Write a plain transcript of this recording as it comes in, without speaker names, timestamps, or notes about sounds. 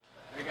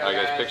All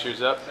right, guys,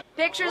 pictures up.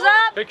 Pictures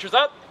up. Pictures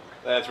up.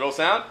 Let's roll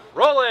sound.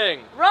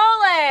 Rolling.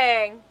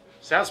 Rolling.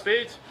 Sound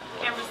speeds.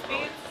 Camera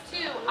speeds. 2.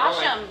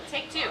 Asham.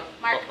 Take 2.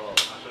 Mark.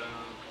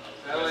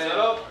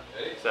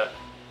 Ready, Set.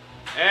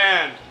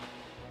 And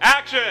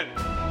action.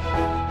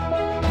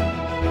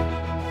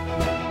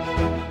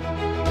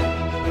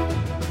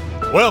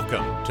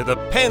 Welcome to the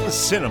Penn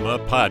Cinema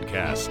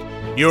Podcast,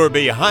 your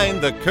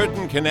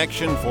behind-the-curtain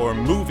connection for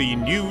movie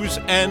news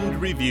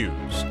and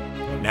reviews.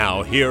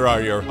 Now here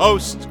are your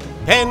hosts,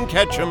 Penn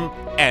Ketchum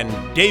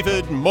and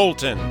David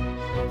Moulton.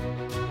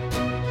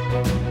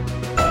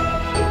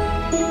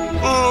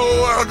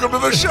 Welcome to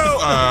the show.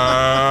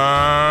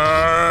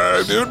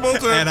 I'm David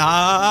Moulton. And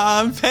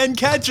I'm Penn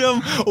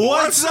Ketchum.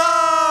 What's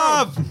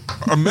up?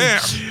 Man,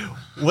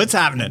 What's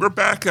happening? we're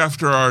back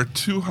after our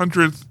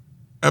 200th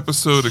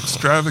episode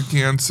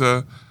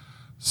extravaganza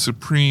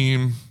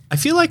supreme. I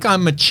feel like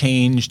I'm a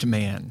changed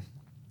man.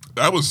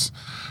 That was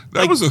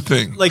a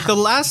thing. Like the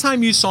last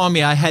time you saw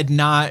me, I had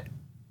not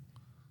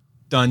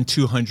done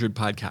 200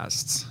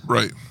 podcasts.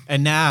 Right.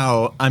 And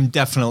now I'm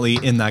definitely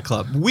in that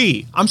club.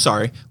 We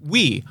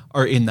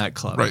are in that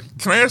club. Right.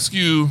 Can I ask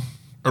you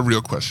a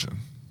real question?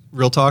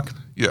 Real talk?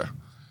 Yeah.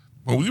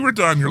 When we were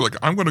done, you're like,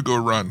 I'm going to go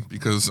run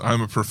because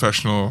I'm a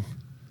professional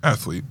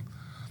athlete.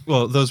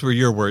 Well, those were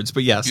your words,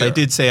 but yes, I Yeah.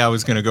 did say I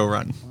was going to go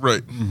run.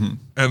 Right. Mm-hmm.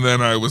 And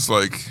then I was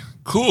like,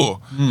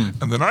 cool.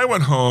 And then I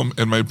went home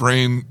and my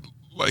brain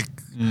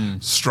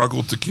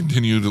struggled to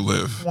continue to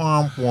live.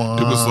 Womp, womp.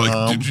 It was like,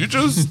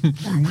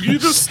 were you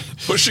just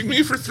pushing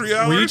me for 3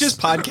 hours? Were you just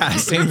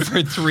podcasting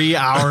for 3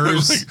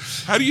 hours? Like,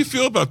 how do you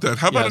feel about that?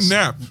 How about Yes. a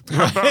nap?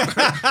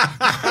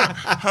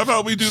 How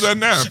about we do that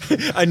nap?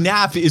 A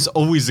nap is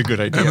always a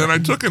good idea. And then I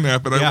took a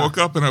nap and I Yeah. woke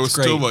up and I was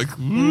It's still great. like,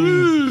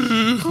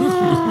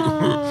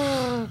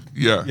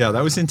 yeah. Yeah,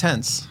 that was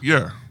intense.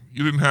 Yeah.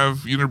 You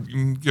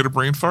didn't get a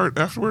brain fart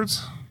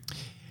afterwards?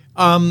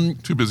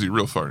 Too busy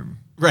real farting.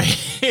 Right.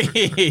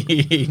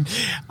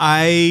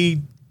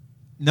 I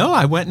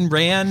went and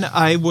ran.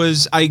 I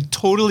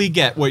totally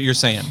get what you're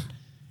saying.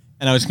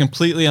 And I was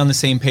completely on the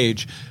same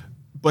page.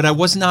 But I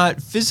was not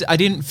I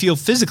didn't feel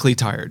physically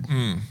tired.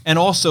 And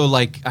also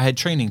I had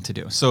training to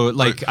do. So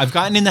Right. I've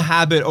gotten in the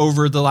habit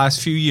over the last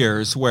few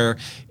years where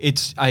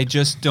it's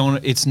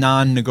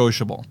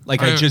non-negotiable.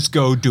 I just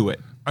go do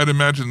it. I'd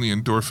imagine the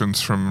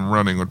endorphins from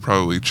running would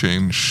probably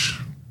change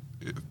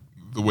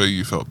the way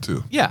you felt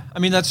too. Yeah, I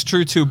mean that's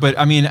true too. But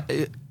I mean,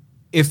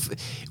 if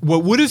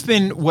what would have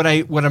been what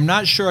I'm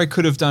not sure I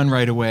could have done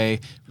right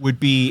away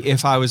would be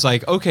if I was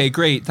like, okay,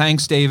 great,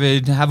 thanks,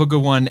 David, have a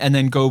good one, and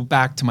then go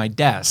back to my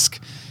desk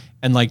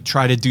and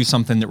try to do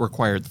something that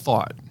required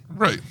thought.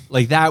 Right.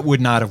 That would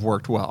not have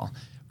worked well.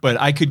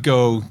 But I could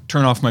go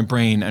turn off my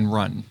brain and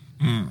run.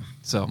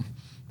 So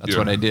that's Yeah.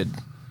 what I did.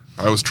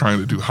 I was trying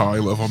to do high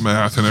level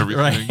math and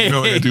everything. Right. You know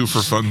what I do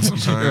for fun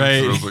sometimes. Right.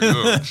 So I was like,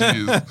 oh,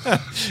 jeez.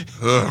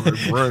 My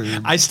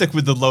brain. I stick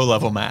with the low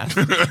level math.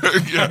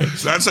 Yeah,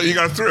 that's how you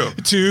got through.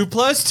 2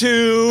 +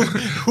 2.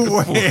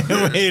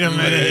 Wait a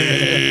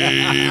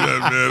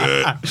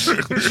minute.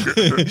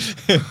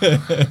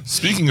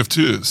 Speaking of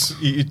twos.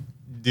 Yes.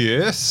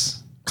 Yes.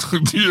 I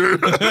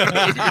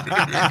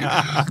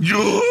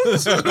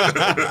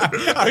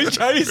was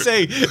trying to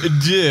say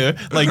 "duh"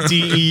 like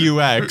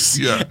DEUX,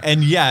 Yeah.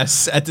 and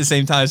yes at the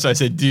same time. So I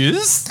said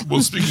 "dus."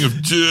 Well, speaking of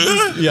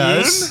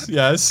Yes.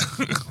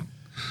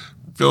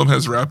 film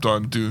has wrapped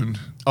on Dune 2.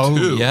 Oh,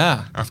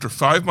 yeah. After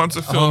 5 months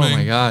of Oh filming.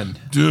 my God.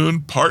 Dune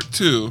Part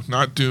 2,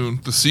 not Dune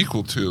the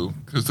sequel 2,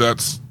 because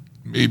that's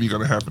maybe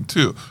going to happen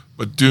too.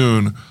 But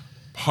Dune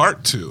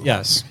Part 2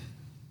 Yes.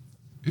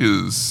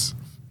 is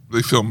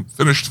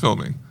finished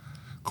filming,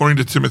 according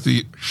to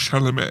Timothy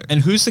Chalamet.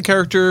 And who's the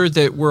character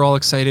that we're all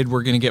excited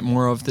we're going to get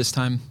more of this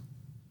time?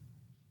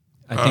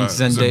 I think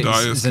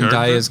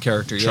Zendaya's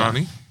character. Yeah.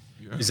 Johnny.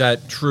 Yeah. Is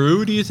that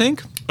true? Do you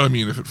think? I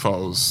mean, if it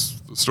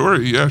follows the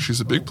story, yeah,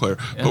 she's a big player.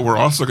 But we're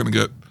also going to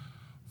get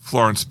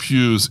Florence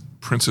Pugh's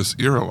Princess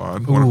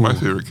Irulan, one of my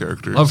favorite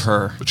characters. Love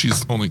her. But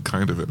she's only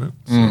kind of in it,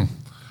 so,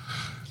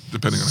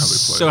 depending on how they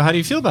play. So how do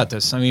you feel about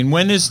this? I mean,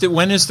 when is the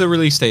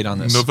release date on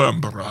this?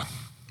 November.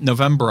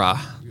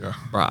 Yeah.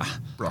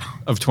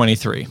 Of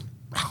 23.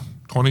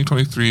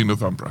 2023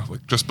 November,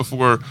 just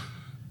before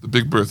the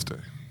big birthday.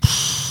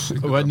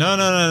 What?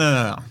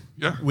 No.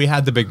 Yeah. We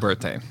had the big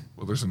birthday.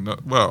 Well, there's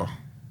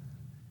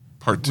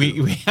part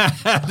 2. We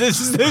this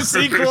is the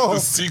sequel. The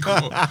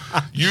sequel.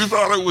 You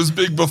thought it was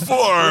big before.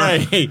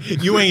 Right.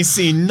 You ain't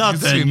seen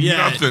nothing yet.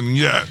 Nothing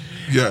yet.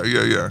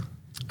 Yeah.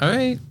 All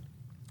right.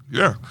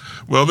 Yeah.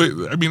 Well,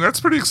 that's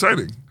pretty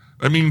exciting.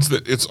 That means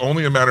that it's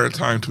only a matter of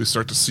time till we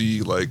start to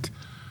see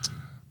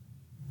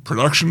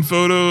production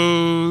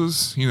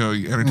photos,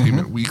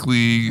 Entertainment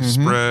Weekly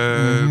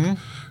spread.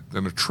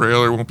 Then a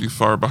trailer won't be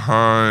far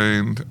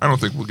behind. I don't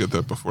think we'll get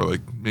that before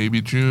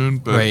maybe June,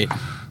 but Right.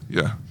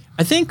 Yeah.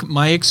 I think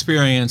my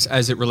experience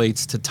as it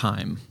relates to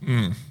time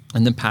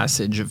and the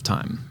passage of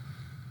time.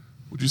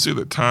 Would you say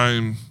that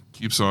time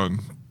keeps on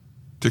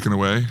ticking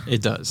away?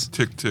 It does.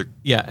 Tick, tick.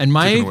 Yeah, and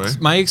ticking away?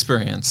 my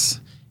experience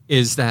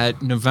is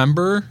that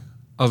November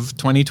of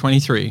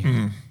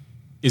 2023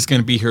 is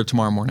going to be here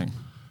tomorrow morning.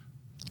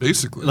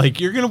 Basically. Like,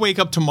 you're going to wake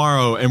up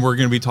tomorrow and we're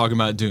going to be talking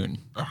about Dune.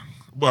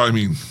 Well, I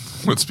mean,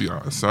 let's be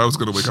honest. I was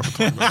going to wake up and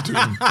talk about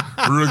Dune,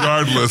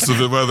 regardless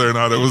of whether or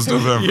not it was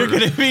November. You're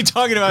going to be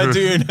talking about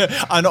Dune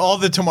on all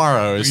the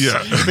tomorrows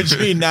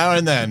between now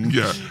and then.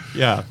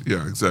 Yeah,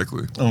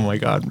 exactly. Oh, my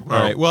God. Wow.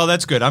 All right. Well,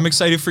 that's good. I'm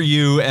excited for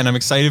you, and I'm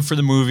excited for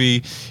the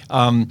movie.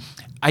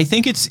 I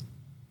think it's...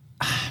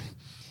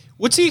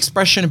 What's the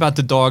expression about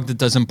the dog that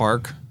doesn't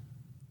bark?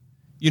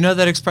 You know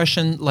that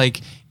expression?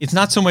 Like, it's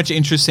not so much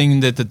interesting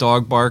that the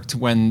dog barked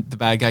when the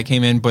bad guy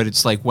came in, but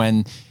it's like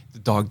when the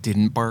dog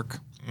didn't bark.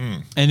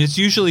 And it's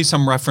usually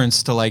some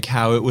reference to like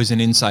how it was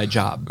an inside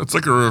job. That's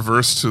like a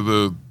reverse to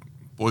the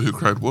Boy Who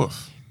Cried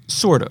Wolf.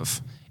 Sort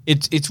of.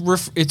 It's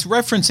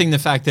referencing the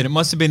fact that it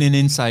must have been an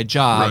inside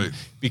job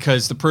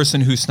because the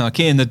person who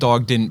snuck in, the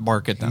dog didn't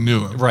bark at them.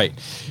 Knew him. Right.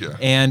 Yeah.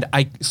 And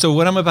so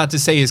what I'm about to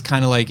say is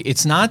kind of like,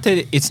 it's not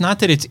that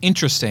it's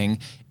interesting.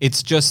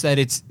 It's just that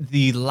it's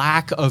the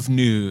lack of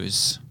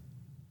news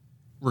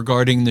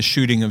regarding the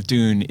shooting of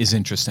Dune is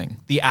interesting.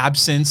 The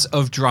absence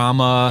of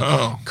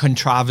drama,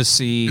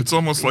 controversy. It's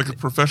almost like a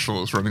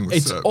professional is running the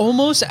set. It's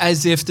almost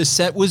as if the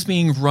set was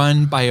being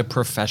run by a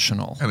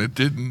professional. And it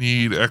didn't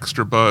need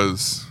extra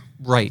buzz.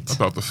 Right.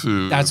 About the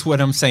food. That's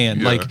what I'm saying.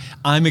 Yeah. Like,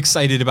 I'm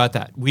excited about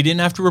that. We didn't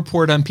have to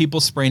report on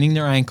people spraining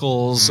their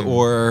ankles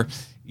or,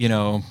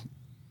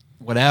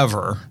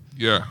 whatever.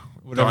 Yeah.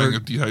 Dying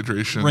of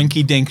dehydration.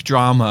 Rinky-dink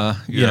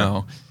drama, you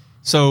know.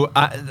 So,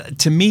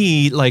 to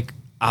me, like,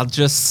 I'll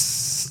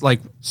just, like,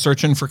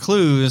 searching for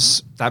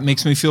clues. That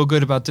makes me feel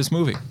good about this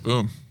movie.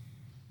 Boom.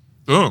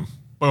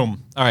 All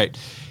right.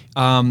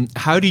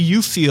 How do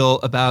you feel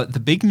about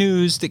the big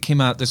news that came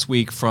out this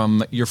week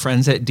from your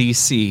friends at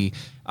DC?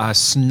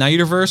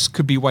 Snyderverse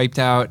could be wiped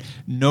out.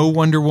 No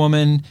Wonder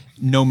Woman.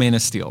 No Man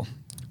of Steel.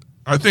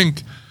 I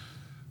think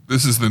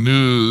this is the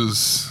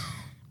news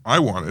I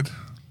wanted.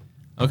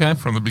 Okay.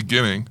 From the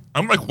beginning.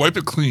 I'm like, wipe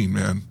it clean,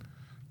 man.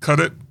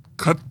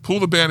 Pull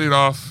the Band-Aid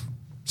off.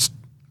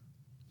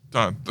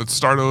 Done. Let's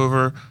start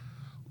over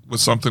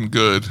with something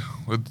good.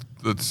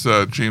 Let's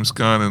James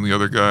Gunn and the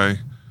other guy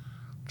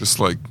just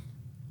like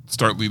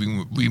start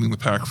leading the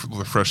pack with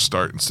a fresh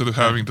start instead of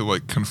having to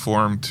like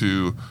conform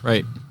to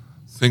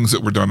things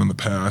that were done in the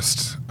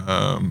past.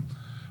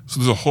 So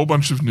there's a whole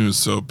bunch of news.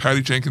 So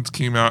Patty Jenkins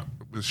came out.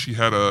 She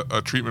had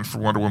a treatment for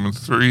Wonder Woman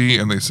 3,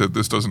 and they said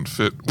this doesn't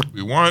fit what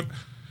we want.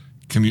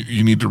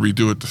 You need to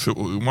redo it to fit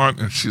what we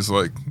want? And she's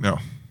like, no,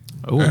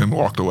 and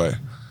walked away.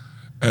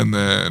 And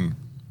then.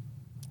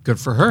 Good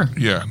for her.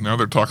 Yeah, now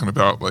they're talking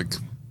about like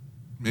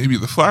maybe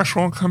the Flash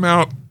won't come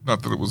out.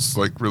 Not that it was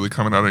like really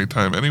coming out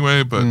anytime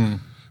anyway, but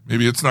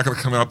maybe it's not going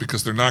to come out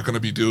because they're not going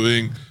to be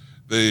doing.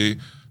 They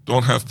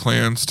don't have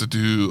plans to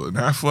do an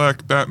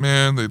Affleck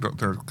Batman.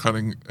 They're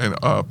cutting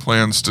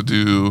plans to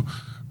do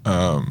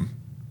a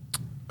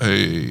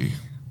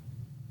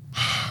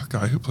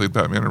guy who played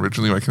Batman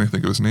originally. Why can't I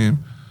think of his name?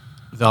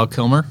 Val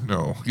Kilmer?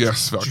 No.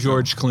 Yes, Val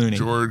George Kilmer. Clooney.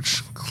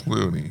 George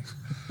Clooney.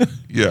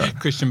 Yeah.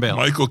 Christian Bale.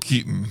 Michael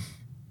Keaton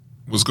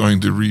was going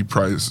to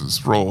reprise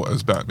his role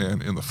as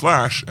Batman in The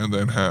Flash and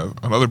then have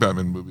another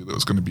Batman movie that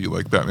was going to be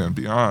like Batman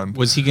Beyond.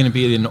 Was he going to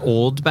be an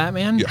old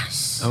Batman?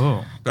 Yes.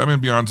 Oh. Batman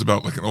Beyond's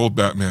about like an old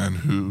Batman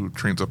who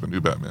trains up a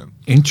new Batman.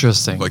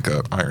 Interesting. Like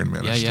a Iron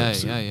Man-ish type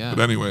suit. Yeah.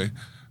 But anyway,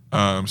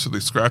 so they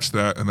scratched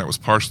that, and that was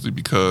partially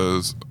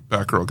because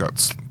Batgirl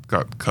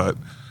got cut.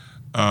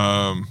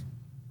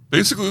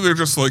 Basically, they're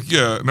just like,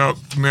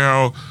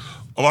 now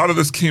a lot of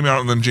this came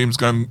out, and then James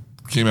Gunn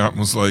came out and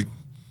was like,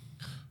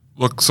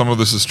 look, some of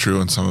this is true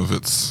and some of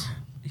it's,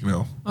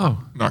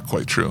 not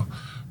quite true.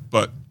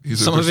 But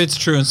some of it's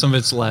true and some of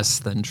it's less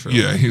than true.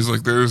 Yeah, he's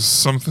like, there's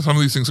some of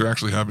these things are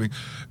actually happening.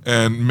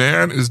 And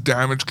man, is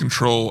Damage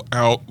Control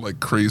out like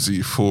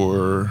crazy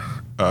for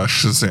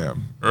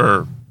Shazam.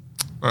 Or,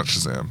 not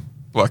Shazam,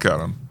 Black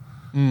Adam.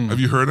 Have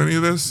you heard any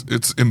of this?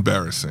 It's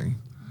embarrassing.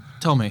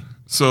 Tell me.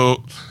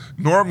 So,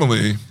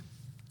 normally,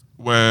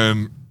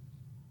 when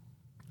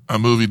a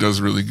movie does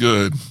really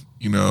good,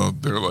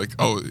 they're like,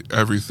 oh,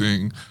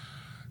 everything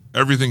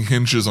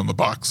hinges on the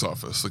box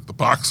office. Like the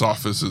box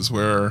office is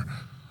where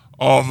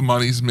all the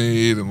money's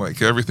made and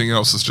like everything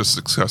else is just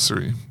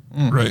accessory,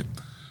 right?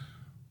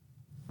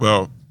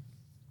 Well,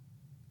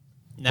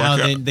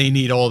 now they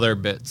need all their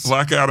bits.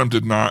 Black Adam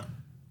did not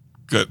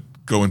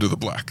go into the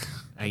black.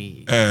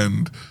 Aye.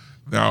 And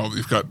now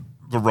you've got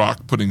The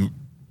Rock putting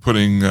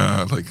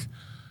like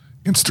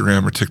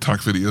Instagram or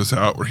TikTok videos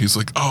out where he's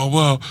like, oh,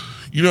 well,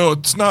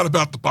 it's not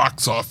about the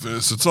box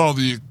office. It's all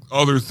the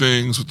other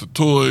things with the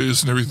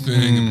toys and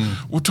everything. And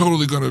we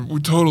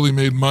totally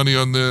made money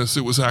on this.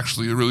 It was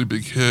actually a really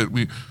big hit.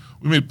 We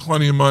made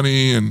plenty of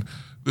money and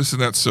this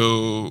and that.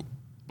 So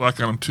Black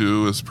Adam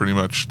 2 is pretty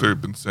much, they've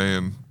been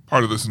saying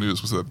part of this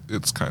news was that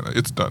it's done.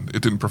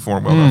 It didn't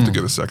perform well enough to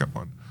get a second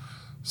one.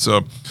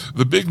 So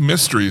the big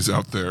mysteries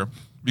out there,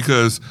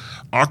 because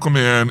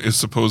Aquaman is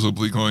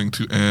supposedly going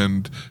to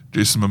end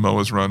Jason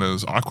Momoa's run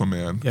as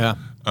Aquaman. Yeah.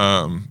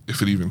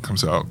 If it even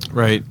comes out.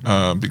 Right.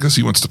 Because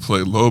he wants to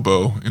play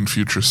Lobo in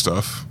future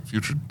stuff.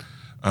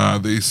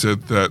 They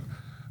said that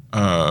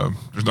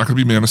There's not going to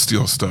be Man of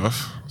Steel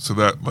stuff, so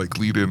that like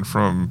lead in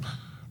from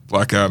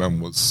Black Adam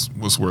was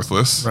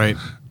worthless. Right.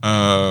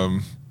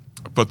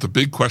 But the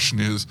big question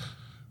is,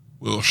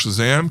 will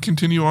Shazam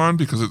continue on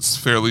because it's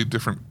fairly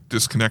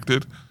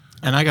disconnected?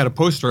 And I got a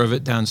poster of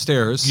it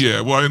downstairs.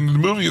 Yeah, well, and the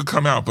movie will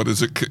come out, but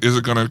is it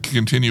going to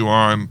continue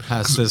on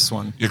Past this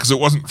one? Yeah, because it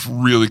wasn't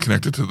really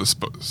connected to the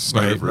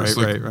Snyderverse.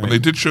 Right. When they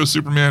did show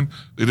Superman,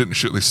 they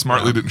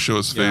smartly didn't show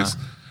his face.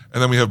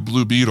 And then we have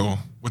Blue Beetle,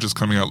 which is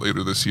coming out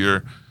later this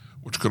year,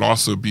 which could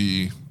also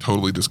be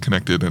totally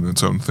disconnected in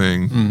its own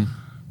thing.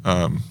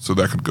 So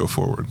that could go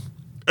forward.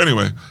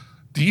 Anyway,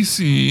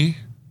 DC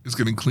is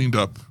getting cleaned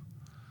up.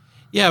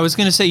 Yeah, I was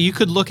going to say, you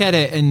could look at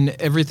it and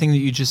everything that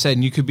you just said,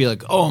 and you could be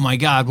like, oh my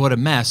God, what a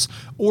mess.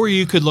 Or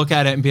you could look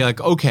at it and be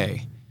like,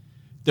 okay,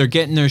 they're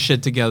getting their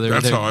shit together.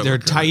 That's how I they're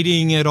look at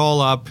tidying it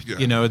all up. Yeah.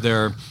 You know,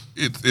 they're...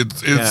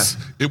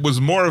 It was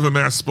more of a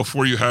mess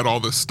before you had all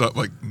this stuff,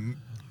 like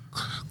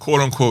quote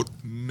unquote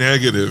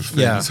negative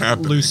things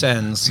happening. Loose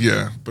ends.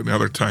 Yeah, but now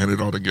they're tying it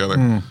all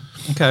together.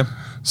 Okay.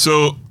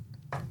 So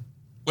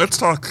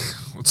let's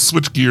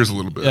switch gears a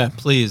little bit. Yeah,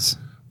 please.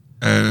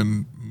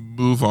 And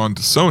move on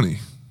to Sony.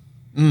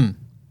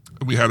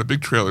 We had a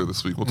big trailer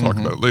this week. We'll talk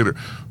about it later.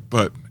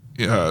 But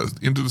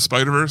Into the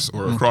Spider-Verse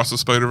or Across the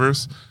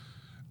Spider-Verse,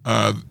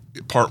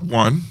 part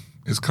 1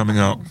 is coming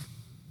out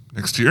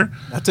next year.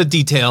 That's a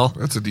detail.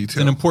 That's a detail. It's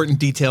an important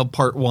detail,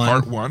 part 1.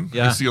 Part 1.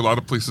 Yeah. I see a lot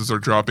of places are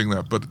dropping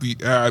that, but the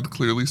ad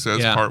clearly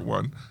says part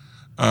 1.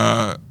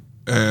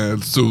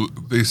 And so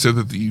they said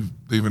that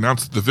they've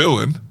announced the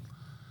villain,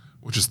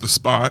 which is the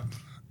Spot,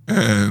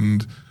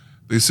 and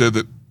they said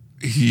that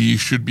he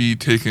should be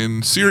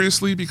taken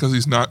seriously because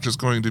he's not just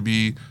going to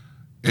be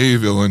a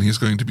villain, he's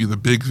going to be the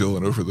big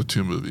villain over the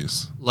 2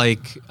 movies.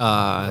 Like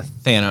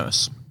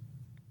Thanos.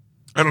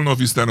 I don't know if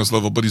he's Thanos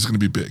level, but he's going to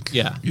be big.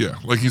 Yeah. Yeah.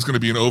 Like he's going to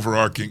be an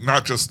overarching,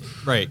 not just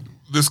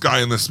this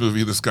guy in this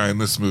movie, this guy in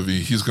this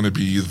movie. He's going to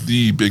be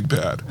the big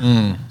bad.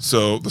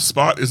 So the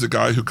Spot is a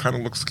guy who kind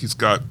of looks like he's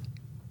got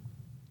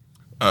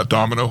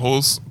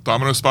domino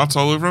spots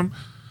all over him,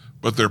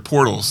 but they're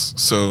portals.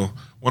 So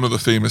one of the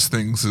famous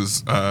things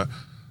is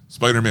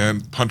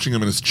Spider-Man punching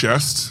him in his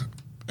chest,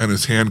 and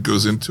his hand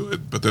goes into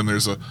it, but then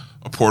there's a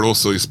portal,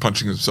 so he's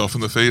punching himself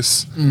in the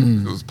face.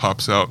 It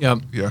pops out. Yep.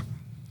 Yeah.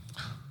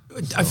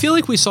 I feel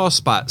like we saw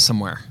Spot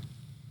somewhere.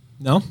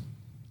 No?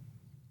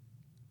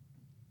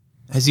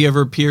 Has he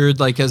ever appeared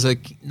like as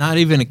not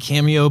even a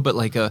cameo, but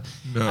like a?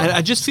 No.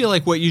 I just feel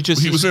like what you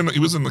just. Well, he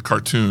was in the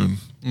cartoon.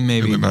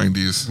 Maybe in the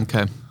 90s.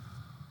 Okay.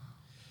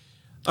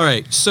 All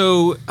right.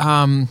 So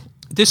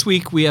this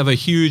week we have a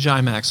huge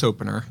IMAX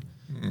opener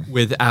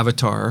with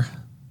Avatar,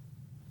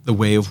 The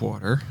Way of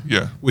Water.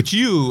 Yeah. Which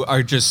you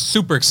are just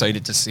super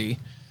excited to see.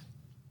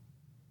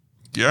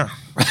 Yeah.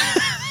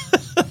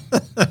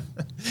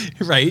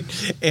 Right.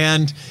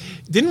 And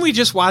didn't we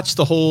just watch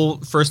the whole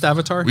first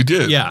Avatar? We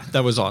did. Yeah,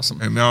 that was awesome.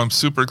 And now I'm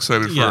super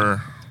excited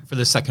for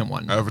the second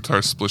one.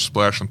 Avatar Splish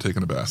Splash, I'm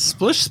taking a bath.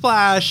 Splish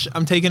Splash,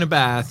 I'm taking a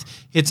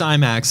bath. Hits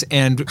IMAX,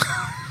 and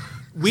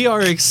we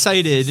are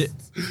excited.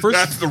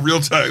 That's the real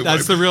title.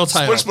 That's the real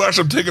title. Splish Splash,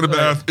 I'm taking a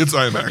bath. It's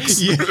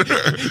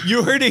IMAX.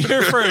 You heard it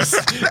here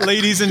first,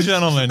 ladies and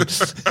gentlemen.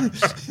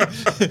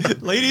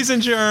 Ladies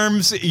and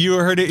germs, you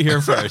heard it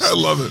here first. I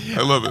love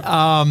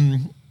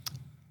it.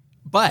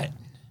 But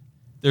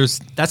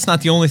that's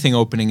not the only thing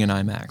opening in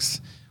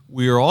IMAX.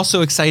 We are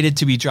also excited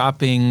to be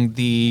dropping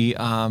the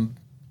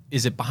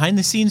is it behind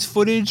the scenes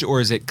footage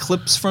or is it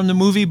clips from the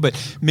movie?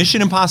 But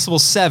Mission Impossible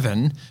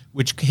 7,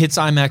 which hits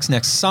IMAX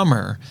next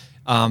summer,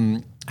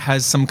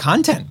 has some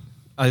content.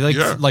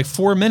 Like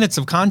 4 minutes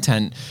of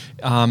content.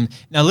 Now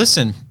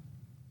listen,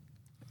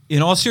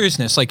 in all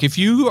seriousness, like if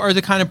you are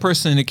the kind of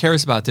person that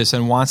cares about this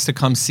and wants to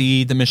come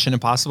see the Mission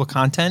Impossible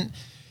content,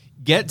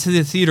 get to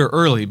the theater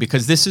early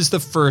because this is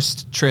the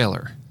first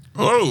trailer.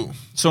 Oh.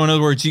 So in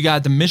other words, you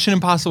got the Mission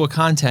Impossible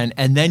content,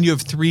 and then you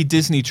have 3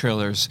 Disney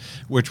trailers,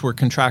 which we're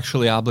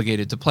contractually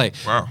obligated to play.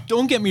 Wow.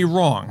 Don't get me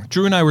wrong.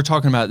 Drew and I were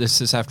talking about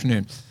this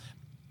afternoon.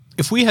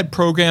 If we had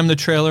programmed the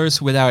trailers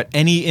without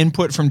any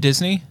input from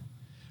Disney,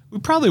 we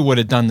probably would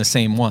have done the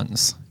same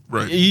ones.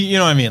 Right. You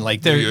know what I mean?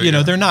 Like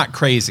they're they're not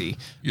crazy,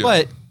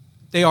 but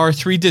they are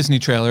 3 Disney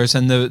trailers,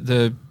 and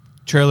the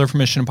trailer for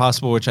Mission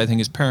Impossible, which I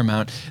think is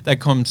Paramount,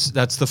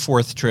 that's the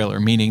 4th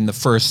trailer, meaning the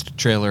first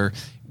trailer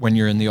when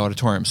you're in the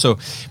auditorium. So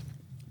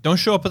don't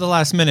show up at the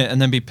last minute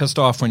and then be pissed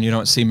off when you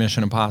don't see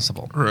Mission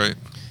Impossible. Right.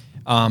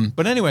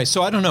 But anyway,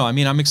 so I don't know. I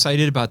mean, I'm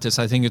excited about this.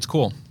 I think it's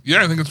cool.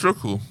 Yeah, I think it's real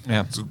cool.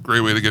 Yeah. It's a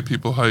great way to get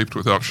people hyped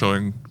without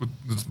showing.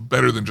 It's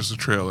better than just a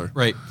trailer.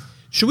 Right.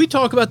 Should we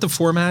talk about the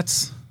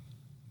formats?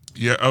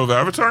 Yeah, of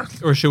Avatar?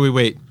 Or should we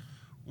wait?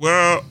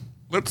 Well,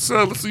 let's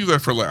leave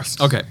that for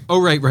last. Okay.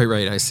 Oh, right.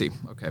 I see.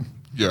 Okay.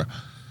 Yeah.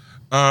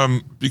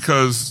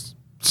 Because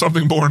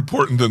something more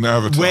important than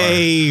Avatar.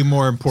 Way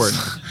more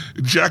important.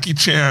 Jackie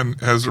Chan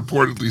has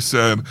reportedly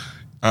said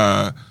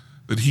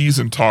that he's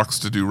in talks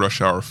to do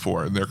Rush Hour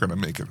 4, and they're going to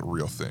make it a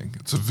real thing.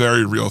 It's a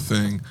very real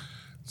thing.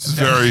 It's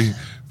very,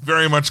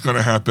 very much going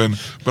to happen.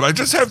 But I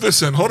just have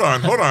this in. Hold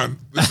on.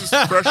 This is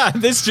fresh.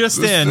 This just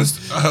in.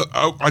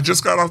 I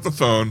just got off the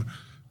phone.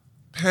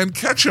 Penn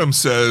Ketchum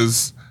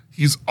says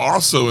he's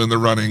also in the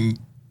running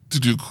to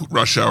do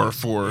Rush Hour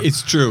 4.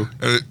 It's true.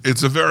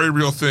 It's a very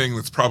real thing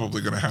that's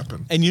probably going to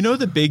happen. And you know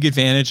the big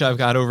advantage I've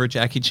got over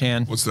Jackie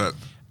Chan? What's that?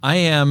 I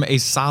am a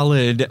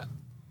solid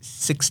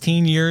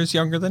 16 years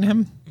younger than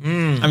him.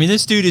 I mean,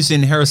 this dude is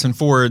in Harrison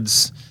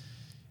Ford's.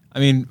 I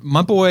mean,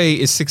 my boy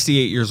is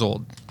 68 years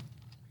old.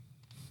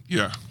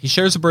 Yeah. He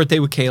shares a birthday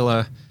with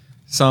Kayla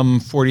some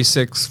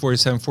 46,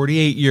 47,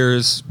 48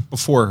 years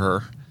before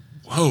her.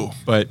 Whoa.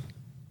 But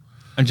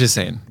I'm just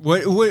saying.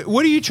 What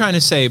are you trying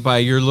to say by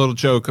your little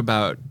joke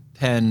about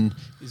Penn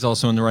is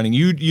also in the running?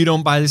 You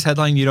don't buy this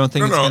headline? You don't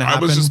think it's going to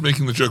happen? I was just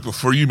making the joke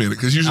before you made it,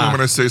 because usually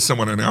when I say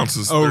someone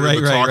announces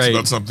talks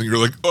about something, you're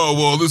like, oh,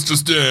 well, this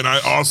just in. I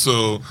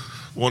also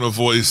want to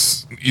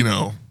voice,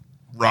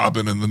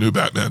 Robin in the new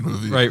Batman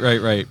movie.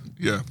 Right.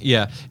 Yeah.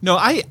 Yeah. No,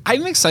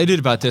 I'm excited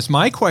about this.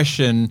 My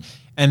question,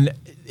 and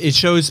it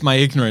shows my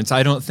ignorance,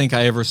 I don't think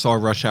I ever saw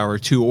Rush Hour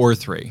 2 or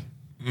 3,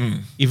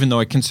 even though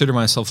I consider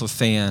myself a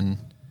fan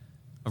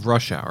of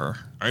Rush Hour.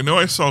 I know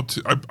I saw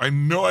two. I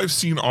know I've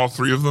seen all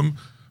 3 of them,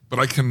 but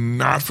I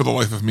cannot for the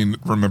life of me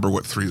remember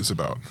what 3 is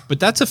about. But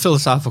that's a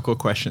philosophical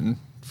question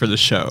for the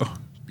show.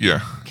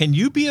 Yeah. Can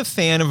you be a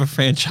fan of a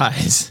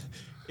franchise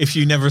if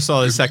you never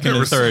saw the second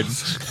and third?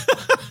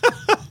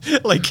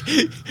 Like,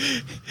 is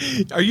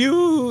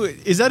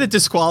that a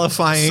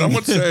disqualifying? Some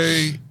would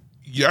say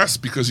yes,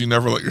 because you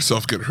never let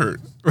yourself get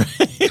hurt.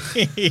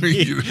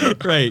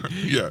 Right.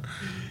 Yeah.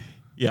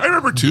 I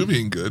remember 2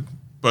 being good,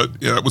 but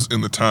yeah, it was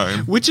in the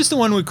time. Which is the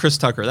one with Chris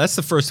Tucker? That's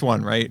the first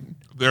one, right?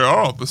 They're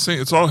all the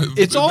same. It's all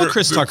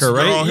Chris Tucker,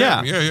 right? All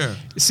yeah. Him. Yeah.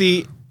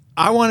 See,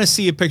 I want to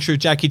see a picture of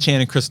Jackie Chan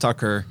and Chris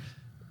Tucker.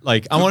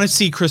 Like, I want to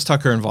see Chris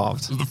Tucker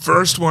involved. The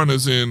first one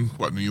is in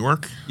New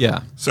York?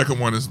 Yeah. Second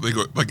one is they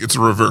go like it's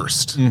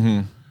reversed.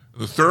 Mm-hmm.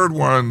 The third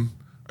one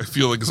I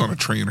feel like is on a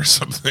train or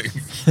something.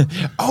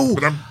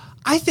 But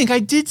I think I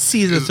did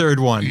see the third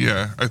one.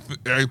 Yeah,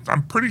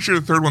 I'm pretty sure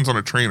the third one's on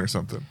a train or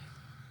something.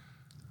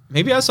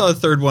 Maybe I saw the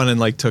third one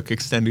and took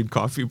extended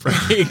coffee breaks.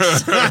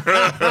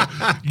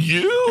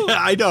 You?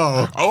 I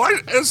know. Oh,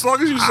 as long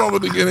as you saw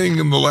the beginning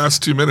and the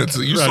last 2 minutes,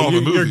 you saw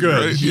the movie. You're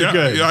good. Right? You're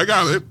good. Yeah, I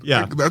got it.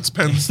 Yeah. That's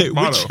Penn's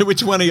motto.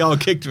 Which one of y'all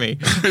kicked me?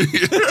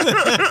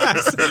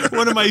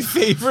 One of my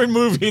favorite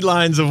movie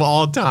lines of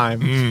all time.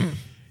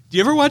 Do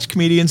you ever watch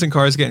comedians in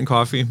cars getting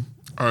coffee?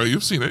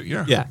 You've seen it,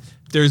 yeah. Yeah.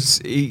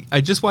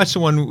 I just watched the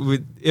one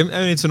with, I mean,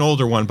 it's an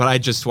older one, but I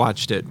just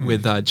watched it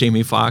with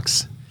Jamie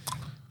Foxx.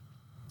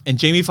 And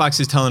Jamie Foxx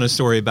is telling a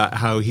story about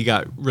how he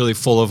got really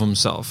full of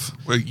himself.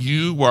 Well,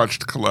 you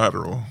watched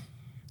Collateral.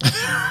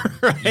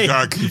 Right. You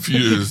got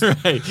confused.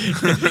 Right.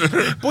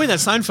 Boy, that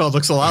Seinfeld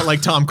looks a lot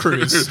like Tom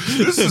Cruise.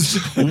 This is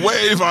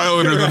way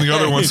violenter than the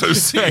other ones I've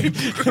seen.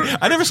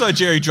 I never saw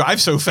Jerry drive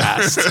so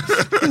fast.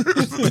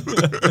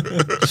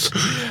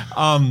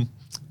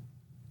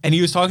 And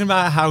he was talking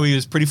about how he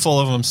was pretty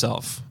full of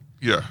himself.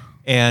 Yeah.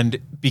 And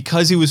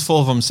because he was full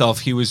of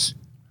himself, he was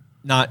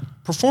not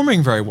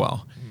performing very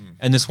well.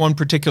 And this one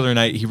particular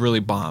night, he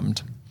really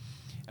bombed.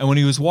 And when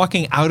he was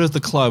walking out of the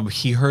club,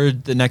 he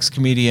heard the next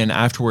comedian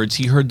afterwards.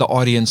 He heard the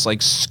audience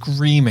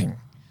screaming.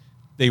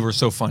 They were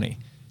so funny.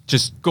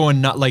 Just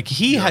going nuts. Like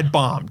he had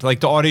bombed. Like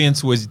the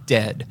audience was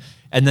dead.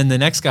 And then the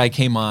next guy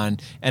came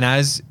on. And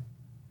as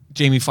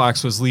Jamie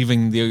Foxx was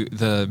leaving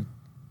the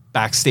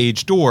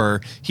backstage door,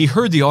 he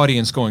heard the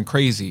audience going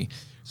crazy.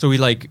 So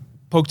he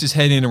poked his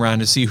head in around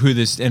to see who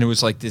this, and it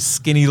was this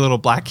skinny little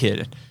black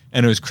kid.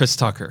 And it was Chris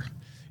Tucker.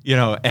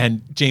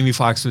 And Jamie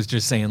Foxx was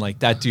just saying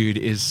that dude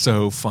is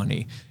so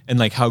funny and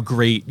how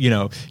great,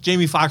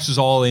 Jamie Foxx was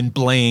all in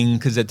bling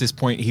because at this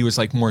point he was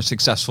more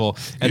successful.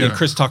 And then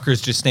Chris Tucker's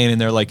just standing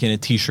there in a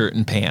t-shirt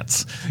and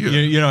pants. Yeah.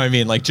 You know what I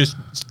mean? Just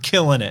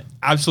killing it,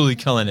 absolutely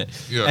killing it.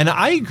 Yeah. And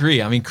I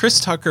agree. I mean, Chris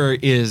Tucker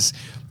is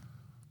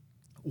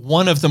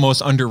one of the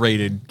most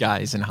underrated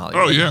guys in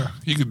Hollywood. Oh yeah.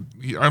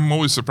 I'm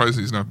always surprised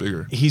he's not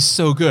bigger. He's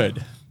so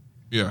good.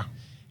 Yeah.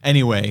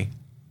 Anyway,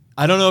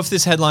 I don't know if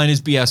this headline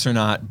is BS or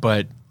not,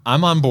 but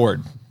I'm on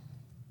board.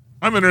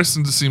 I'm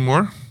interested to see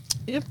more.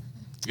 Yep.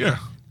 Yeah.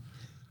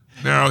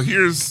 Now,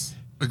 here's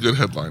a good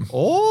headline.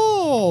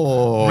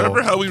 Oh.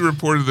 Remember how we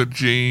reported that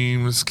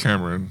James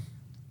Cameron,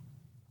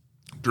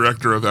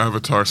 director of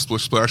Avatar,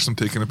 Splish Splash, and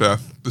Taking a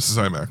Bath, this is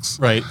IMAX.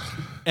 Right.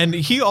 And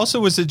he also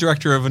was the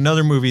director of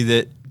another movie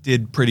that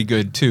did pretty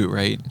good too,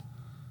 right?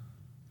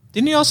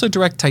 Didn't he also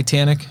direct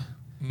Titanic?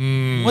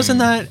 Wasn't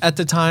that, at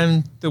the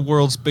time, the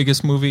world's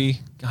biggest movie,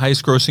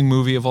 highest grossing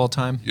movie of all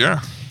time?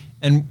 Yeah.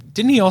 And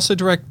didn't he also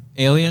direct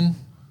Alien?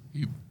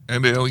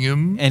 And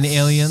Aliens. And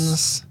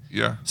Aliens.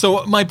 Yeah.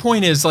 So my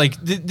point is,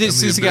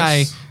 this is a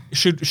guy,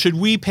 should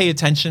we pay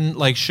attention?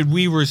 Should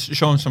we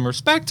show him some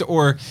respect?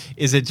 Or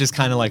is it just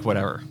kind of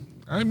whatever?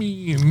 I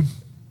mean,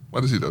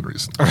 what has he done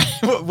recently?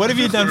 What have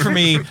you done for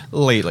me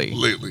lately?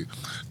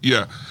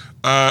 Yeah.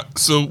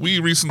 So we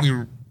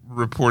recently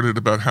reported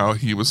about how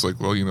he was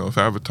if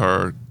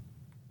Avatar,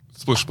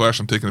 Splish Splash,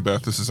 I'm Taking a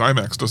Bath, this is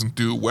IMAX doesn't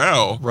do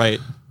well. Right.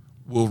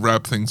 we'll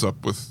wrap things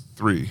up with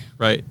 3.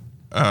 Right.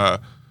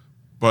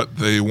 But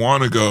they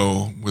want to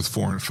go with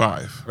 4 and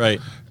 5.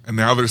 Right. And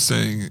now they're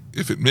saying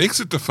if it makes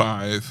it to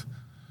 5,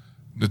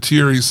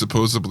 Neytiri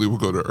supposedly will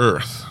go to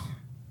Earth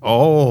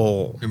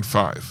Oh, in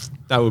 5.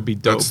 that would be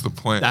dope. That's the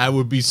plan. That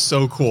would be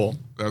so cool.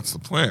 That's the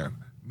plan.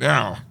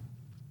 Now,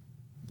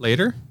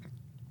 Later?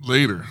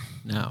 later,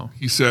 No.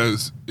 he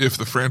says if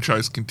the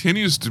franchise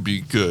continues to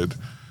be good,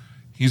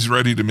 he's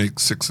ready to make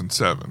 6 and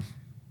 7.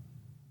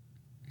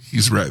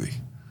 He's ready.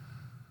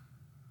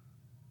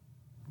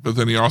 But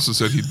then he also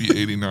said he'd be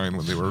 89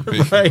 when they were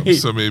making them, Right.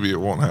 so maybe it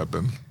won't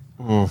happen.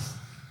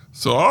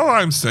 So all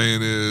I'm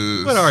saying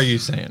is... What are you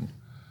saying?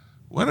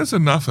 When is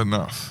enough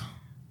enough?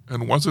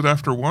 And was it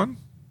after 1?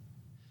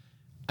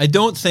 I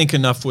don't think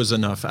enough was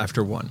enough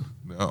after 1.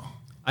 No.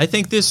 I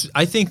think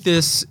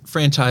this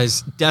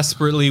franchise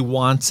desperately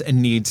wants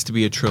and needs to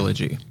be a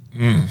trilogy.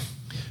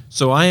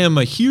 So I am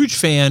a huge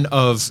fan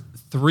of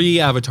 3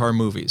 Avatar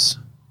movies.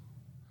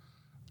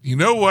 You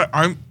know what?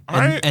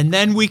 And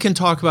then we can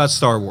talk about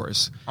Star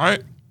Wars.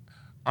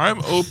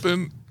 I'm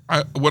open.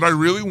 What I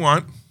really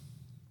want,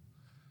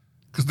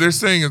 because they're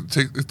saying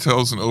it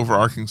tells an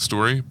overarching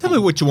story. Tell me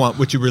what you want,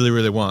 what you really,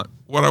 really want.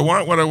 What I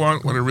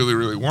really,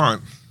 really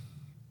want.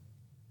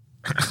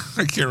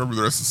 I can't remember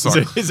the rest of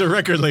the song. It's a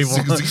record label.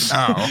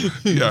 Ow.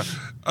 Yeah.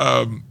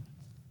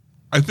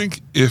 I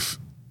think if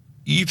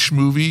each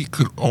movie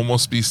could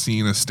almost be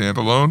seen as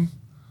standalone,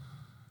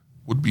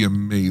 would be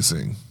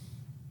amazing.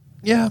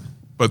 Yeah.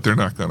 But they're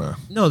not gonna.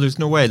 No, there's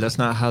no way. That's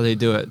not how they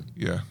do it.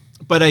 Yeah.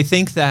 But I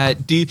think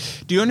that do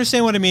you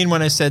understand what I mean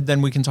when I said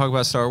then we can talk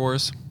about Star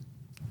Wars?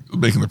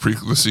 Making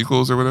the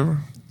sequels or whatever.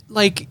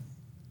 Like,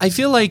 I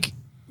feel like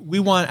we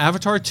want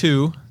Avatar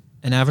 2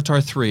 and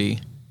Avatar 3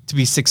 to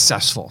be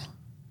successful.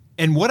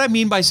 And what I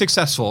mean by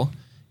successful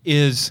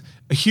is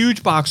a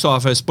huge box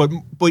office, but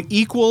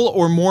equal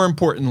or more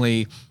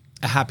importantly,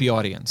 a happy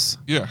audience.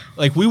 Yeah.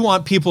 Like, we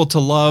want people to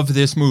love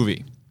this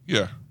movie.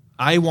 Yeah.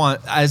 I want,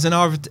 as an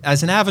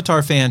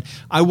Avatar fan,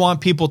 I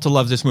want people to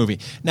love this movie.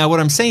 Now, what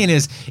I'm saying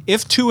is,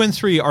 if 2 and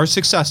 3 are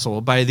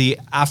successful by the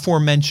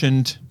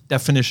aforementioned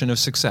definition of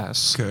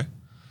success, Okay.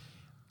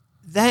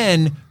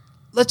 then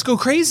let's go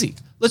crazy.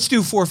 Let's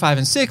do 4, 5,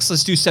 and 6.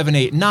 Let's do 7,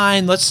 8,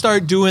 9. Let's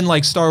start doing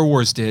like Star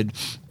Wars did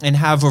and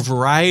have a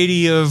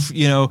variety of,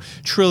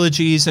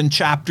 trilogies and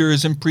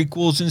chapters and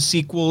prequels and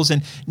sequels.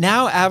 And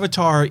now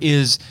Avatar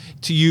is,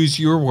 to use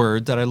your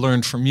word that I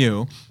learned from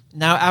you,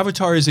 now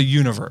Avatar is a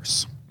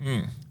universe.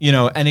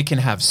 And it can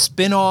have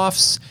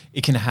spin-offs,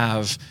 it can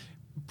have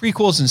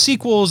prequels and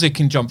sequels, it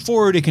can jump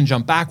forward, it can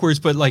jump backwards,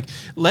 but like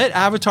let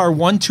Avatar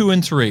 1, 2,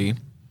 and 3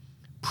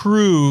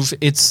 prove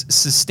its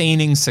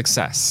sustaining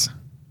success.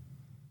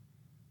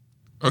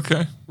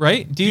 Okay.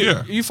 Right? Do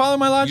you follow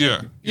my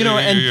logic? Yeah.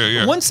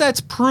 And once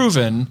that's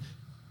proven,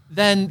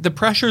 then the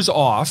pressure's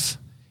off,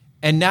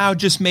 and now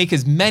just make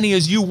as many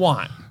as you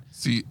want.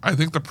 See, I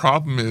think the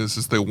problem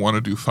is they want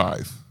to do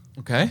 5.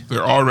 Okay.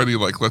 They're already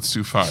like, let's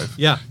do 5.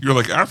 Yeah. You're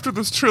like, after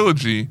this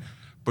trilogy,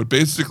 but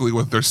basically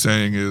what they're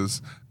saying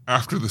is,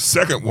 after the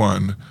second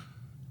one,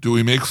 do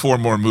we make 4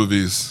 more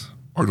movies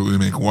or do we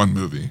make 1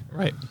 movie?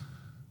 Right.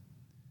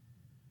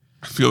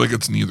 I feel like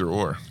it's neither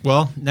or.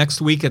 Well,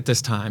 next week at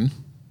this time,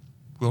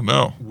 We'll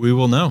know. we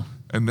will know,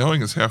 And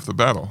knowing is half the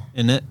battle.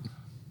 isn't it?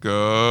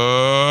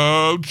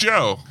 Go,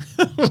 Joe.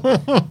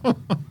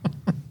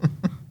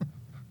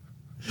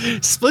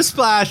 Split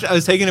Splash, I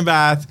was taking a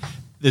bath.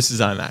 This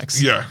is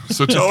IMAX. Yeah.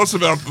 So tell us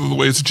about the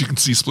ways that you can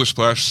see Splish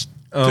Splash.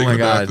 Oh taking my a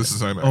bath. God. This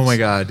is IMAX. Oh my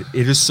God.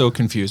 It is so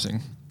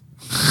confusing.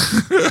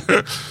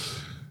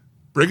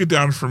 Break it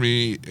down for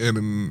me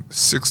in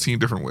 16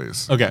 different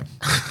ways. Okay.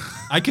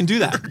 I can do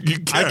that. You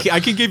can. I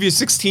can give you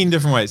 16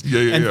 different ways.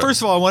 And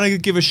first of all, I want to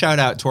give a shout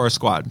out to our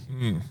squad.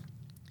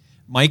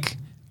 Mike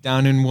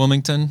down in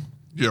Wilmington.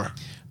 Yeah.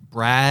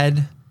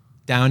 Brad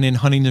down in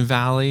Huntington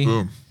Valley.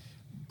 Boom.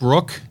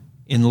 Brooke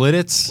in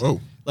Lidditz.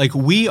 Whoa. Like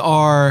we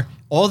are,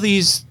 all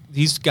these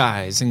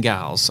guys and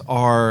gals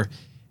are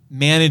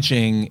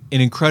managing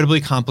an incredibly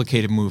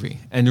complicated movie.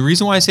 And the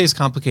reason why I say it's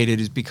complicated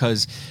is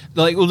because,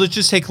 let's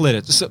just take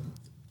Lidditz. So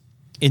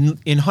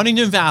in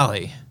Huntington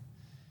Valley,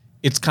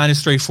 it's kind of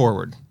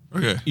straightforward.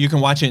 Okay. You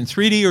can watch it in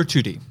 3D or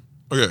 2D.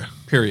 Okay.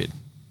 Period.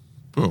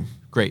 Boom.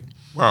 Great.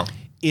 Wow.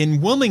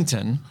 In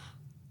Wilmington,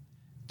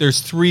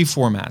 there's 3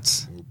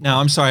 formats. Now,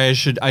 I'm sorry,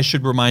 I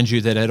should remind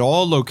you that at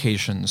all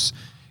locations,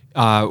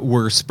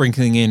 we're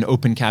sprinkling in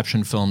open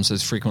caption films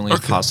as frequently as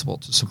possible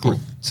to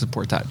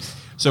support that.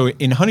 So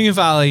in Huntington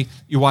Valley,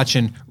 you're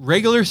watching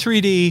regular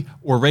 3D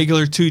or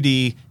regular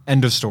 2D,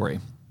 end of story.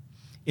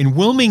 In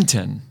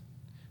Wilmington,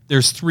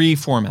 there's 3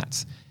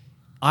 formats.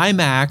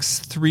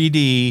 IMAX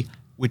 3D,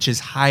 which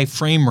is high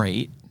frame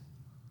rate,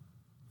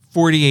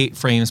 48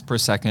 frames per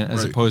second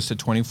as opposed to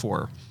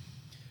 24.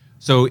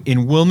 So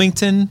in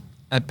Wilmington,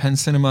 at Penn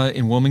Cinema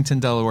in Wilmington,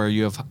 Delaware,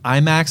 you have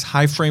IMAX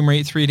high frame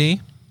rate 3D.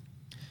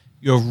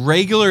 You have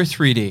regular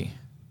 3D,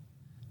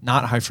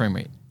 not high frame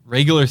rate,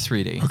 regular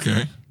 3D.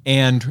 Okay.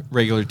 And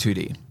regular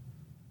 2D.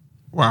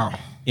 Wow.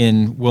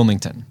 in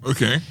Wilmington.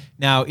 Okay.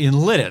 Now, in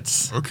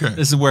Lidditz, Okay.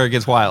 this is where it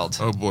gets wild.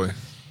 Oh, boy.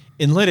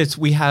 In Lidditz,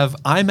 we have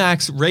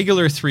IMAX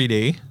regular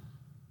 3D.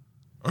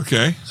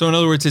 Okay. So, in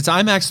other words, it's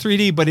IMAX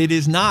 3D, but it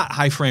is not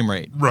high frame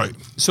rate. Right.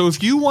 So,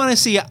 if you want to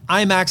see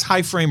IMAX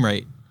high frame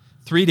rate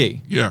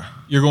 3D, Yeah.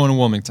 you're going to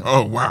Wilmington.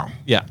 Oh, wow.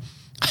 Yeah.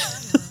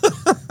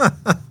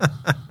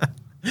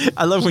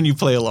 I love when you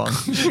play along.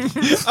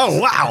 Oh,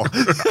 wow.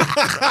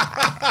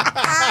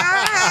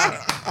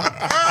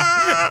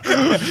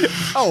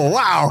 Oh,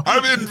 wow.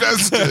 I'm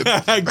invested.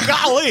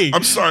 Golly.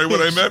 I'm sorry.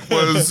 What I meant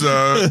was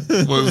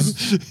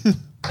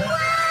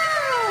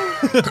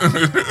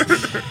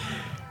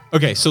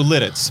Okay, so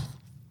Lidditz.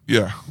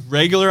 yeah.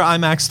 Regular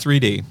IMAX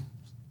 3D.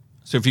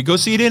 So if you go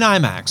see it in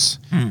IMAX,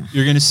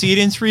 you're going to see it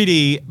in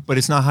 3D, but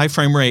it's not high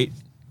frame rate,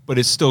 but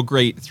it's still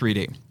great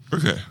 3D.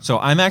 Okay. So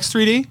IMAX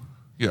 3D,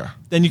 Yeah.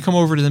 then you come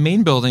over to the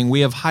main building, we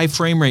have high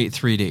frame rate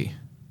 3D.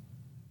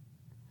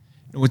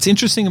 And what's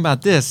interesting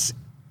about this,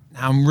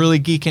 now I'm really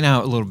geeking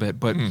out a little bit,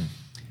 but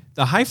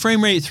the high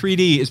frame rate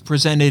 3D is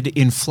presented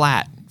in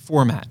flat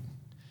format.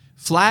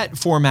 Flat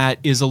format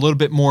is a little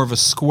bit more of a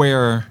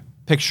square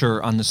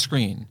picture on the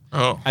screen,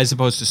 as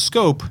opposed to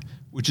scope,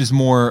 which is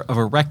more of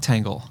a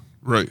rectangle.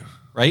 Right.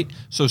 Right?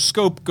 So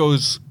scope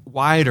goes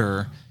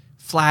wider.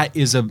 Flat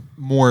is a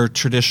more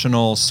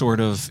traditional sort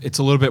of, it's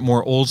a little bit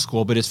more old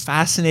school, but it's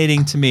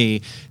fascinating to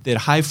me that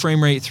high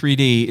frame rate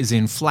 3D is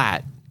in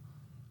flat.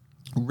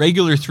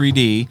 Regular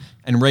 3D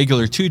and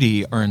regular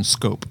 2D are in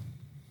scope.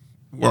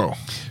 Whoa.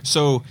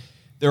 So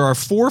there are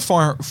four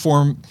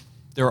formats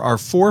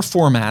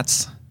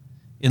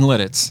in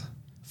Lidditz,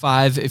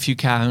 5 if you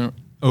count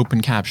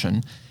open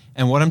caption.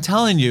 And what I'm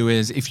telling you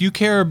is if you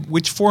care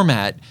which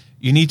format,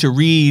 you need to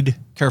read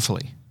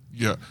carefully.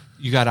 Yeah.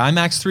 You got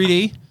IMAX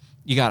 3D,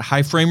 you got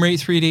high frame rate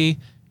 3D,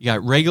 you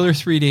got regular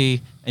 3D,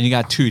 and you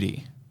got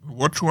 2D.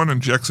 Which one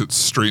injects it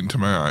straight into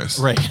my eyes?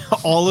 Right.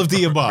 All of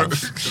the above.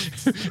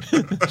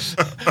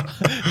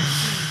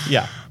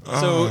 Yeah.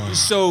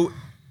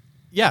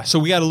 So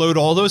we got to load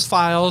all those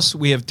files.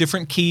 We have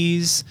different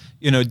keys,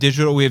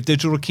 digital. We have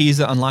digital keys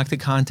that unlock the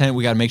content.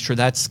 We got to make sure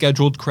that's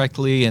scheduled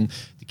correctly and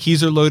the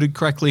keys are loaded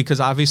correctly because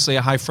obviously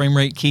a high frame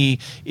rate key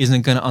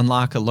isn't going to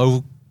unlock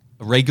a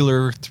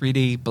regular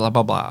 3D, blah,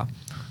 blah, blah.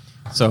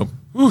 So,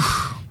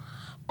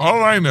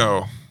 all I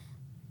know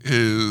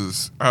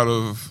is out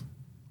of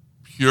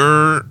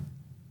pure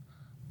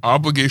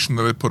obligation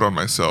that I put on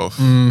myself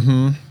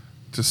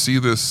to see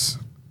this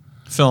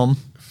film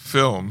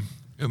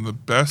in the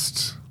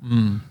best,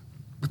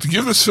 to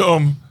give this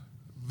film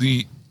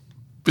the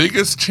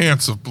biggest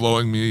chance of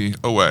blowing me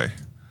away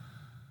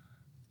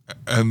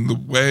and the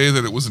way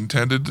that it was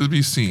intended to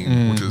be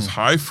seen, which is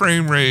high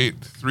frame rate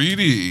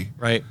 3D.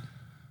 Right.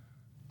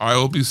 I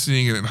will be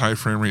seeing it in high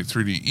frame rate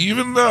 3D,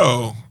 even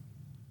though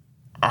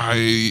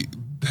I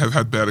have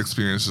had bad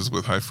experiences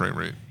with high frame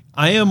rate.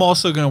 I am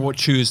also going to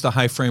choose the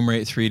high frame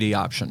rate 3D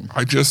option.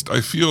 I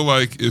feel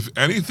like if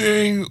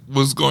anything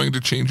was going to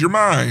change your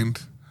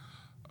mind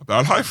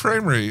about high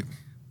frame rate,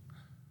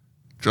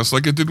 just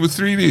like it did with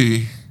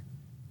 3D,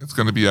 it's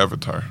going to be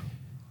Avatar.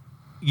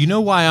 You know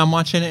why I'm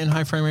watching it in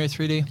high frame rate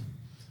 3D?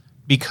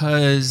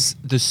 Because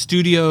the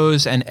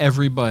studios and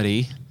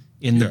everybody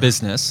in the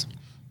business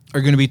are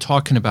going to be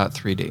talking about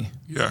 3D.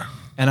 Yeah.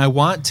 And I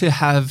want to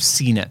have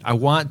seen it. I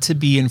want to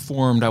be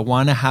informed. I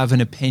want to have an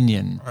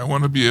opinion. I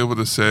want to be able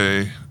to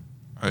say,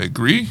 I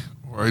agree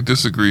or I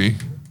disagree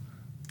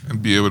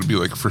and be able to be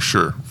like, for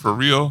sure, for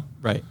real.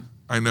 Right.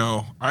 I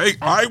know.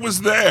 I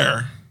was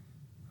there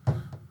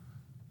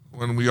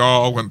when we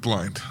all went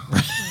blind.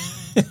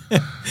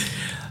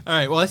 All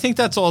right. Well, I think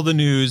that's all the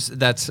news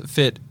that's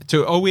fit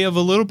to. Oh, we have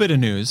a little bit of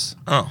news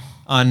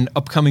on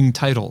upcoming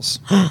titles.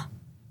 So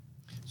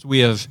we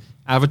have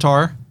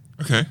Avatar.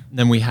 Okay. And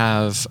then we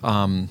have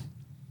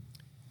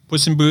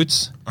Puss in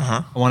Boots.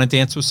 I Want to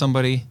Dance with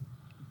Somebody.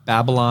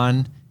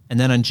 Babylon. And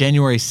then on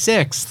January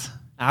 6th,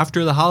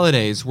 after the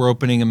holidays, we're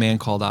opening A Man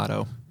Called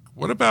Otto.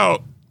 What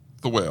about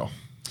The Whale?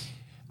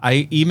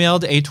 I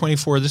emailed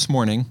A24 this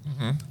morning,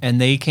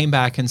 and they came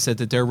back and said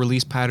that their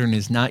release pattern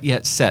is not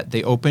yet set.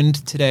 They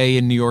opened today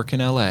in New York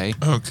and L.A.,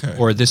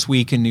 or this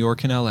week in New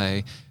York and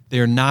L.A.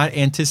 They're not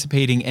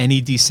anticipating any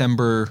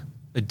December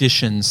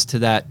additions to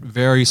that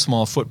very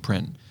small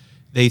footprint.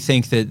 They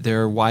think that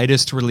their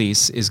widest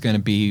release is going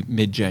to be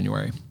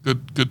mid-January.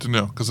 Good to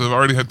know, because I've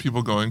already had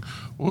people going,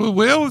 well, The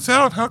Whale is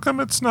out. How come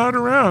it's not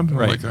around? I'm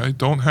like, I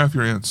don't have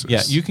your answers.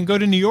 Yeah, you can go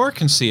to New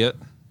York and see it.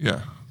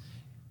 Yeah.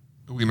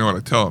 We know what I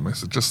tell them. I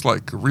said, just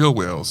like real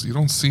whales, you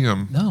don't see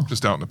them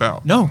just out and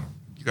about. No.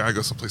 You got to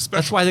go someplace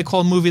special. That's why they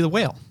call the movie The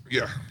Whale.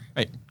 Yeah.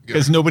 Right.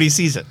 Because nobody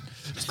sees it.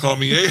 Just call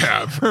me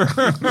Ahab.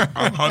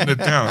 I'm hunting it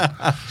down.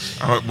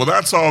 Well,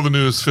 that's all the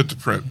news fit to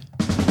print.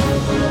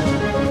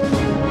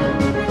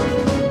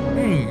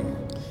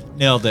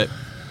 Nailed it.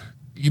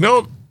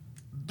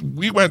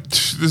 We went,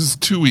 this is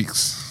 2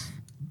 weeks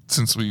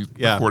since we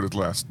recorded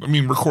last.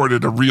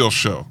 Recorded a real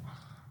show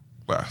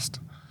last.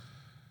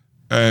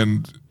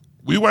 And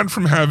we went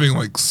from having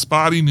like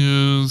spotty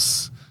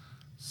news,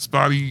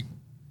 spotty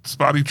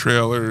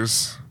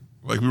trailers,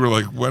 Like we were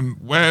like,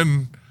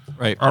 when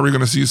Right. are we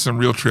going to see some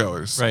real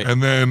trailers? Right.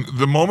 And then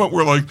the moment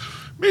we're like,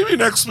 maybe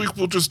next week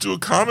we'll just do a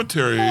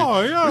commentary.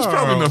 Oh, yeah. There's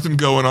probably nothing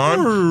going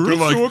on. They're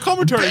let's like, do a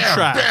commentary bam,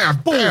 track. bam,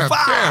 Boom, bam,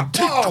 wow, bam.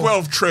 Take whoa.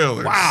 12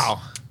 trailers.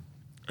 Wow.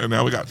 And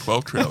now we got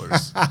 12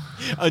 trailers.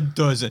 A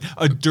dozen.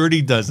 A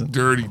dirty dozen.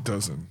 Dirty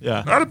dozen.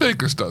 Yeah. Not a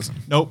baker's dozen.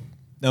 Nope.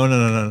 No.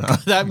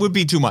 That would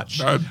be too much.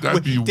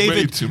 That'd be David,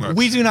 way too much.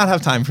 We do not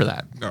have time for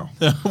that. No.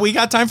 We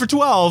got time for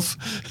 12.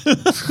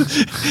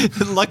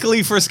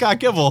 Luckily for Scott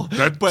Gibble.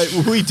 But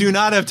we do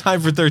not have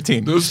time for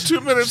 13. Those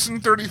 2 minutes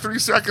and 33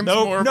 seconds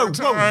No, more no, of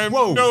our time.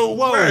 whoa, no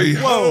whoa, way.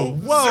 whoa,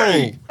 whoa.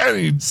 Jose,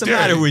 any What's the day.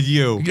 matter with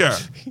you? Yeah.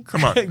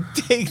 Come on.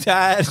 Take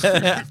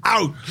that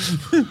out.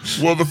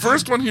 Well, the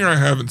first one here I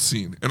haven't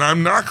seen, and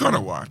I'm not going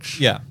to watch.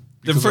 Yeah.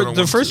 Because I don't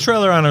The want first to.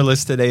 trailer on our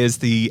list today is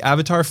the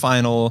Avatar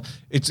Final.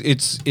 It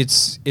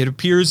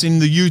appears in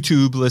the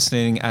YouTube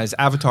listing as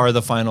Avatar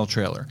the Final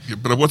trailer. Yeah,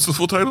 but what's the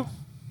full title?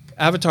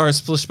 Avatar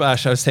Splish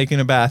Splash. I was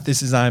taking a bath.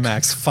 This is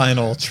IMAX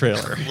Final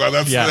trailer. Well,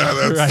 that's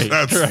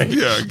right.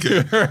 yeah,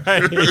 good.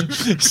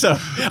 Right. So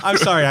I'm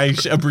sorry, I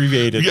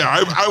abbreviated. Yeah,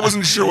 I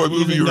wasn't sure what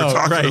movie you were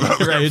talking right, about.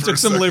 there Right. It for a took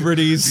some second.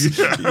 liberties.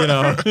 Yeah. You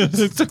know,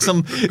 it took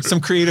some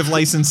creative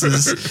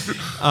licenses.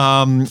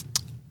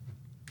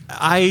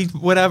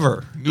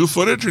 Whatever. New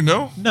footage or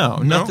no? No,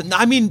 nothing.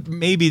 I mean,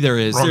 maybe there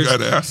is. Wrong There's- guy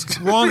to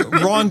ask.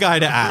 Wrong guy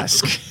to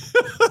ask.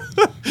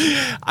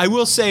 I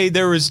will say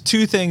there was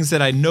two things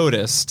that I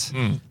noticed,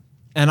 and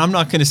I'm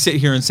not going to sit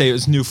here and say it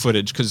was new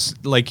footage because,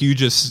 like you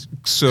just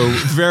so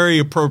very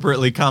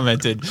appropriately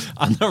commented,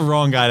 I'm the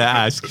wrong guy to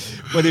ask.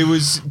 But it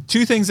was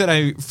two things that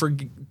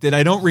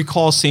I don't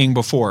recall seeing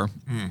before.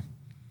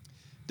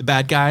 The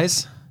bad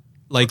guys,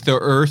 like the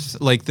Earth,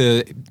 like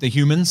the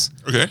humans.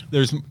 Okay.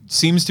 There's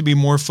seems to be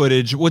more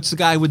footage. What's the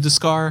guy with the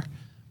scar?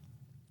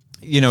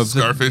 You know,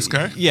 Scarface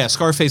guy? Yeah,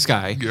 Scarface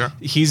guy. Yeah.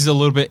 He's a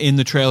little bit in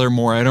the trailer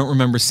more. I don't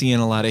remember seeing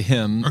a lot of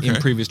him in Okay.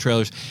 previous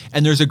trailers.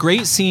 And there's a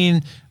great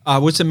scene.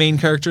 What's the main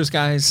character's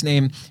guy's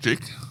name? Jake?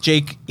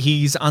 Jake.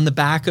 He's on the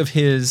back of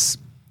his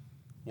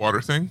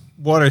Water thing?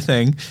 water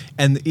thing,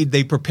 and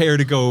they prepare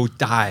to go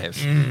dive.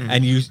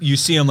 And you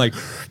see him like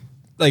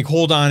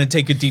hold on and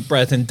take a deep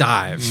breath and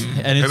dive.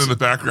 And And it's in the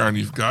background,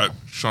 you've got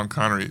Sean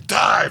Connery.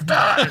 Dive,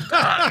 dive,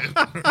 dive.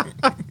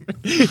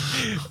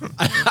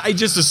 I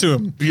just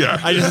assume. Yeah.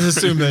 I just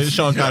assume that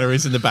Sean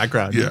Connery's in the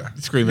background. Yeah.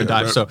 Scream and Yeah,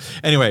 dive. that- So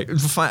anyway,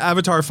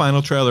 Avatar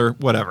Final trailer,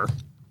 whatever.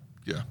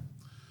 Yeah.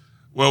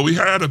 Well, we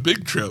had a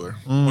big trailer,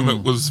 one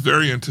that was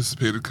very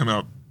anticipated, come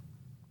out.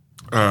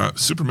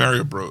 Super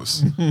Mario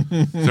Bros.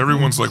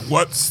 Everyone's like,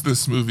 what's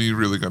this movie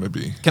really going to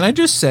be? Can I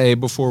just say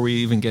before we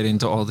even get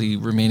into all the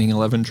remaining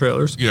 11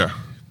 trailers? Yeah.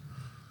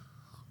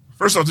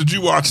 First off, did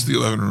you watch the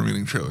 11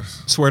 remaining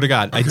trailers? Swear to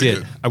God, I Okay, did.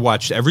 good. I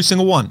watched every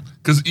single one.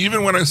 Because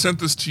even when I sent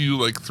this to you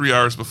like 3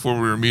 hours before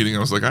we were meeting, I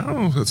was like, I don't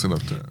know if that's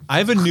enough time. I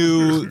have a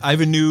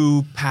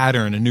new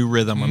pattern, a new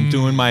rhythm. I'm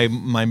doing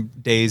my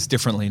days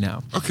differently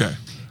now. Okay.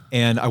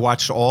 And I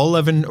watched all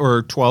 11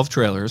 or 12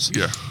 trailers.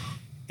 Yeah.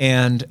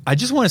 And I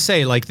just want to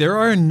say, like, there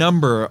are a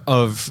number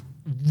of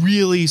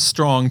really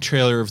strong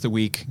trailer of the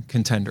week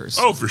contenders.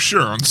 Oh, for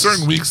sure. On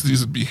certain weeks, these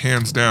would be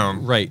hands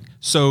down. Right.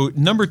 So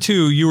number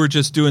 2, you were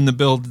just doing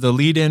the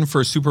lead in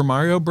for Super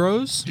Mario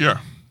Bros. Yeah.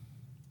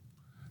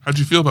 How'd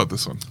you feel about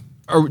this one?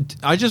 Or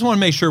I just want to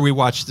make sure we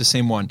watched the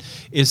same one.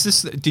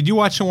 Did you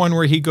watch the one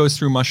where he goes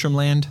through Mushroom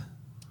Land?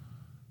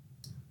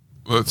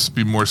 Let's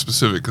be more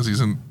specific because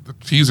he's in the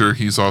teaser.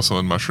 He's also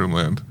in Mushroom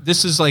Land.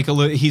 This is like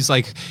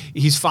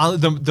he's following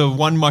the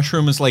one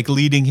mushroom is like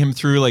leading him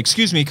through, like,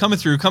 excuse me, coming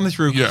through.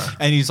 Yeah.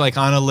 And he's like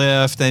on a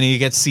lift and he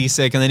gets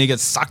seasick and then he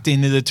gets sucked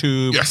into the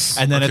tube. Yes.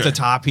 And then at Okay. the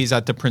top he's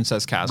at the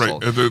Princess Castle.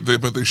 Right.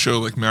 But they show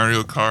like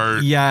Mario Kart.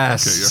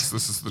 Yes. Okay, yes,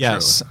 this is the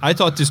Yes. trailer. I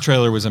thought this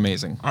trailer was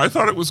amazing. I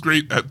thought it was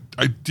great.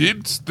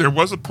 There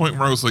was a point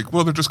where I was like,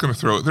 well, they're just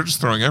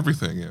throwing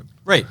everything in.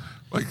 Right.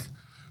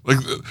 Like,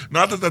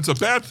 not that that's a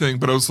bad thing,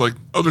 but I was like,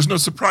 oh, there's no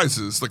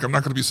surprises. Like, I'm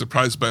not going to be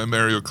surprised by a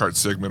Mario Kart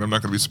segment. I'm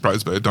not going to be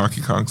surprised by a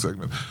Donkey Kong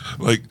segment.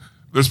 Like,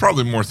 there's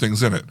probably more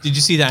things in it. Did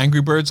you see the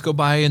Angry Birds go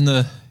by in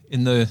the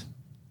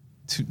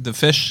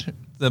fish,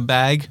 the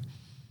bag?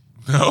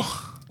 No.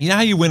 You know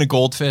how you win a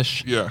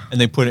goldfish? Yeah. And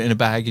they put it in a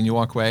bag and you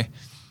walk away?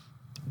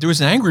 There was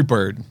an Angry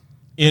Bird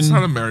It's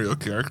not a Mario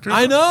character.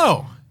 I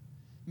know.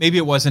 Maybe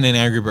it wasn't an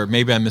Angry Bird.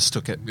 Maybe I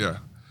mistook it. Yeah.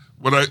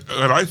 What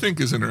I think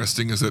is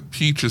interesting is that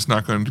Peach is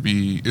not going to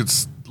be.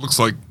 It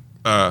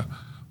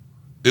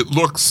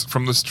looks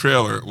from this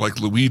trailer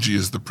like Luigi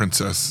is the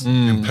princess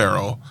in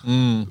peril.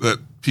 That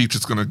Peach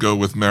is going to go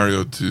with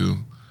Mario to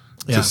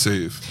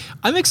save.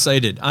 I'm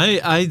excited.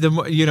 I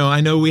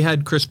know we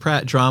had Chris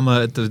Pratt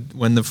drama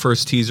when the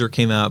first teaser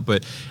came out,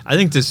 but I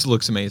think this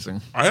looks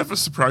amazing. I have a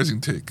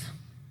surprising take.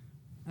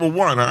 Well,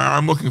 one,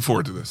 I'm looking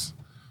forward to this,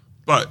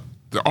 but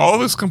all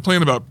this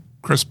complaint about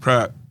Chris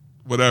Pratt.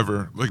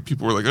 Whatever, like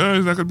people were like, oh,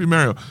 he's not going to be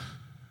Mario.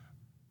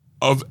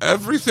 Of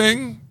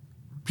everything,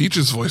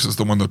 Peach's voice is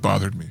the one that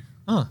bothered me.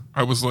 Huh.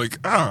 I was like,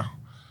 and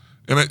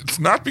it's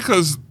not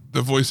because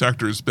the voice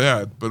actor is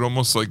bad, but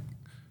almost like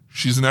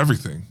she's in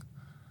everything.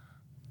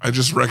 I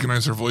just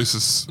recognized her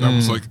voice. I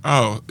was like,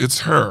 oh,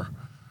 it's her.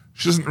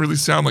 She doesn't really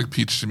sound like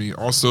Peach to me.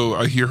 Also,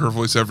 I hear her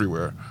voice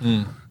everywhere.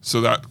 So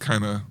that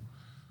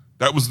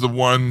was the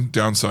one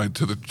downside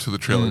to the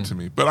trailer to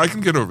me. But I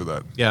can get over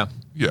that. Yeah.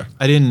 Yeah.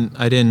 I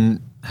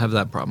didn't have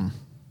that problem.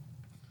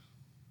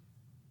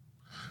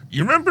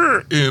 You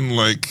remember in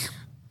like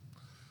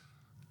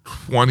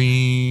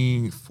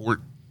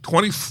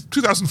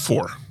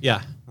 2004,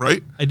 Yeah.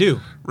 right? I do.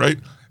 Right?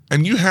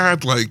 And you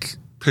had like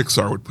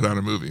Pixar would put out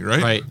a movie,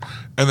 right? Right.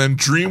 And then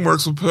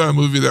DreamWorks would put out a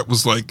movie that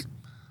was like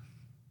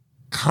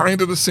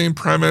kind of the same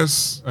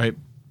premise, Right.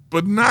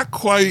 but not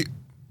quite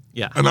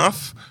Yeah.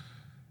 enough.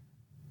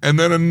 And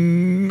then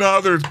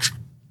another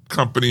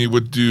company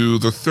would do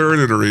the third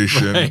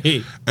iteration,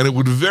 Right. and it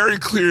would very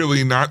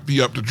clearly not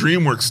be up to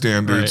DreamWorks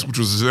standards, Right. which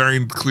was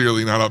very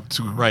clearly not up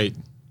to Right.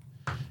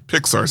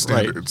 Pixar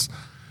standards.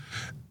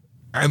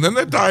 And then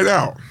that died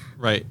out.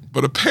 Right.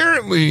 But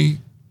apparently,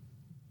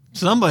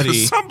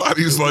 Somebody's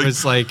somebody's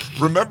like,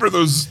 remember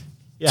those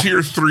Yeah.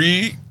 tier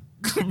 3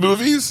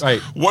 movies?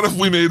 Right. What if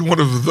we made one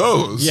of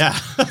those? Yeah.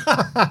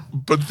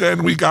 But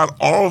then we got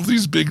all of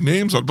these big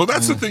names on. But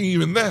that's the thing,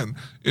 even then,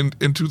 in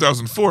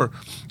 2004,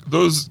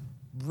 those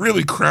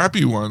really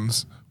crappy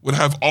ones would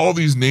have all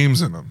these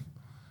names in them.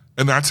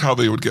 And that's how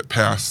they would get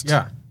passed.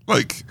 Yeah.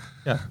 Like,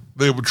 Yeah.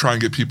 they would try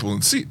and get people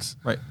in seats.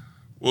 Right.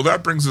 Well,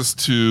 that brings us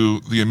to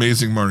The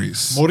Amazing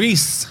Maurice,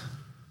 Maurice.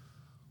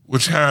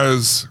 which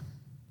has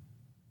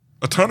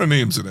a ton of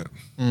names in it.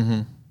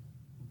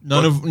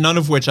 None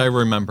of which I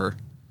remember.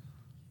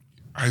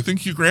 I think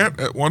Hugh Grant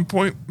at one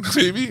point,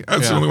 maybe.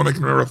 That's the Yeah. only one I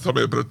can remember off the top of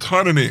my head, but a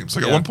ton of names.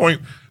 Like at Yeah. one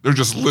point, they're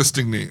just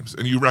listing names,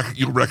 and you'll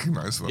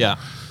recognize them. Yeah.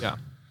 Yeah.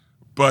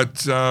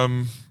 But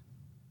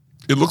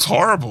it looks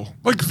horrible.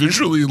 Like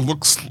visually, it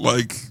looks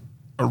like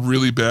a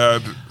really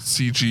bad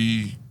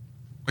CG.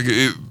 Like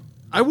it.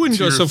 I wouldn't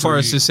go Tier so far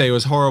as 3. to say it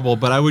was horrible,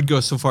 but I would go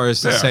so far as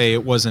to Yeah. say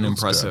it wasn't It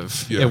looks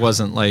impressive. bad. Yeah. It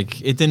wasn't like,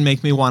 it didn't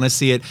make me want to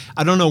see it.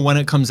 I don't know when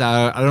it comes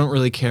out. I don't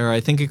really care. I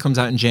think it comes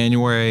out in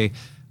January.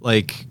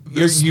 Like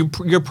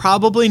you're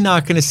probably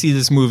not going to see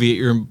this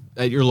movie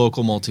at your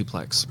local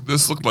multiplex.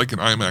 This looked like an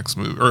IMAX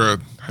movie or a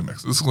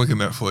IMAX. This looked like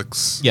a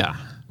Netflix. Yeah.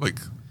 Like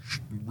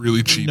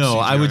really cheap. No,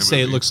 I would CGI say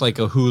it movie. looks like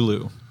a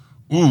Hulu.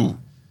 Ooh,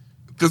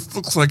 this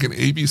looks like an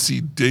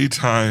ABC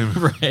daytime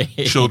Right.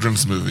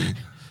 children's movie.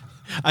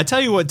 I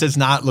tell you what does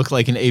not look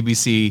like an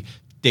ABC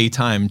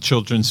daytime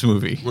children's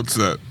movie. What's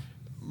that?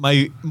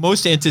 My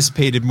most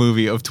anticipated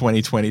movie of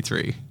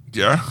 2023,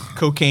 Yeah,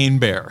 Cocaine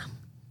Bear.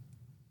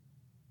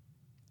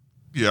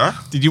 yeah.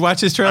 Did you watch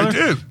this trailer? I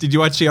did. Did you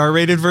watch the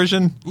R-rated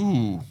version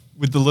Ooh,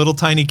 with the little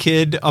tiny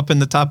kid up in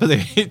the top of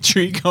the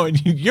tree going,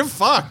 "You're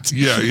fucked"?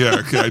 yeah.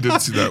 Okay, I did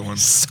see that one.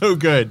 So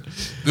good.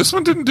 This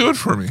one didn't do it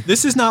for me.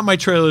 This is not my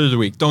trailer of the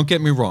week. Don't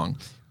get me wrong.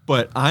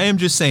 But I am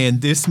just saying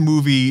this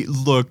movie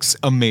looks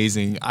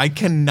amazing. I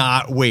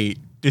cannot wait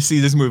to see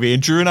this movie.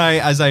 And Drew and I,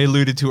 as I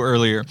alluded to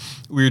earlier,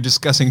 we were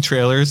discussing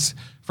trailers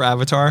for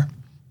Avatar,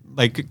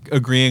 like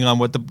agreeing on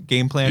what the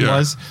game plan Yeah.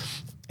 was.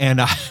 And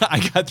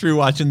I got through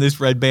watching this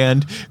Red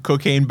Band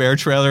Cocaine Bear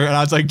trailer, and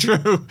I was like,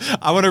 Drew,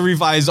 I want to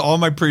revise all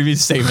my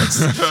previous statements.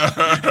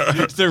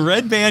 The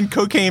Red Band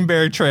Cocaine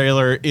Bear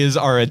trailer is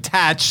our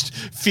attached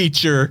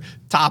feature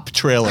top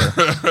trailer.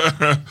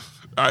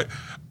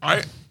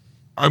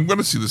 I'm going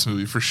to see this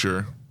movie for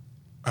sure.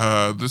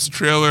 This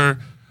trailer,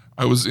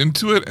 I was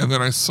into it, and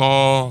then I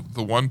saw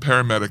the one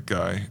paramedic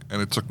guy,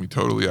 and it took me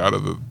totally out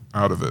of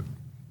it,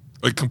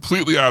 like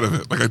completely out of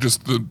it. Like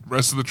the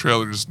rest of the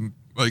trailer just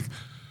like,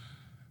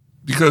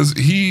 because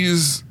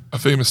he's a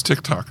famous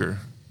TikToker,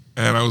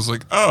 and I was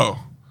like,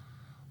 oh,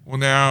 well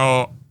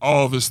now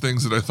all of his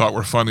things that I thought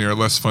were funny are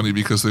less funny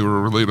because they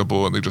were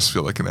relatable and they just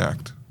feel like an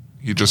act.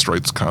 He just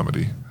writes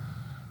comedy.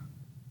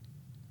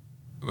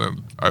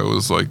 And I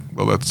was like,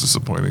 well, that's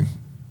disappointing.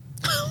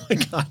 Oh my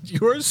God,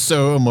 you are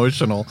so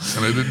emotional.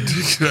 And I didn't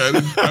take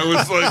it.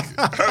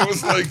 I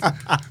was like,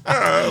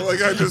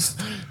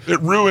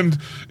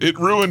 it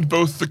ruined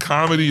both the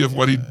comedy of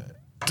what he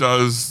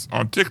does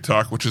on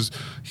TikTok, which is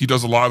he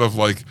does a lot of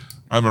like,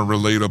 I'm a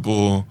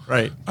relatable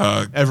Right.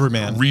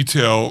 Everyman.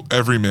 retail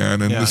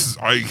everyman, and Yeah.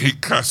 I hate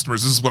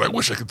customers. This is what I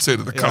wish I could say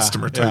to the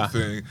customer type yeah.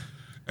 thing.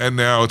 And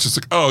now it's just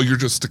like, oh, you're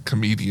just a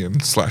comedian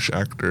 /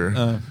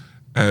 actor.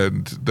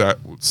 And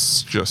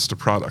that's just a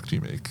product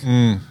you make.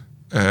 And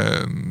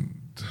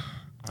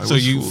I So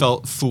was you fooled.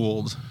 felt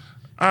fooled,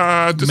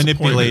 Disappointed.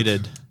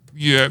 manipulated.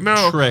 Yeah,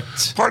 no.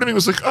 Tricked. Part of me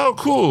was like, oh,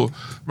 cool.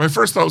 My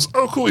first thought was,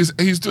 oh, cool,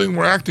 he's doing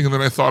more acting. And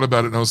then I thought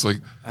about it and I was like,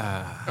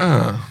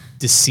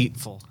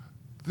 Deceitful.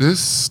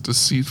 this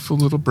deceitful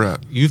little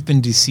brat. You've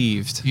been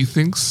deceived. He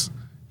thinks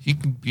he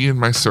can be in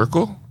my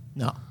circle?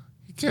 No.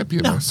 He can't be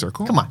in my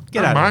circle. Come on,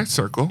 get Not out of my here.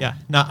 circle. Yeah.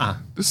 Nuh-uh.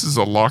 This is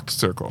a locked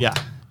circle. Yeah.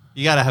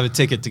 You got to have a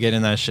ticket to get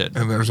in that shit.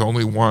 And there's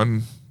only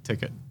one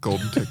Ticket.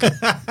 golden ticket.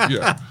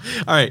 Yeah.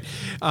 All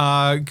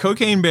right.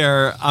 Cocaine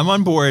Bear, I'm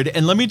on board.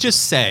 And let me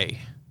just say,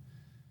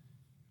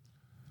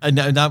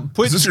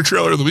 Is this your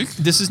trailer of the week?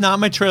 this is not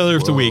my trailer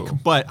of the week, Whoa.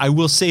 but I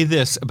will say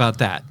this about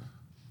that,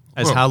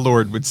 as Whoa. Hal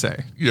Lord would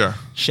say. Yeah.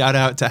 Shout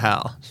out to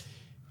Hal.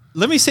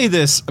 let me say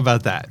this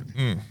about that.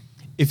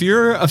 If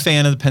you're a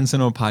fan of the Penn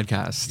Cinema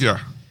podcast, Yeah.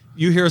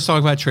 you hear us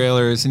talk about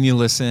trailers and you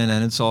listen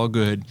and it's all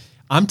good.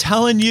 I'm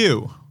telling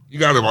you, You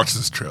got to watch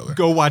this trailer.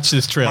 go watch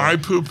this trailer. My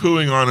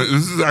poo-pooing on it.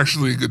 This is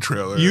actually a good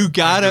trailer. You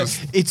gotta.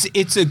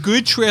 It's a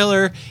good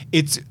trailer.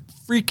 It's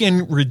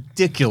freaking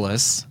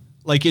ridiculous.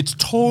 Like it's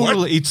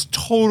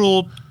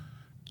total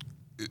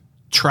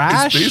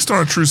trash. It's based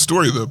on a true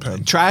story, though,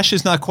 Penn. Trash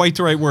is not quite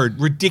the right word.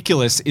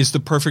 Ridiculous is the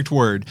perfect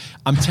word.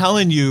 I'm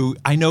telling you,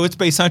 I know it's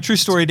based on a true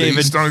story,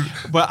 David,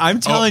 but I'm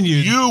telling you.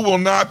 You will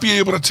not be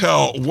able to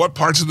tell what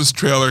parts of this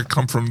trailer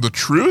come from the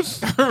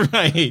truth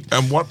Right.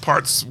 and what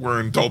parts were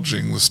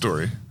indulging the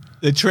story.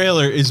 The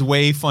trailer is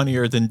way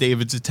funnier than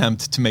David's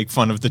attempt to make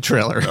fun of the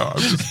trailer. No, I'm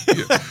just,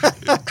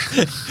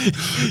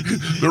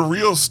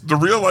 the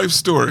real life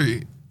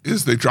story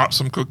is they dropped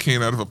some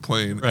cocaine out of a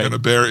plane Right. and a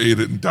bear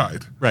ate it and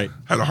died. Right.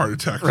 Had a heart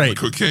attack from Right.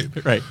 the cocaine.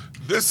 Right.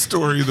 This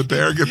story, the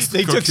bear gets the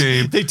They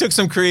cocaine, took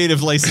some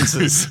creative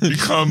licenses.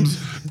 becomes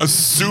a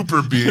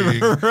super being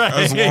Right.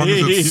 as long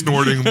as it's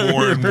snorting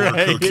more and more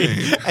Right.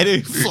 cocaine. And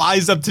it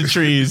flies up to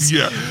trees.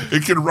 Yeah,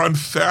 it can run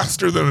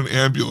faster than an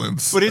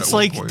ambulance. But it's at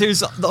one like point.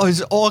 there's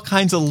all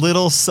kinds of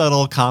little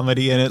subtle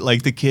comedy in it.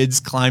 Like the kids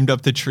climbed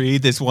up the tree.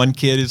 This one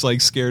kid is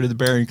like scared of the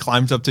bear and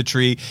climbs up the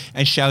tree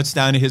and shouts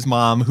down to his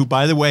mom, who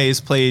by the way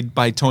is played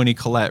by Toni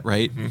Collette,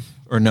 right?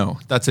 Or no,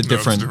 that's a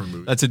different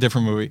movie. That's a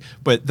different movie.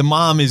 But the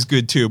mom is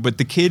good too. But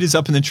the kid is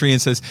up in the tree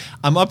and says,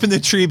 "I'm up in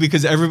the tree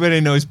because everybody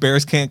knows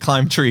bears can't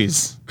climb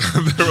trees."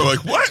 They were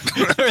like, "What?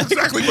 That's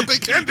exactly what they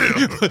can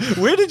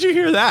do." Where did you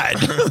hear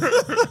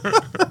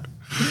that?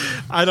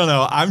 I don't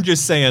know. I'm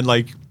just saying,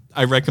 like,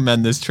 I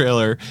recommend this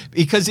trailer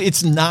because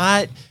it's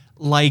not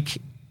like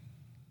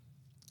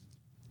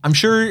I'm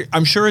sure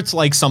it's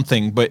like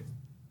something, but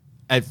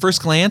at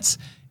first glance,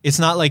 it's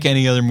not like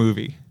any other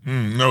movie.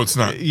 No, it's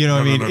not. You know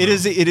what I mean? No. It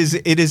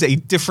is a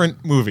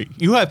different movie.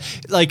 You have,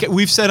 like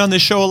we've said on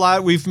this show a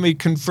lot, we've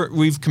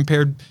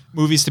compared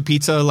movies to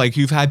pizza. Like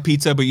you've had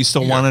pizza, but you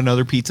still want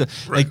another pizza.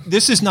 Right. Like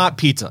this is not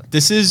pizza.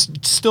 This is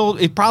still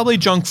probably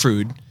junk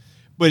food,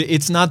 but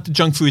it's not the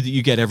junk food that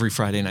you get every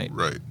Friday night.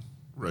 Right.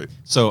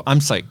 So I'm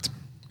psyched.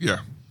 Yeah.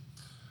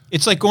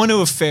 It's like going to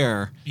a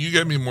fair. You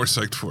get me more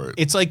psyched for it.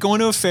 It's like going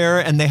to a fair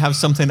and they have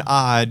something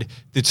odd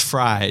that's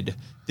fried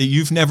that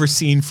you've never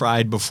seen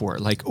fried before.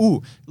 Like,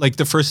 ooh, like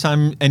the first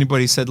time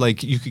anybody said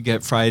like you could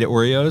get fried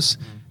Oreos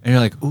and you're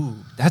like, ooh,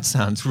 that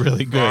sounds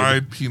really good.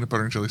 Fried peanut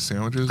butter and jelly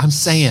sandwiches. I'm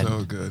saying.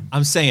 So good.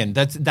 I'm saying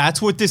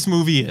that's what this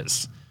movie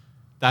is.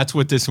 That's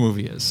what this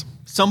movie is.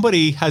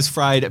 Somebody has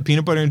fried a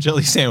peanut butter and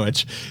jelly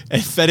sandwich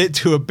and fed it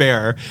to a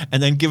bear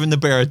and then given the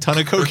bear a ton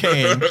of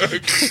cocaine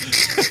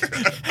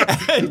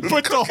and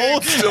put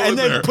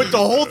the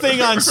whole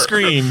thing on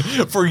screen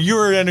for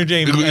your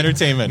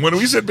entertainment. When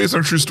we said based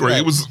on a true story,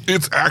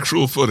 it's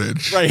actual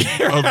footage Right,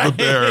 of the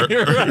bear.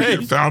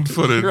 right. Found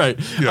footage. Right.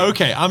 Yeah.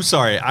 Okay, I'm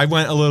sorry. I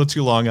went a little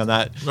too long on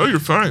that No, you're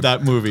fine.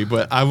 that movie,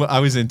 but I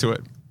was into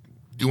it.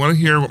 Do you want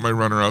to hear what my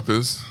runner-up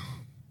is?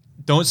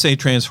 Don't say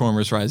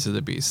Transformers Rise of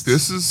the Beasts.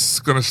 This is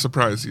going to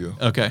surprise you.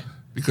 Okay.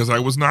 Because I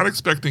was not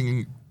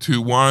expecting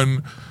to,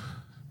 one,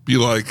 be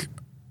like,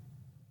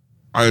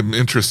 I'm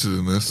interested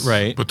in this.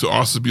 Right. But to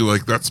also be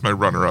like, that's my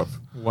runner-up.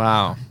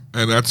 Wow.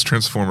 And that's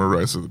Transformer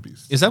Rise of the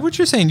Beast. Is that what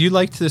you're saying? You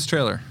liked this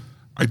trailer?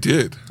 I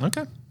did.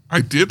 Okay.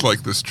 I did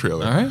like this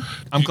trailer. All right.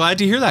 I'm glad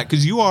to hear that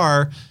because you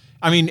are,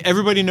 I mean,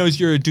 everybody knows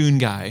you're a Dune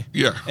guy.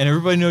 Yeah. And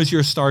everybody knows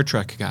you're a Star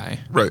Trek guy.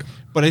 Right.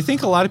 But I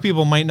think a lot of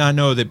people might not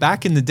know that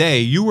back in the day,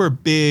 you were a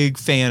big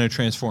fan of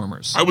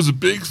Transformers. I was a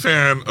big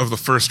fan of the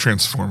first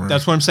Transformer.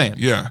 That's what I'm saying.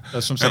 Yeah.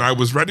 That's what I'm saying. And I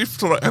was ready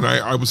and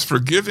I was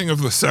forgiving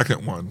of the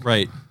second one.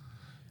 Right.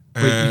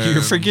 But And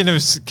your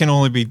forgiveness can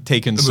only be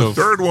taken so. the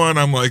third one,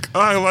 I'm like,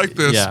 oh, I like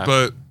this, Yeah.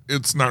 but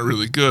it's not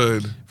really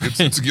good.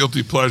 It's a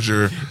guilty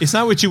pleasure. It's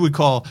not what you would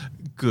call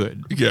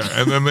good. Yeah,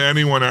 and then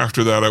anyone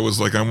after that, I was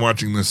like, I'm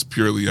watching this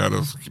purely out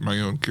of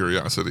my own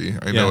curiosity.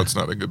 I know Yeah. it's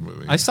not a good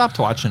movie. I stopped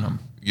watching them.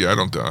 Yeah, I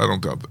don't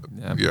doubt that.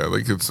 Yeah. Yeah,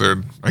 like it's there.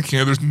 I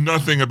can't. There's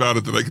nothing about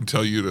it that I can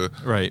tell you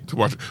to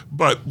watch.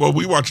 But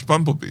we watched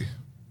Bumblebee.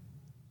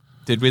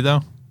 Did we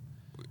though?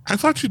 I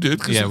thought you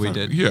did. 'Cause Yeah, I we thought-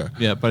 did. Yeah,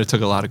 Yeah, but it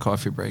took a lot of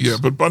coffee breaks. yeah.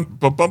 But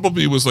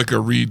Bumblebee was like a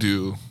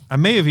redo. I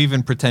may have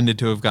even pretended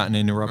to have gotten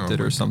interrupted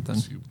Oh, or something.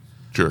 You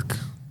jerk.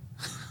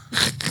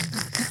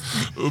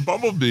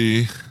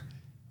 Bumblebee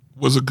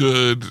was a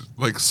good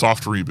like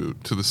soft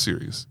reboot to the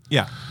series.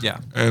 Yeah, yeah.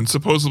 And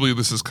supposedly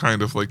this is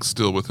kind of like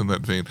still within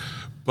that vein.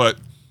 But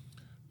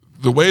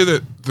the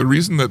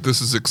reason that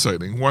this is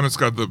exciting, one, it's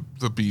got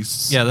the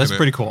beasts. Yeah, that's in it.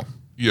 pretty cool.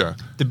 Yeah.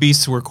 The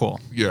beasts were cool.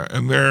 Yeah.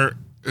 And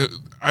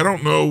I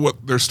don't know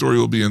what their story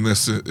will be in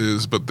this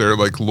is, but their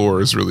like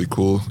lore is really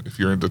cool if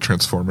you're into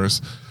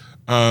Transformers.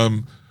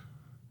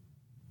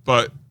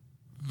 But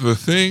the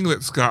thing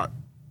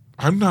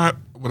I'm not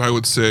what I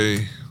would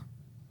say,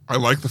 I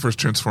like the first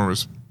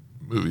Transformers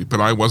movie, but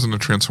I wasn't a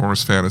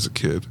Transformers fan as a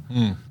kid.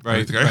 Right.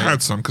 I think I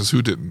had some because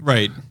who didn't?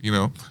 Right. You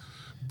know,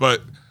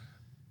 but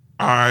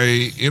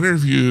I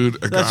interviewed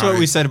a guy. That's what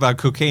we said about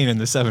cocaine in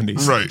the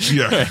 70s. Right.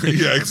 Yeah.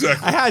 Yeah,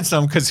 exactly. I had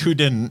some because who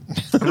didn't?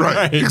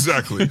 Right.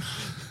 Exactly.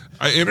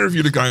 I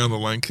interviewed a guy on the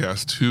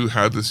Linecast who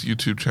had this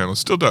YouTube channel,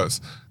 still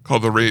does,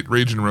 called the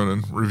Rage and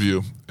Ronin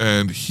Review.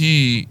 And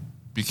he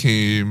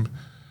became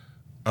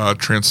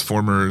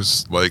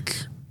Transformers, like,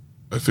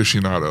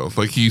 aficionado.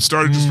 Like, he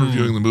started just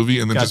reviewing the movie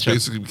and then just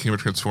basically became a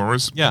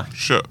Transformers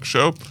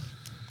show.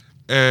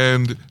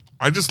 And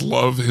I just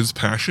love his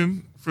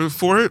passion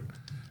for it.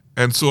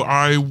 And so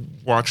I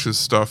watch his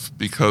stuff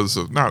because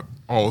of, not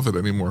all of it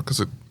anymore because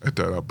it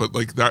died out, but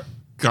like that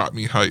got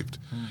me hyped.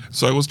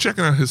 So I was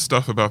checking out his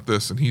stuff about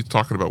this, and he's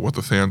talking about what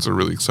the fans are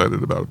really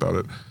excited about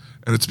it.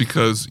 And it's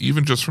because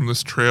even just from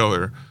this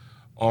trailer,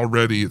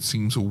 already it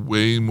seems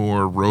way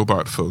more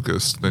robot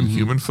focused than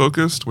human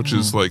focused, which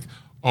is like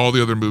all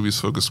the other movies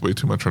focus way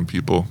too much on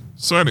people.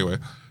 So anyway,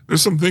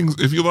 there's some things,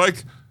 if you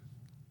like,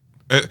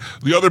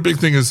 the other big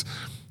thing is,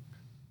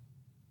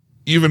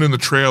 even in the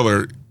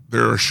trailer,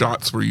 there are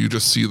shots where you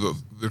just see the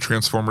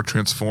Transformer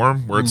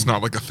transform, where it's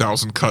not like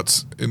 1,000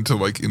 cuts into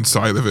like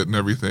inside of it and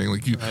everything.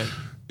 Like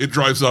it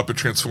drives up, it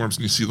transforms,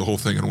 and you see the whole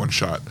thing in one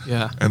shot.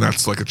 Yeah. And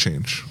that's like a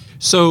change.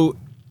 So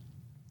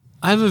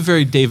I have a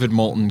very David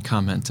Moulton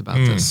comment about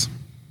this.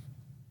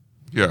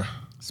 Yeah.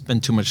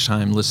 Spend too much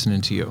time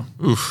listening to you.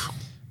 Oof.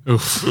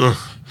 Ugh.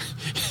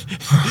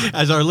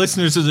 As our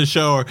listeners of the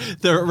show are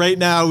there right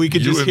now, we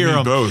could You just and hear me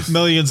them, both.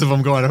 millions of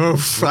them going,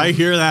 "Oof, I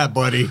hear that,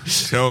 buddy."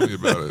 Tell me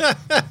about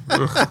it.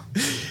 Ugh.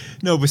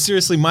 No, but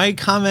seriously, my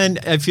comment,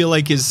 I feel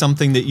like, is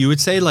something that you would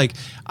say. Like,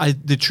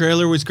 the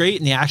trailer was great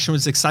and the action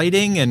was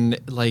exciting, and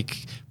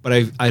like, but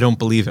I don't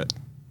believe it.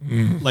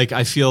 Like,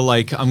 I feel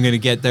like I'm gonna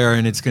get there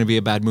and it's gonna be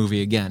a bad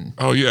movie again.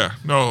 Oh yeah,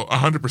 no,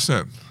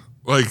 100%.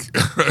 Like,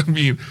 I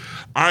mean,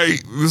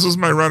 this was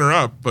my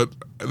runner-up, but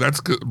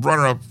that's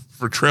runner-up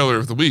for trailer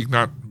of the week,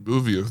 not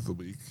movie of the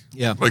week.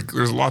 Yeah. Like,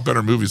 there's a lot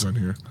better movies on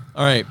here.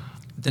 All right,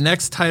 the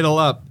next title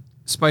up,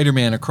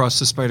 Spider-Man Across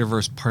the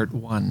Spider-Verse Part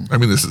 1. I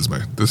mean, this is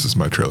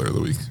my trailer of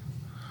the week.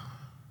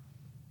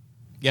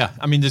 Yeah,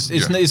 I mean,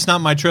 it's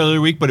not my trailer of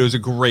the week, but it was a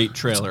great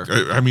trailer.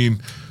 I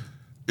mean,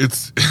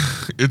 it's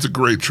a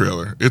great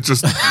trailer. It's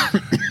just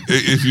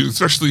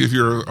especially if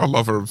you're a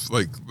lover of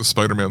like the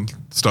Spider-Man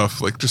stuff,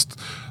 like just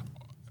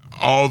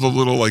all the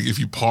little, like, if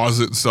you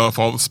pause it and stuff,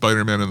 all the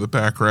Spider-Man in the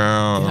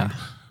background,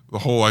 the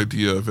whole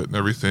idea of it and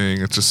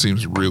everything, it just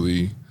seems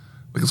really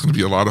like it's going to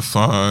be a lot of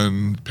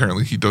fun.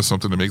 Apparently he does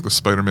something to make the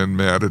Spider-Man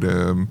mad at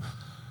him.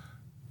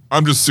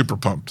 I'm just super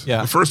pumped.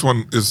 Yeah. The first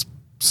one is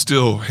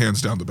still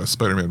hands down the best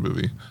Spider-Man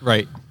movie.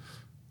 Right.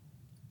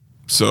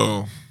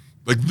 So,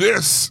 like,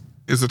 this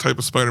is the type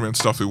of Spider-Man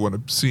stuff we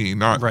want to see,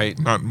 not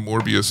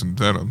Morbius and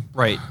Venom.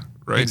 Right.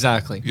 Right?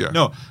 Exactly. Yeah.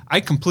 No,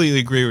 I completely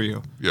agree with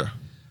you. Yeah.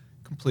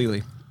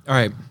 Completely. All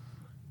right.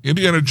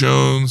 Indiana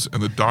Jones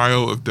and the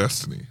Dial of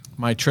Destiny.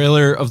 My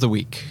trailer of the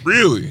week.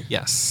 Really?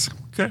 Yes.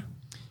 Okay.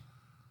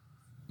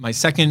 My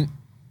second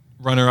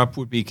runner-up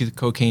would be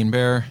Cocaine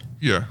Bear.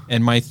 Yeah.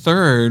 And my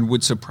third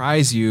would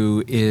surprise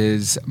you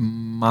is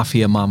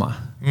Mafia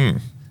Mama.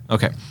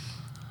 Okay.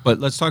 But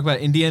let's talk about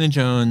Indiana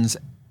Jones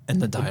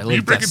and the Dial of Destiny.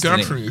 You break it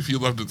down for me if you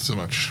loved it so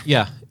much.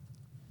 Yeah.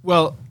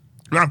 Well,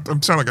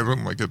 I'm sound like I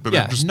don't like it, but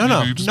yeah. just,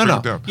 No. you just break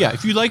it down. Yeah,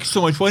 if you like it so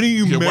much, why don't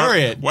you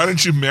marry it? Why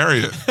don't you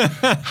marry it?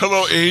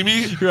 Hello,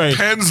 Amy. Right.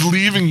 Penn's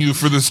leaving you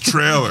for this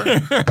trailer.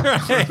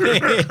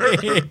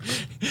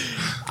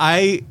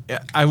 I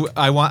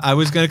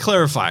was going to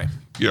clarify.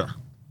 Yeah.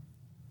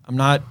 I'm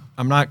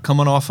not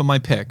coming off of my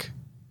pick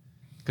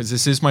because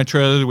this is my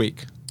trailer of the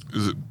week.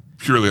 Is it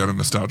purely out of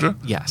nostalgia?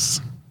 Yes.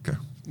 Okay.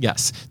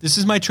 Yes. This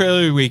is my trailer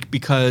of the week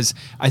because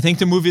I think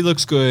the movie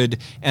looks good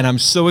and I'm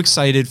so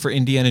excited for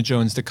Indiana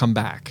Jones to come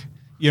back.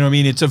 You know what I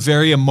mean? It's a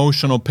very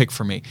emotional pick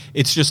for me.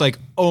 It's just like,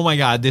 oh my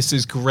God, this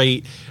is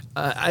great.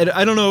 I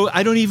don't know.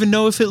 I don't even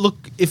know if it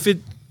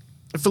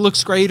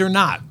looks great or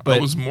not. But I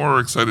was more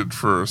excited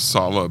for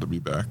Sala to be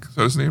back. Is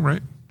that his name,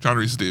 right? John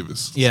Rhys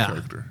Davis'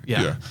 character.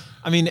 Yeah.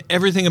 I mean,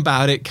 everything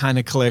about it kind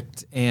of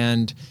clicked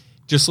and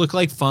just looked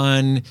like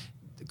fun.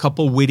 A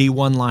couple witty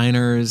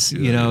one-liners, a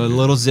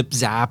little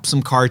zip-zap,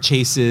 some car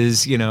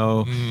chases,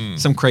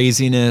 some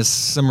craziness,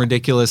 some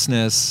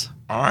ridiculousness.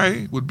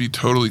 I would be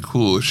totally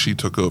cool if she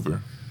took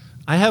over.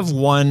 I have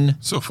one.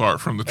 So far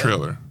from the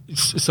trailer.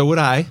 So would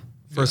I,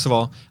 first of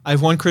all. I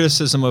have one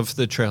criticism of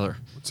the trailer.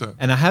 What's that?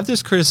 And I have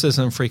this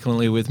criticism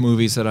frequently with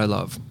movies that I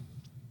love.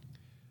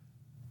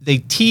 They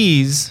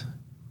tease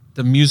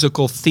the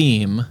musical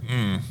theme,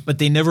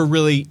 but it never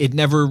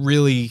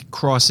really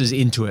crosses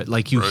into it.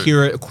 Like, you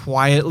hear it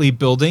quietly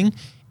building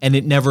and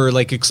it never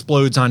like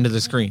explodes onto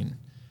the screen.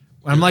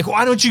 I'm like,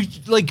 why don't you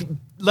like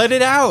let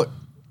it out?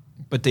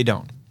 But they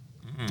don't.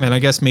 And I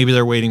guess maybe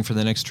they're waiting for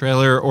the next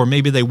trailer, or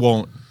maybe they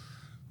won't.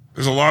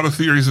 There's a lot of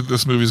theories that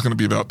this movie is going to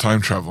be about time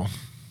travel.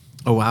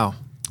 Oh, wow.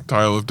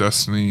 Dial of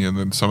Destiny, and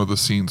then some of the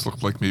scenes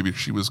looked like maybe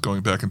she was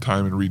going back in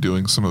time and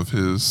redoing some of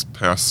his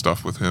past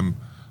stuff with him,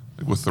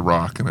 like with The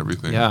Rock and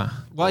everything. Yeah.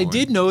 Well, I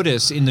did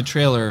notice in the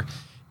trailer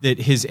that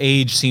his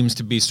age seems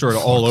to be sort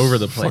of all over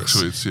the place.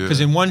 Fluctuates, yeah. Because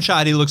in one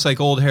shot he looks like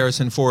old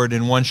Harrison Ford,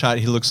 in one shot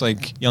he looks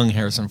like young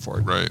Harrison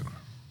Ford. Right.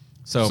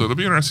 So it'll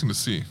be interesting to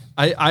see.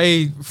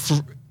 I'm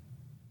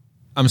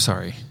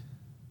sorry.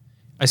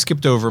 I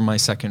skipped over my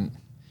second.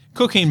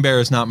 Cocaine Bear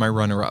is not my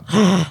runner-up.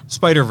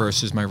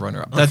 Spider-Verse is my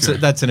runner-up. Okay.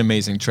 That's an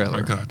amazing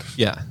trailer. My God.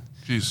 Yeah.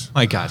 Jeez.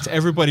 My God.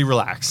 Everybody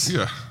relax.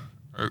 Yeah.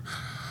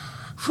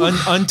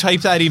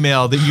 Untype that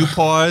email that you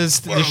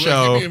paused the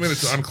show. Give me a minute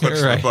to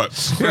unclench my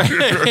butt.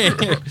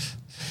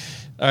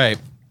 All right.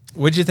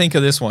 What'd you think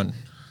of this one?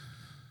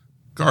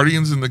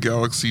 Guardians in the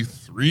Galaxy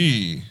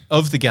 3.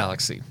 Of the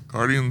Galaxy.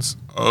 Guardians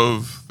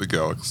of the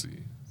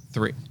Galaxy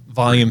 3.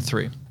 Volume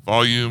 3.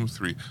 Volume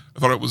 3. I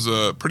thought it was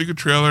a pretty good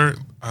trailer.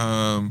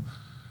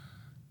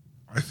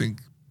 I think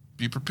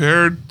be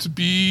prepared to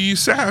be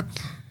sad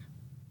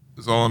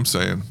is all I'm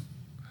saying.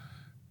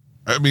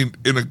 I mean,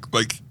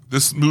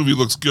 this movie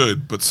looks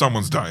good, but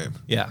someone's dying.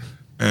 Yeah.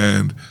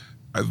 And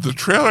the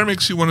trailer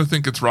makes you want to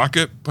think it's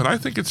Rocket, but I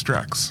think it's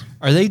Drax.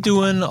 Are they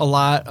doing a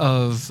lot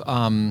of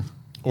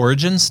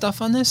origin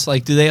stuff on this?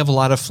 Like, do they have a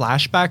lot of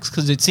flashbacks?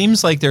 Because it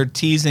seems like they're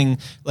teasing,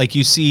 like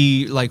you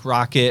see like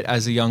Rocket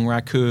as a young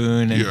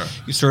raccoon, and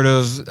you sort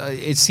of,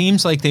 it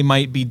seems like they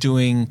might be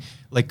doing,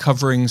 like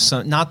covering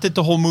some, not that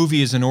the whole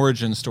movie is an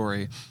origin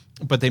story,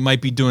 but they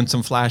might be doing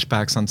some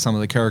flashbacks on some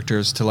of the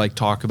characters to like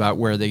talk about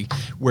where they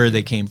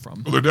came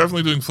from. Well, they're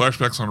definitely doing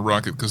flashbacks on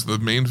Rocket because the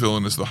main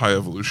villain is the High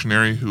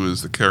Evolutionary, who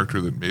is the character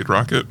that made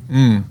Rocket.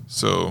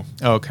 So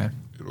okay,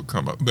 it'll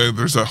come up.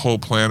 There's that whole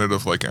planet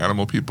of like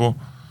animal people.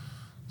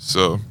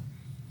 So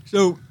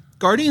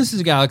Guardians of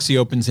the Galaxy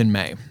opens in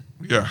May.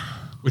 Yeah.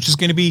 Which is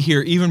going to be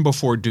here even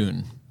before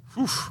Dune.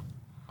 Oof.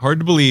 Hard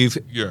to believe.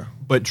 Yeah.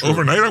 But true.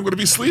 Overnight I'm going to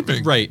be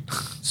sleeping. Right.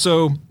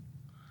 So,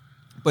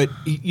 but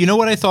you know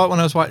what I thought when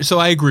I was watching? So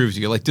I agree with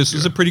you. Like, this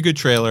was a pretty good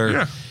trailer.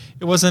 Yeah.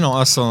 It wasn't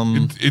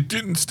awesome. It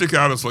didn't stick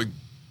out as like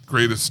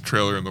greatest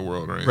trailer in the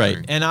world or anything.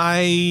 Right. And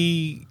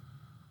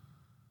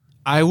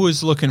I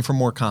was looking for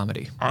more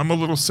comedy. I'm a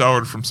little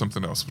soured from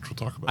something else, which we'll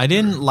talk about. I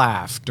didn't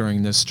laugh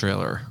during this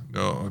trailer.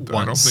 No,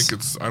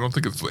 once. I don't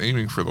think it's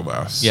aiming for the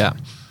laughs. Yeah.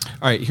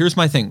 All right, here's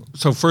my thing.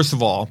 So first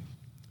of all,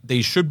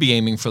 they should be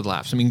aiming for the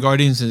laughs. I mean,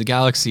 Guardians of the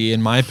Galaxy,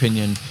 in my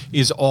opinion,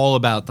 is all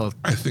about the.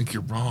 I think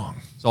you're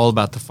wrong. It's all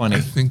about the funny.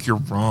 I think you're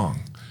wrong.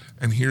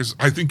 And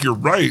I think you're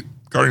right.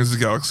 Guardians of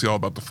the Galaxy all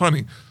about the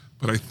funny,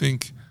 but I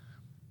think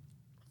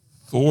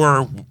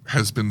Thor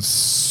has been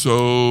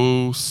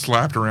so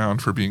slapped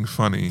around for being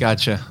funny.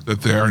 Gotcha.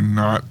 That they are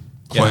not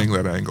playing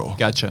that angle.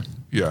 Gotcha.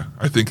 Yeah,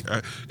 I think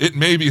it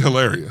may be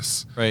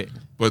hilarious. Right.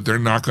 But they're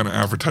not going to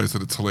advertise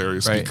that it's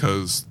hilarious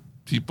because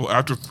people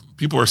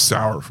are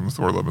sour from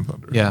Thor: Love and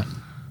Thunder. Yeah.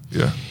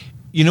 Yeah.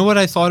 You know what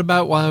I thought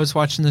about while I was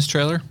watching this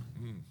trailer?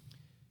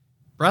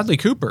 Bradley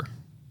Cooper.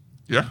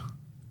 Yeah.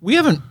 We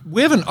haven't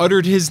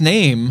uttered his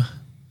name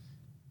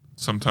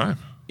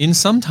in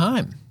some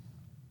time.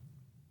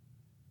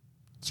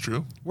 It's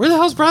true. Where the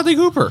hell's Bradley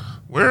Cooper?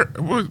 What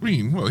do you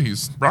mean? Well,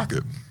 he's Rocket,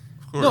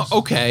 of course. No,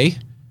 okay.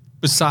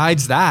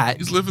 Besides that,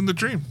 he's living the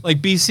dream.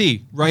 Like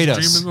BC, write us.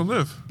 Dreaming to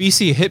live.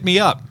 BC, hit me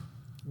up.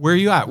 Where are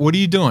you at? What are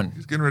you doing?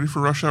 He's getting ready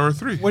for Rush Hour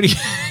 3. What are you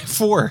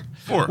 4?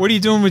 What are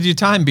you doing with your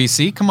time,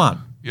 BC? Come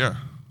on. Yeah.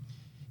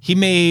 He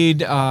made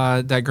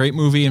that great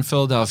movie in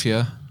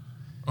Philadelphia.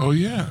 Oh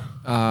yeah.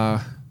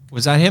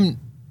 Was that him?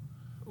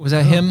 Was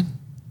that him?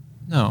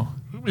 No.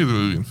 Who made the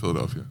movie in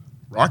Philadelphia?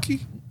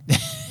 Rocky?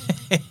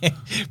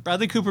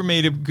 Bradley Cooper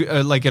made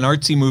like an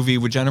artsy movie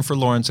with Jennifer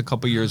Lawrence a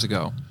couple years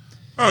ago.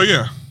 Oh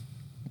yeah.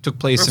 Took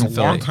place in Philly. That's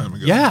a long time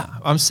ago. Yeah,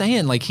 I'm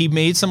saying like he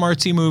made some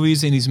artsy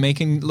movies and he's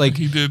making like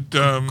he did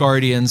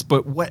Guardians,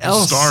 but what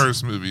else? The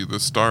Stars movie, not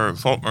the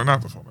Fault in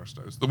Our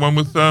Stars, the one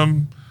with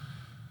the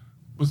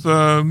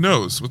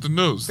nose,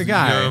 the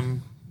guy,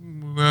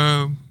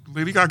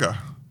 Lady Gaga.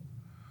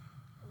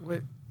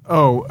 What?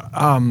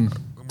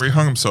 Where he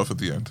hung himself at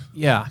the end.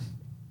 Yeah.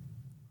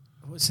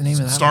 What's the name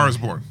of that? Star is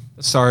Born.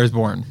 A Star is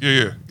Born.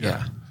 Yeah.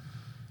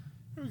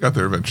 We got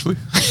there eventually.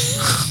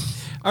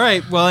 All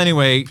right. Well,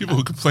 anyway. People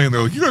who complain,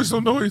 they're like, you guys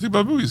don't know anything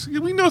about movies. Yeah,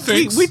 we know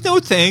things. We know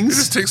things. It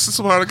just takes us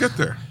a while to get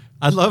there.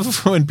 I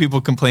love when people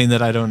complain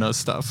that I don't know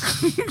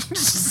stuff.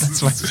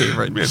 That's my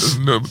favorite. Man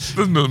doesn't know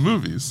the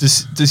movies.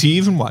 Does he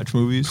even watch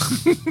movies?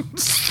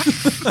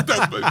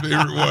 That's my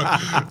favorite one.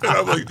 And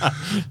I'm like,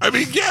 I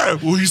mean, yeah,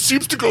 well, he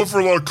seems to go for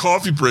a lot of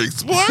coffee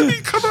breaks. Well, I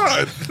mean, come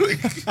on.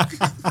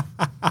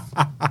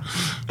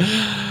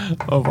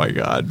 Oh, my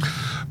God.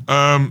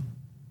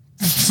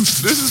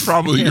 This is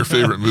probably your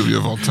favorite movie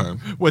of all time.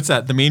 What's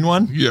that, the mean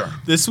one? Yeah.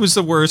 This was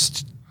the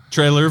worst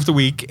trailer of the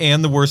week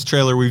and the worst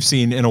trailer we've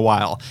seen in a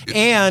while.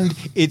 And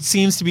it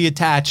seems to be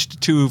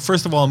attached to,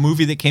 first of all, a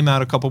movie that came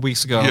out a couple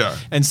weeks ago. Yeah.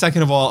 And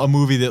second of all, a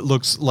movie that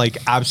looks like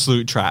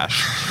absolute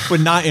trash,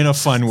 but not in a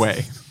fun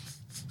way.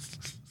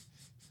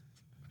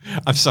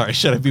 I'm sorry,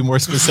 should I be more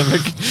specific?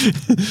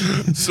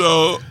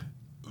 So,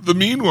 the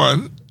mean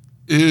one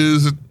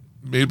is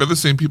made by the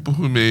same people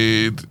who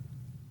made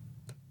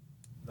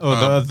the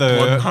Blood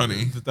and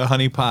Honey. The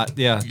honey pot.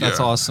 Yeah, that's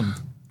awesome.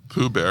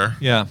 Pooh Bear.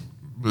 Yeah.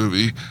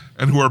 movie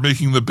and who are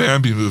making the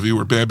Bambi movie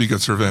where Bambi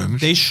gets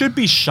revenge. They should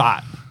be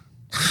shot.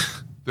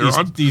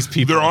 These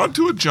people. They're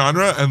onto a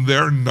genre and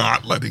they're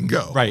not letting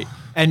go. Right.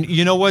 And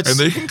you know what? And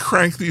they can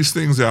crank these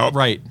things out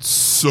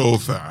so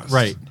fast.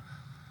 Right.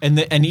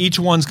 And each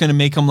one's going to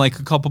make them like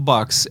a couple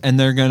bucks, and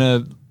they're going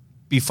to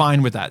be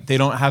fine with that. They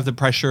don't have the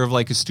pressure of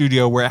like a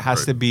studio where it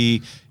has to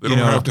be. They don't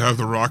have to have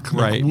The Rock come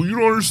like, well, you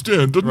don't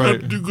understand. Doesn't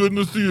have to do good in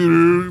the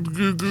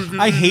theater.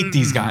 I hate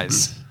these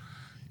guys.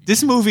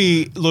 This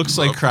movie looks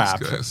like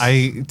crap.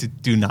 I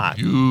do not.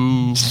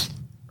 You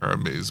are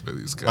amazed by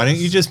these guys. Why don't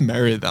you just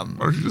marry them?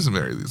 Why don't you just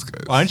marry these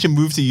guys? Why don't you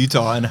move to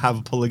Utah and have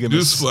a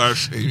polygamous?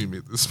 Newsflash, Amy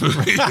made this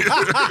movie.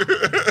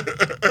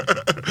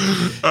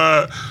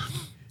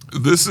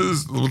 This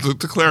is,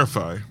 to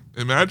clarify,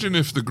 imagine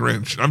if the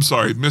Grinch, I'm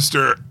sorry,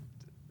 Mr.,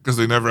 because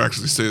they never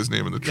actually say his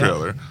name in the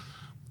trailer.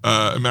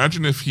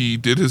 Imagine if he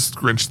did his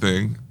Grinch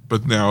thing,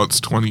 but now it's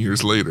 20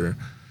 years later,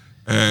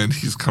 and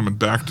he's coming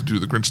back to do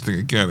the Grinch thing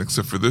again,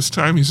 except for this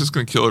time, he's just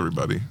going to kill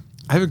everybody.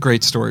 I have a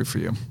great story for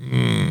you.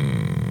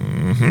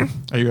 Mm-hmm.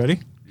 Are you ready?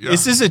 Yeah.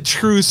 This is a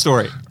true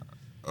story.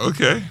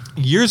 Okay.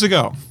 Years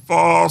ago.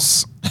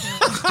 False.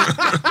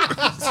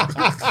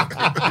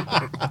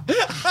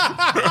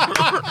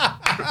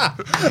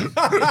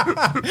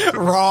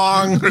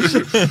 Wrong.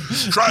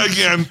 Try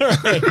again.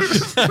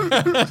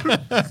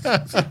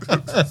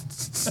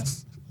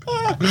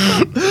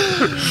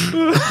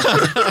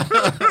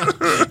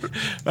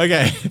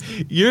 Okay.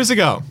 Years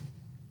ago.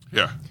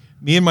 Yeah.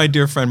 Me and my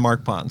dear friend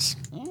Mark Pons.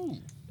 Ooh.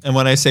 And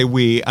when I say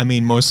we, I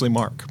mean mostly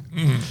Mark.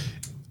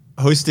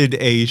 Hosted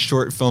a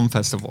short film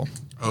festival.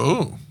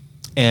 Oh.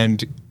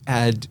 And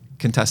had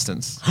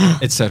contestants,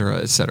 et cetera,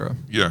 et cetera.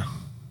 Yeah.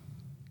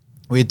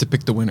 We had to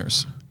pick the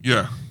winners.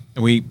 Yeah.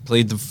 And we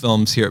played the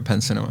films here at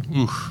Penn Cinema.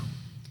 Oof.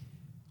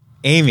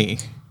 Amy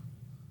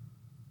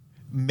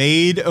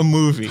made a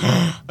movie,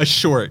 a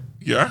short,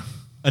 Yeah.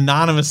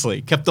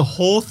 anonymously, kept the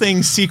whole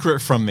thing secret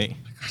from me.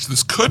 Gosh,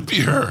 this could be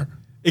her.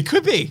 It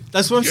could be.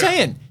 That's what I'm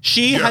saying.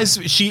 She is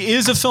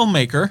a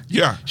filmmaker.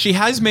 Yeah. She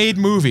has made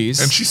movies.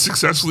 And she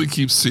successfully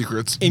keeps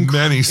secrets.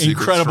 Many secrets.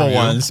 Incredible from you.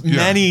 ones.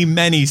 Yeah.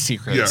 Many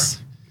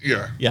secrets.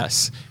 Yeah.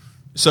 Yes.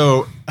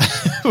 So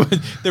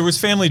there was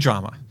family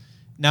drama.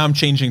 Now I'm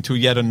changing to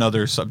yet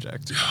another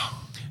subject.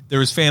 There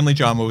was family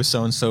drama with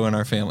so-and-so in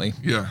our family.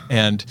 Yeah.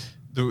 And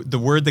the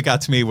word that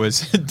got to me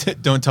was,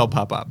 don't tell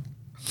Pop-Up.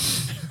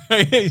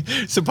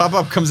 So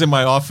Pop-Up comes in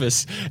my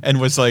office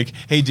and was like,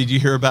 hey, did you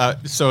hear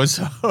about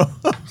so-and-so?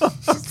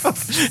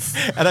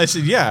 And I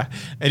said, yeah.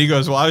 And he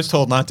goes, well, I was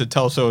told not to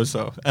tell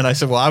so-and-so. And I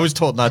said, well, I was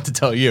told not to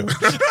tell you.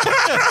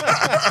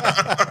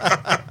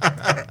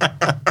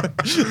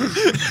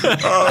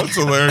 Oh, that's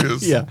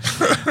hilarious. Yeah.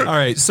 All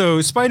right.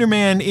 So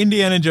Spider-Man,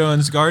 Indiana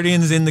Jones,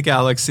 Guardians in the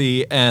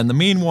Galaxy, and The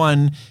Mean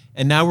One.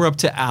 And now we're up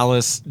to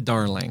Alice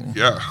Darling.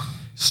 Yeah.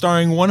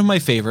 Starring one of my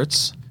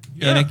favorites,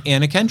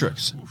 Anna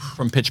Kendricks,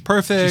 from Pitch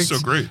Perfect. She's so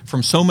great.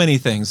 From so many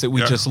things that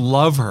we just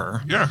love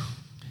her. Yeah.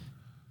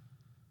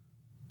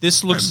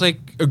 This looks And like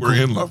we're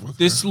in love with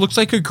this her. looks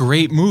like a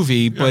great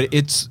movie, but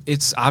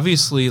it's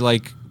obviously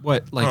like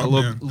what, like a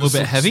little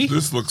bit heavy?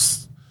 This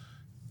looks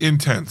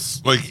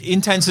intense. Like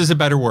intense is a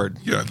better word.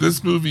 Yeah,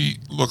 this movie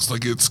looks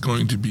like it's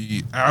going to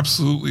be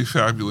absolutely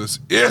fabulous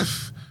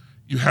if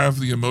you have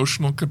the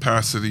emotional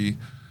capacity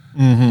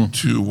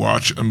to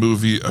watch a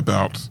movie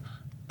about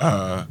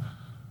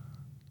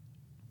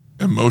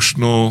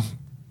emotional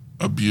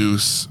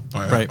abuse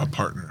by a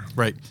partner.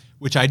 Right.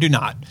 Which I do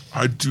not.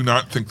 I do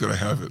not think that I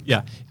have it.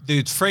 Yeah.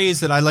 The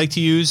phrase that I like to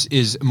use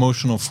is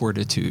emotional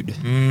fortitude.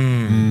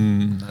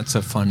 That's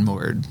a fun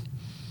word.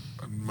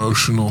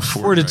 Emotional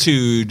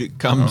fortitude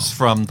comes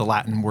from the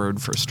Latin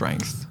word for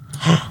strength.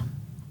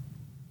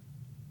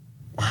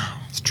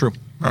 Wow. It's true.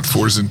 Not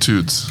fours and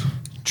tudes.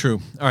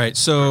 True. All right.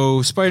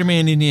 So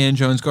Spider-Man, Indiana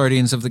Jones,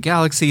 Guardians of the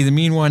Galaxy, The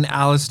Mean One,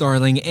 Alice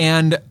Darling,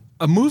 and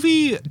a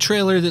movie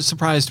trailer that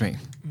surprised me.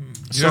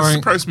 Yeah, it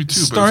surprised me too,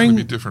 but it's going to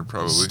be different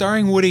probably.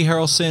 Starring Woody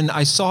Harrelson.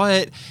 I saw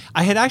it.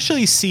 I had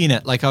actually seen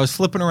it. Like I was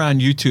flipping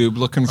around YouTube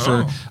looking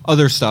for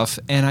other stuff,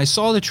 and I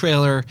saw the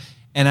trailer,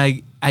 and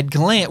I'd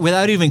glance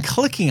without even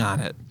clicking on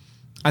it.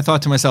 I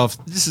thought to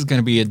myself, this is going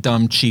to be a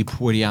dumb, cheap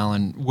Woody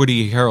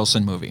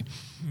Harrelson movie.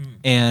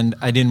 And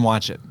I didn't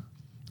watch it.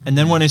 And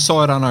then when I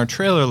saw it on our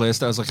trailer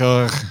list, I was like,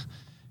 ugh,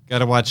 got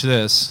to watch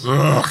this.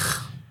 Ugh.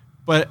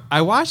 But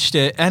I watched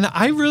it, and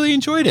I really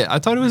enjoyed it. I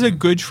thought it was a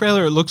good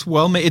trailer. It looks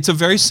well made. It's a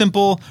very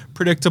simple,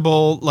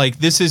 predictable, like,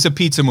 this is a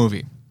pizza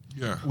movie.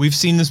 Yeah. We've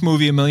seen this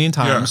movie a million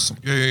times.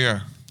 Yeah.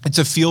 It's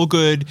a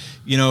feel-good,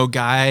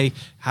 guy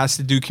has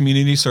to do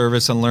community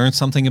service and learn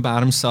something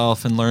about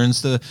himself and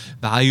learns the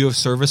value of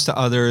service to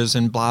others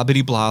and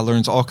blah-bitty-blah,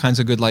 learns all kinds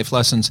of good life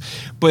lessons.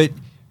 But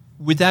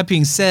with that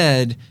being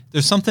said,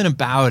 there's something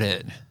about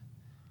it,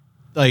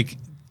 like,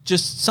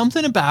 just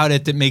something about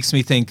it that makes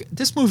me think,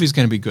 this movie's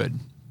going to be good.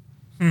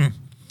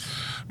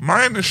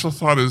 My initial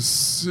thought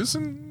is,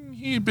 isn't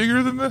he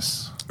bigger than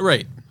this?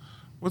 Right.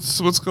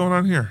 What's going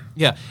on here?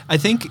 Yeah, I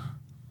think,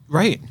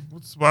 right.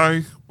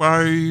 Why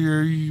are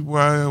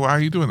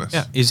you doing this?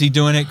 Yeah, is he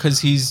doing it because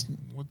he's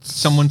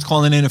someone's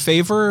calling in a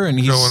favor, and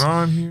he's going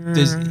on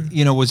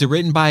here? Was it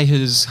written by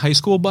his high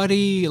school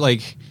buddy?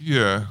 Like,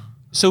 Yeah.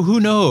 so who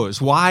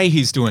knows why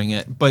he's doing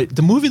it? But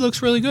the movie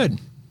looks really good.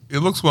 It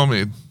looks well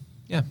made.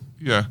 Yeah,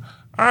 Yeah.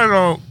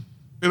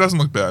 It doesn't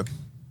look bad.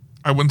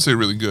 I wouldn't say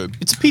really good.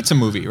 it's a pizza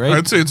movie, right?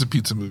 I'd say it's a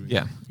pizza movie.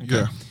 Yeah. Okay.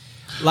 Yeah.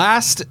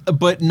 Last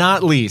but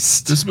not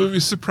least, This movie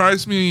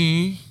surprised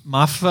me.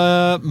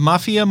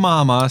 Mafia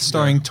Mama,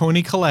 starring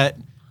Toni Collette,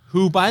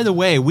 who, by the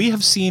way, we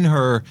have seen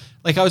her.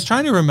 Like, I was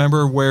trying to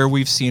remember where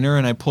we've seen her,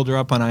 and I pulled her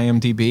up on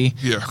IMDb.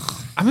 Yeah.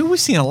 I mean, we've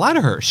seen a lot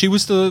of her. She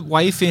was the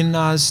wife in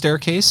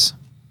Staircase,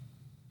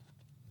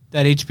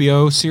 that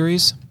HBO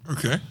series.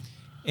 Okay.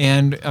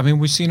 And, I mean,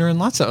 we've seen her in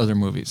lots of other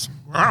movies.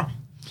 Wow.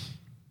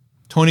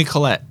 Toni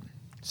Collette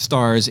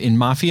stars in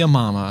Mafia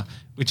Mama,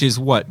 which is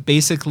what?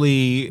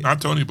 Basically... Not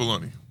Tony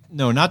Baloney.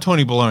 No, not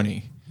Tony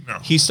Baloney. No.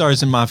 He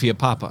stars in Mafia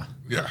Papa.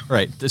 Yeah.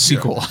 Right, the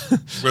sequel.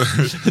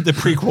 The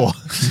prequel.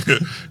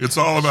 It's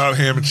all about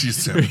ham and cheese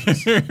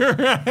sandwiches.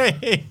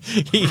 Right.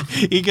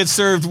 He gets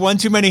served one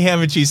too many ham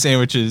and cheese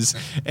sandwiches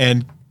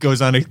and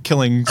goes on a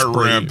killing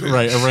spree. rampage.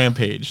 Right, a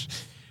rampage.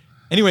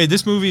 Anyway,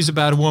 this movie is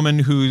about a woman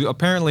who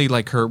apparently,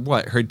 like,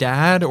 her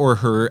dad or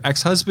her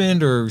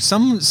ex-husband or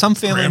some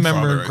family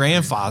member,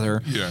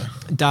 grandfather,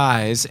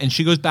 dies, and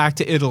she goes back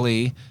to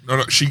Italy.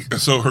 No.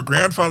 So her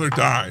grandfather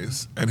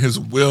dies, and he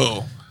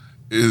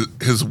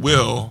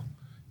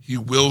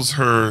wills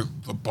her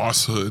the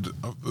bosshood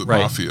of the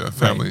mafia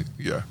family. Right.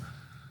 Yeah.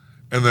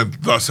 And then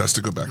thus has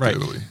to go back to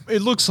Italy.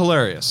 It looks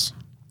hilarious.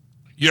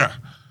 Yeah.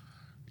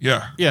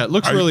 Yeah. Yeah, it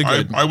looks really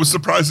good. I was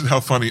surprised at how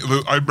funny.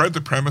 I read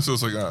the premise. I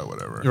was like, oh,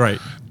 whatever. Right.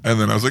 And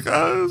then I was like,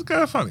 oh, it's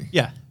kind of funny.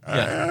 Yeah.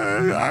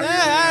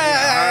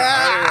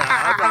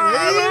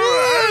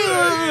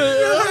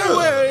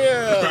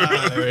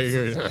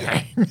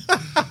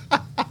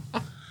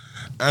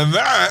 And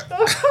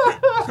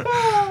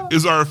that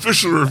is our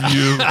official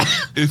review.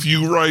 If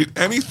you write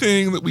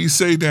anything that we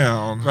say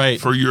down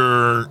for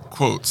your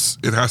quotes,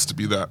 it has to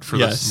be that for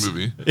this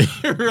movie.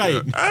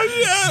 Right.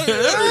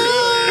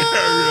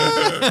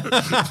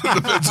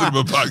 The Penn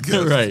Cinema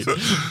Podcast. Right.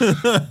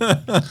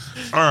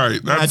 All right.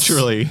 That's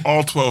Naturally.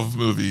 all 12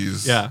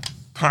 movies. Yeah.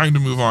 Time to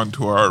move on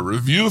to our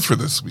review for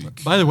this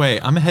week. By the way,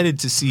 I'm headed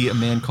to see A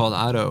Man Called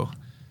Otto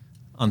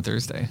on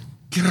Thursday.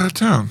 Get out of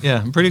town. Yeah,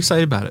 I'm pretty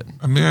excited about it.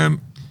 A Man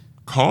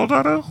Called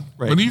Otto?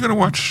 Right. When are you going to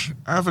watch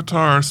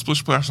Avatar, Splish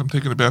Splash, I'm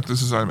Taking a Bath,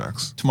 This is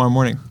IMAX? Tomorrow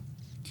morning.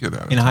 Get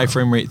out of In town. high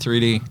frame rate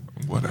 3D.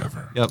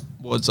 Whatever. Yep.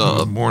 What's In the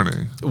up?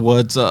 morning.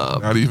 What's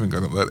up? Not even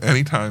going to let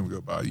any time go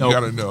by. You Nope. got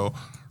to know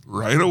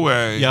right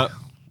away. Yep.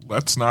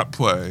 Let's not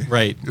play.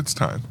 Right. It's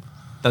time.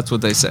 That's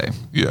what they say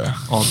Yeah.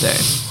 all day.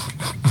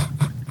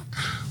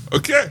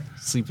 Okay.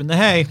 Sleep in the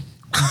hay.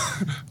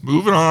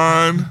 Moving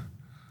on.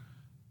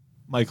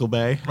 Michael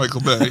Bay.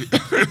 Michael Bay.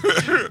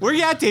 Where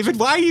you at, David?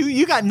 Why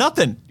you got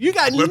nothing? You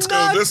got Let's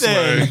nothing. go this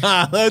way.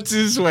 Let's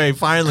this way.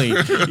 Finally,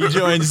 he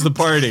joins the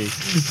party,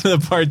 the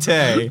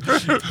partay.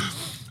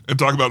 And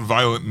talk about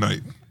Violent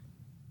Night.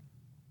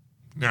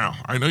 Now,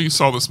 I know you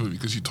saw this movie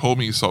because you told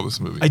me you saw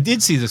this movie. I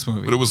did see this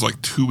movie. But it was like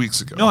 2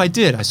 weeks ago. No, I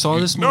did. I saw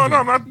this movie.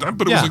 No, not that.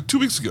 But it was like 2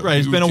 weeks ago. Right,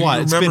 it's been a while.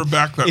 You remember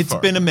back that It's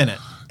far. been a minute.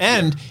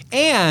 And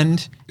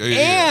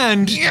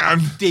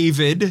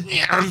David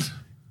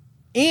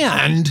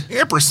and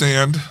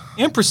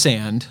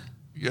ampersand.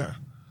 Yeah.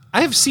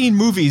 I have seen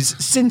movies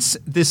since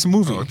this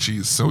movie. Oh,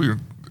 geez. So you're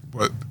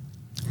what?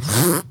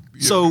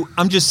 So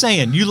I'm just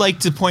saying, you like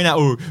to point out,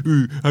 have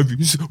you,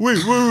 wait,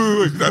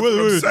 That's what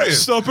I'm saying.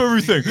 Stop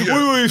everything.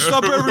 Wait,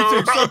 stop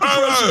everything. Stop the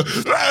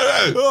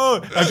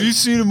presses. Have you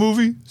seen a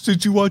movie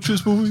since you watched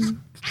this movie?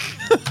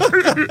 But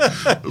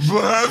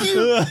have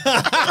you?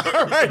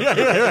 Right.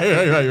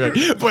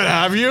 But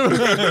have you?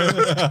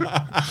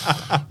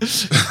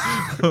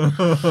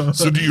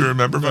 So do you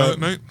remember Violent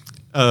Night?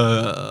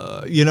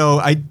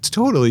 I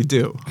totally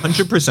do,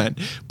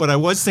 100%. But I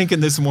was thinking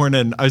this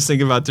morning, I was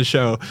thinking about the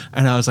show,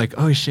 and I was like,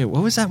 oh shit,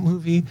 what was that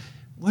movie?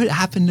 What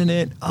happened in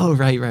it? Oh,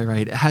 right.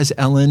 It has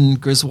Ellen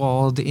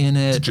Griswold in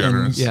it.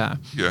 Generous. Yeah.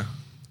 Yeah.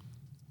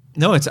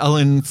 No, it's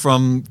Ellen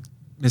from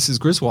Mrs.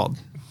 Griswold.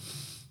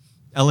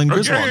 Ellen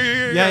Griswold.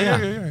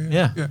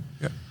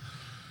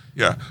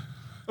 Yeah.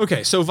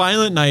 Okay, so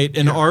Violent Night,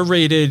 an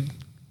R-rated,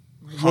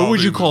 what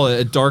would you call it?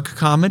 A dark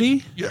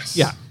comedy? Yes.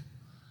 Yeah.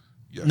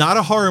 Yes. Not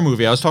a horror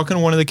movie. I was talking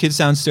to one of the kids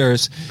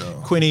downstairs,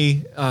 No.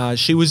 Quinny.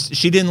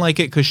 She didn't like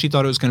it because she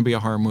thought it was going to be a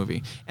horror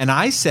movie. And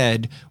I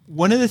said,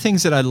 one of the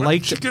things that I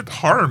liked. Did you get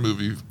horror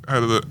movie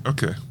out of the?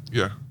 Okay.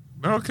 Yeah.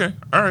 Okay.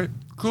 All right.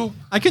 Cool.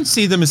 I can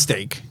see the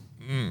mistake.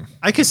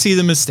 I can see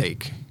the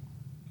mistake.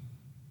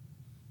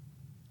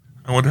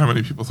 I wonder how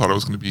many people thought it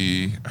was going to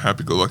be a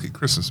happy-go-lucky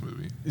Christmas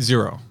movie.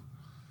 0.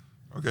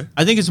 Okay.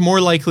 I think it's more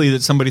likely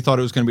that somebody thought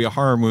it was going to be a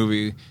horror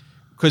movie.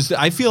 Because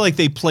I feel like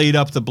they played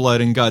up the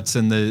blood and guts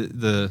and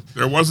the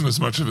There wasn't as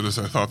much of it as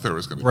I thought there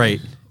was going to be. right,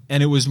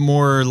 and it was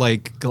more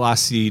like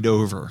glossied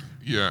over.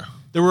 Yeah.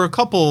 There were a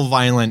couple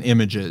violent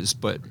images,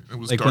 but It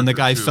was like when the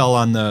darker, guy too. fell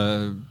on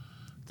the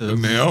The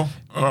nail?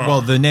 Oh.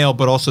 Well, the nail,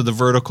 but also the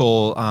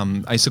vertical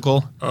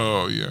icicle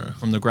Oh, yeah.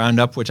 from the ground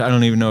up, which I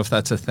don't even know if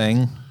that's a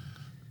thing.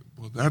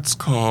 Well, that's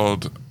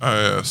called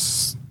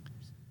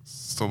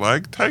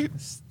stalactite?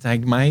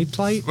 Stalagmite?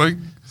 Like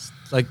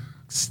stalactite.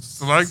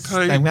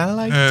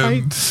 Stalagmite?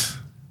 And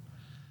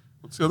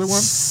what's the other one?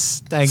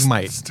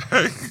 Stagmite.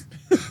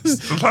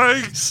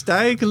 Stalactite.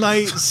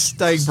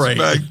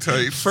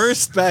 Stagbright.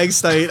 First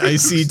bagstite I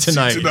see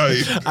tonight.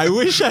 I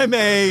wish I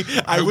may.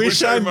 I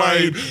wish I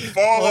might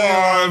fall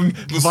on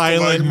the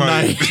violent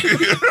night.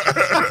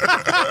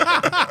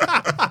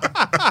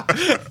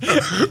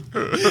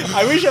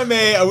 I wish I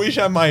may. I wish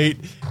I might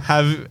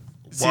have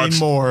seen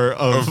more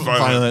of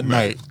Violent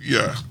Night.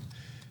 Yeah.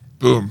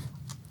 Boom.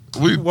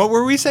 What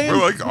were we saying?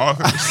 We're like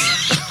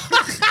authors.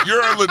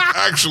 You're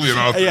actually an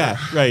author. Yeah,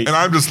 right. And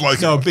I'm just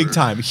like no, big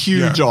time,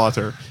 huge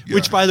author. Yeah.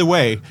 Which, by the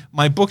way,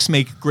 my books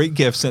make great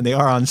gifts, and they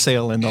are on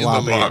sale in the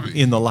lobby.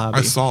 In the lobby,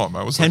 I saw them.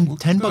 I was $10 like,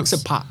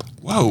 $10 a pop.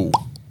 Whoa.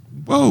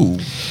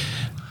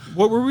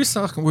 What were we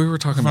talking? We were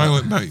talking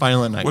Violent about Night.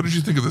 Violent Night. What did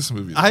you think of this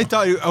movie? I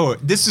thought.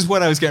 This is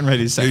what I was getting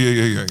ready to say.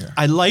 Yeah.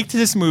 I liked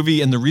this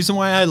movie, and the reason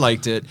why I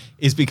liked it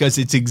is because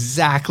it's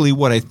exactly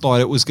what I thought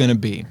it was going to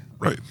be.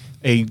 Right.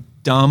 A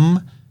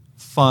dumb,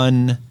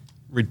 fun,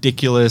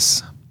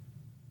 ridiculous,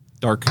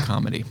 dark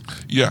comedy.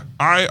 Yeah,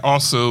 I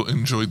also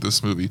enjoyed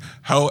this movie.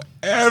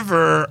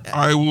 However,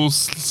 I will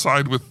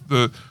side with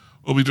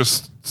what we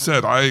just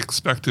said. I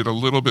expected a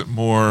little bit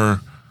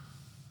more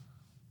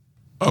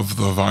of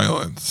the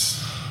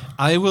violence.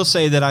 I will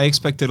say that I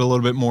expected a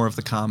little bit more of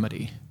the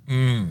comedy.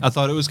 I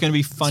thought it was going to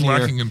be funnier.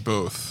 It's lacking in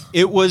both.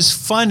 It was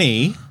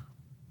funny,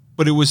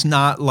 but it was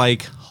not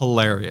like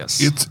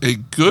hilarious. It's a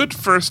good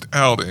first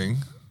outing,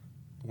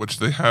 which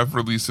they have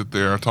released it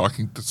there.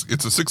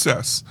 It's a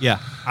success. Yeah,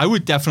 I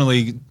would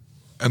definitely.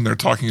 And they're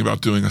talking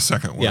about doing a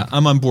second one. Yeah,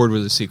 I'm on board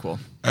with a sequel.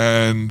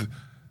 And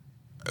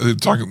they're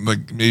talking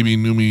like maybe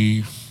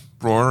Numi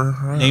Roar.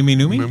 Naomi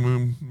Numi?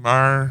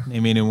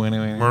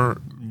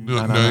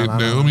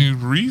 Naomi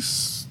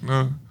Reese?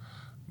 No.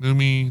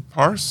 Numi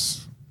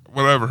Parse?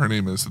 Whatever her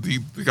name is. The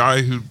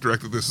guy who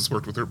directed this has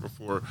worked with her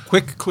before.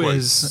 Quick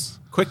quiz.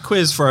 Quick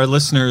quiz for our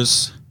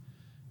listeners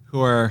who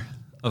are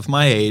of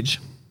my age.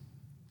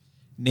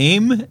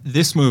 Name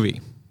this movie.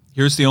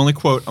 Here's the only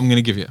quote I'm going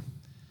to give you.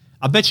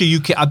 I bet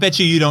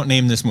you don't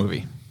name this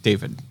movie,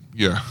 David.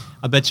 Yeah.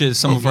 I bet you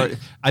some of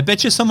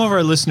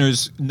our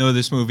listeners know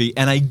this movie,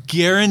 and I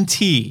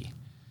guarantee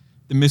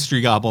the Mystery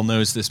Gobble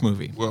knows this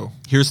movie. Whoa.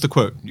 Here's the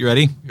quote. You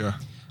ready? Yeah.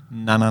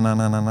 Na na na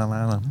na na na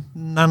na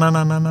na na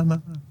na na na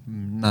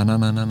na na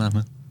na na na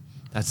na.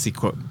 That's the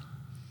quote.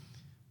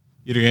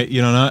 You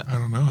don't know it? I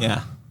don't know.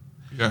 Yeah.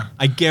 Yeah.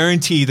 I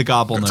guarantee the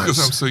Gobble knows. That's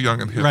because I'm so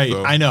young and hip, right,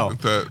 though. I know.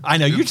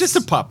 You're just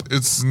a pup.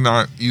 It's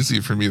not easy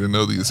for me to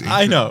know these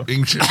ancient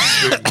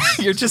things.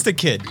 You're just a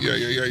kid.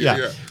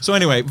 Yeah. So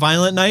anyway,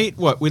 Violent Night,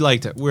 we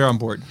liked it. We're on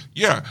board.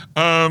 Yeah.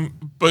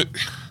 But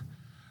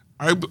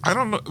I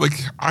don't know. Like,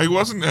 I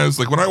wasn't as,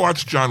 like, when I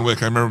watched John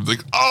Wick, I remember,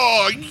 like,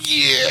 oh,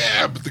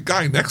 yeah. But the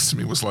guy next to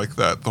me was like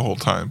that the whole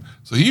time.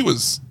 So he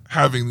was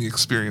having the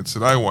experience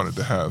that I wanted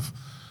to have.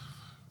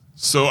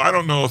 So I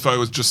don't know if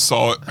I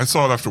saw it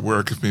after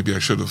work, if maybe I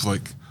should have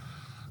like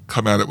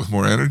come at it with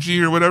more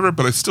energy or whatever,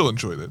 but I still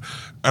enjoyed it.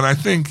 And I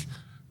think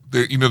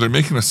they're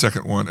making a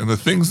second one, and the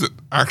things that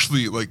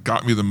actually like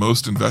got me the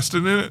most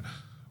invested in it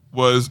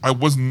was I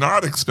was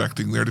not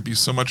expecting there to be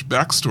so much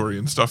backstory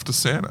and stuff to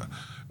Santa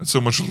and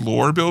so much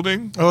lore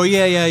building. Oh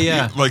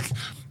yeah. Like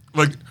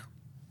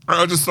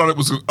I just thought it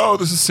was, oh,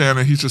 this is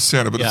Santa, he's just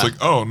Santa, but it's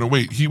like, oh no,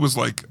 wait, he was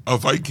like a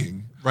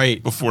Viking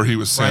before he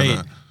was Santa.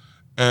 Right.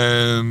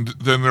 And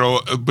then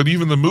but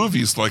even the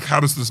movies, like, how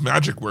does this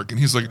magic work? And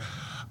he's like,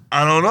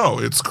 I don't know.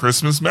 It's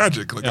Christmas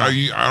magic. Like,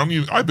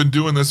 I've been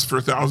doing this for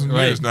 1,000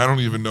 years, and I don't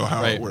even know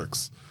how it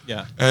works.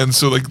 Yeah. And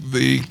so, like,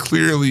 they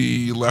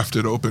clearly left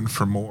it open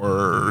for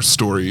more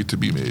story to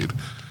be made.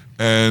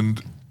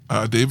 And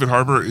David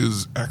Harbour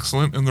is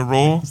excellent in the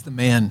role. He's the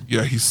man.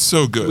 Yeah, he's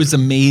so good. It was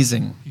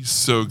amazing. He's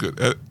so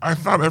good. I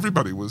thought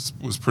everybody was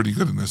pretty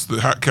good in this.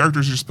 The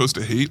characters you're supposed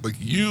to hate, like,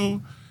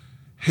 you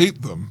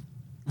hate them.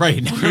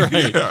 Right.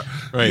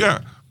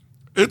 Yeah.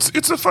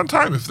 It's a fun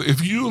time.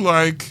 If you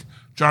like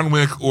John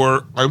Wick,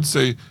 or I would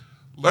say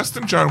less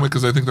than John Wick,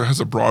 because I think there has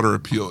a broader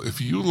appeal.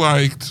 If you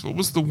liked, what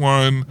was the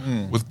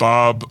one with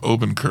Bob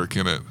Odenkirk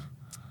in it?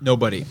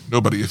 Nobody.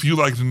 If you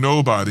liked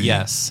Nobody,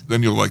 yes,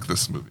 then you'll like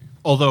this movie.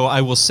 Although I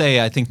will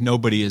say I think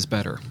Nobody is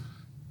better.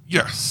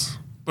 Yes.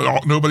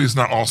 But Nobody's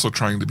not also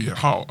trying to be a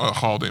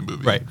holiday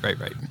movie. Right.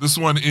 This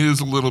one is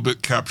a little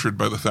bit captured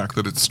by the fact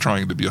that it's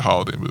trying to be a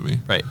holiday movie.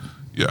 Right.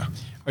 Yeah.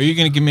 Are you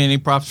going to give me any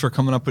props for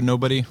coming up with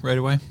Nobody right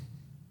away?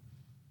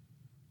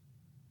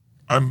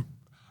 The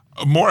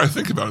more I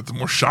think about it, the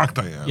more shocked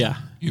I am. Yeah.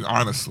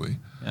 Honestly.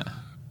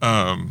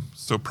 Yeah.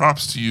 So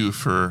props to you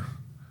for.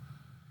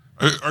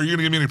 Are you going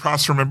to give me any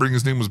props for remembering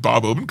his name was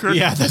Bob Odenkirk?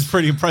 Yeah, that's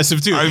pretty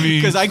impressive too. I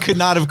mean, because I could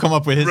not have come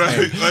up with his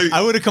name. Like,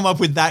 I would have come up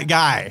with that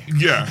guy.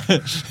 Yeah,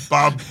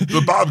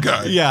 the Bob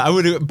guy. Yeah, I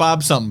would have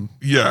Bob something.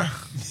 Yeah.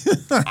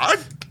 I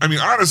mean,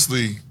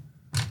 honestly,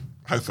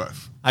 high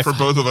five. for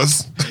both of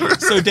us.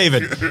 So,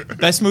 David,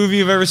 best movie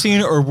you've ever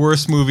seen or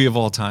worst movie of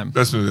all time?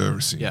 Best movie I've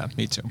ever seen. Yeah,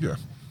 me too. Yeah.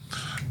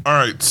 All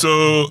right.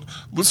 So,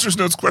 listeners'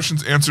 notes,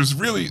 questions, answers.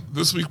 Really,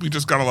 this week we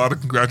just got a lot of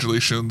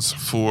congratulations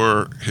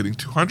for hitting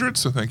 200.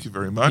 So, thank you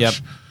very much.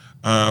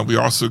 Yep. We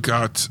also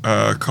got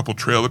a couple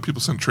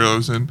people sent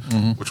trailers in,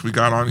 which we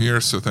got on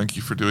here. So, thank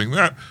you for doing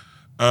that.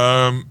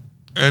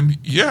 And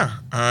yeah,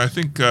 I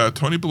think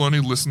Tony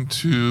Baloney listened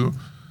to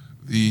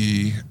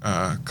the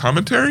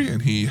commentary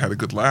and he had a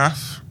good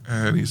laugh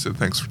and he said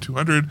thanks for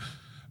 200.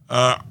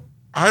 I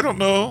don't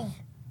know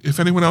if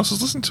anyone else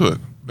has listened to it.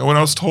 No one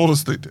else told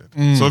us they did.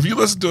 So if you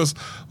listen to us,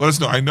 let us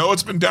know. I know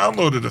it's been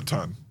downloaded a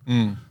ton,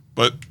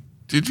 but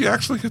did you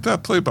actually hit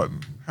that play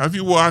button? Have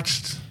you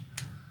watched?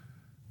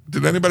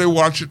 Did anybody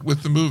watch it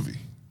with the movie?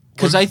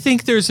 Because I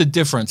think there's a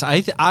difference.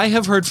 I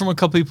have heard from a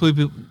couple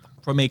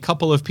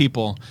of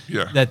people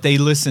that they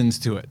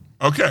listened to it.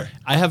 Okay.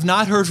 I have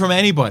not heard from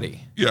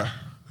anybody Yeah.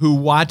 who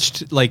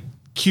watched, like,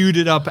 queued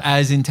it up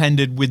as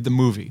intended with the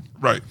movie.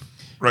 Right.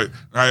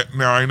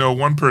 Now I know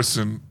one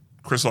person,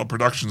 Chris All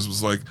Productions,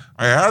 was like,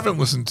 I haven't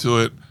listened to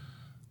it,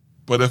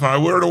 but if I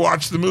were to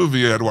watch the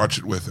movie, I'd watch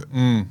it with it.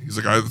 He's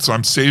like, so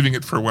I'm saving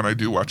it for when I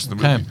do watch the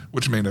movie,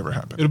 which may never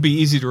happen. It'll be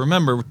easy to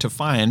remember to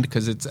find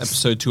because it's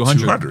episode 200.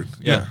 200.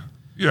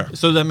 Yeah.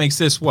 So that makes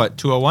this what,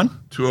 201?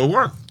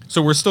 201.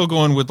 So we're still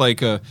going with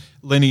like a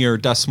linear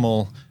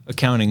decimal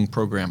accounting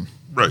program.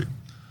 Right.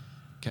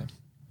 Okay.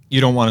 You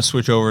don't want to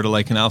switch over to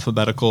like an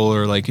alphabetical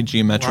or like a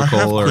geometrical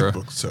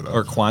QuickBooks set up.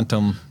 or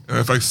quantum. And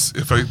if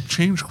I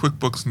change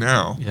QuickBooks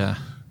now,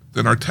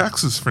 then our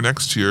taxes for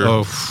next year.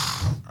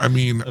 I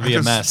mean, it'll be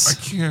a mess.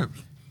 I can't.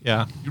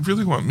 Yeah. You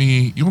really want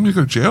me? You want me to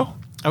go to jail?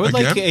 I would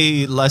again? like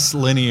a less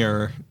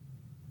linear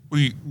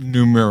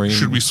numeric.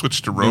 Should we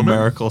switch to Roman?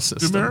 Numerical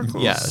system.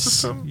 Numerical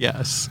system?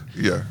 Yes.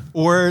 Yeah.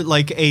 Or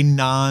like a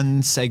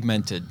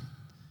non-segmented.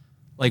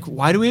 Like,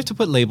 why do we have to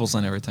put labels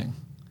on everything?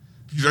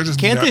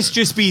 Can't this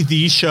just be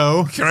the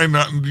show? Can I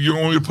not? You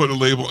only put a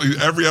label.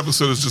 Every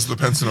episode is just the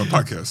Penn Cinema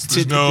podcast.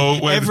 There's no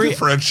way to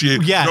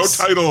differentiate. Yes.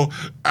 No title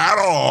at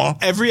all.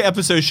 Every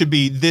episode should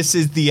be, this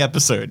is the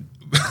episode.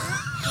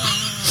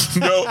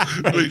 No,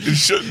 it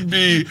shouldn't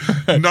be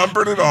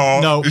numbered at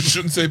all. No. It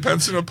shouldn't say Penn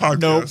Cinema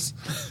podcast.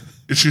 Nope.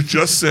 It should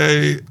just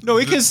say... No,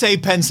 it can say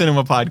Penn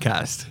Cinema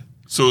podcast.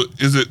 So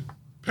is it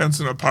Penn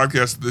Cinema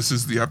podcast, this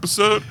is the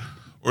episode?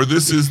 Or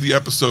this is the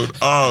episode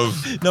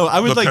of No,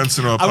 I would the Penn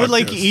Cinema podcast? I would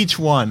like each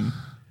one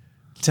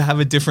to have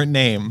a different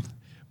name,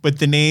 but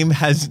the name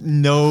has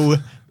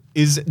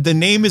the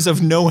name is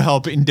of no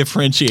help in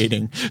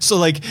differentiating. So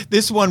like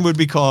this one would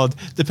be called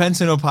the Penn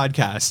Cinema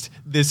podcast,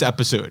 this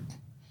episode.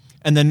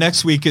 And then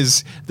next week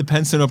is the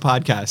Penn Cinema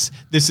podcast.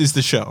 This is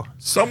the show.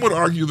 Some would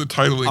argue the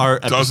titling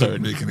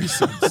doesn't make any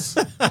sense.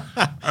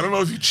 I don't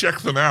know if you check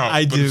them out.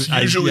 I but do. It's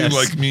usually yes.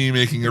 like me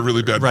making a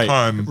really bad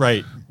pun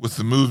with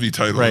the movie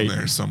title in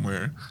there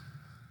somewhere.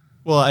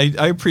 Well,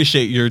 I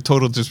appreciate your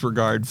total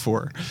disregard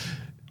for...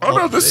 Oh,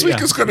 no, this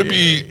week is going to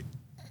be...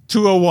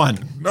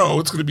 201. No,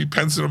 it's going to be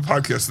Penn Cinema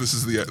podcast. This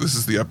is the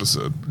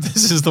episode.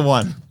 This is the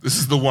one. This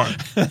is the one.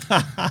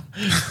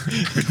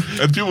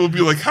 And people will be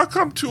like, how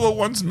come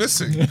 201's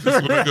missing?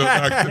 When I go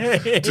back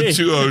to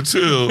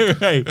 202.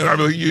 Right. And I'll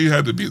be like, you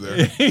had to be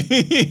there.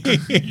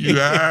 You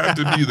had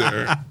to be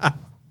there.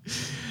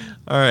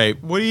 All right.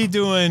 What are you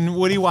doing?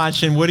 What are you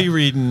watching? What are you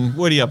reading?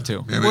 What are you up to?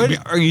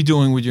 What are you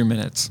doing with your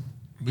minutes?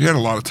 We had a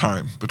lot of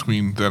time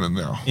between then and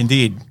now.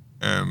 Indeed.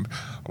 And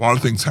a lot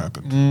of things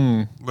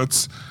happened.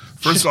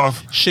 First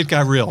off, shit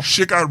got real.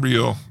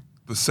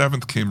 The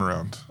 7th came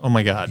around. Oh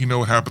my God. You know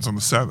what happens on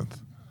the 7th?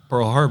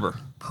 Pearl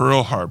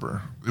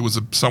Harbor. It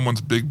was someone's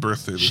big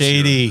birthday this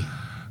year.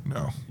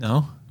 No.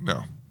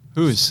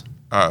 Whose?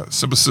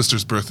 Simba's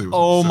sister's birthday was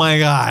Oh my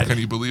God. Can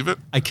you believe it?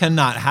 I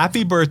cannot.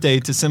 Happy birthday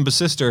to Simba's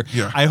sister.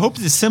 Yeah. I hope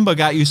that Simba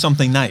got you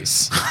something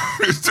nice.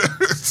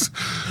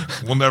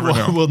 We'll never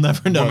know. We'll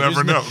never know. We'll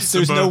never know.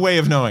 There's no way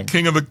of knowing.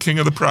 King of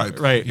the pride.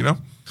 Right. You know?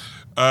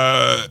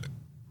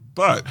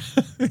 But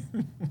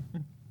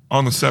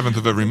on the 7th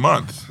of every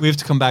month. We have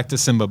to come back to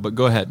Simba, but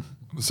go ahead.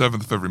 On the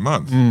 7th of every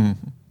month,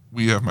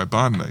 we have my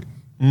Bond night.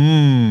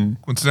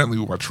 Coincidentally,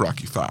 we watch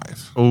Rocky V.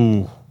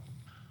 Oh.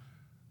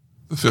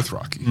 The 5th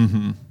Rocky.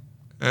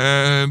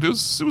 And it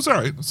was all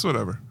right. It's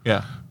whatever.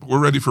 Yeah. But we're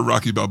ready for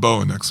Rocky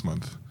Balboa next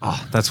month.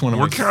 Oh, that's one of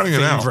my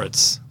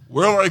favorites. It out.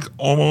 We're like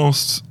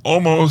almost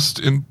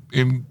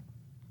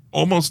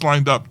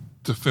lined up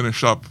to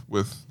finish up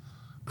with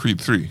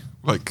Creed 3,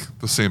 like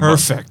the same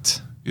month.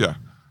 Perfect. Yeah.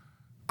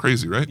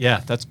 Crazy, right?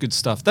 Yeah, that's good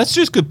stuff. That's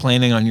just good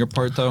planning on your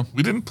part, though.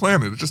 We didn't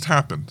plan it. It just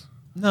happened.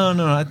 No.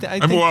 I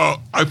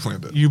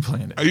planned it. You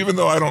planned it. Even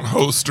though I don't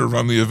host or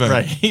run the event.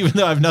 Right. Even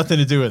though I have nothing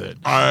to do with it.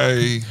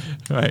 I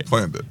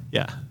planned it.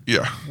 Yeah.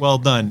 Yeah. Well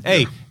done.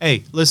 Hey,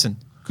 listen.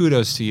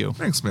 Kudos to you.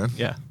 Thanks, man.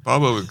 Yeah.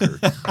 Bobo and Kirk.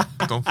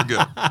 Don't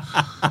forget.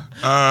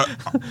 I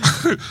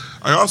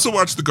also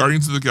watched the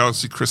Guardians of the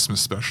Galaxy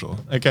Christmas special.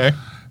 Okay.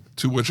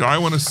 To which I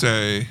want to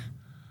say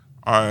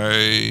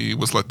I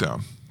was let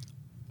down.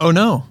 Oh,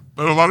 no.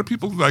 But a lot of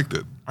people liked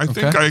it. I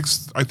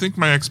think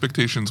my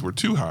expectations were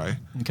too high.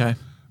 Okay.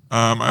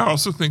 I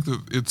also think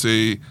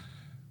that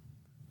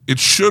it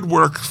should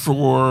work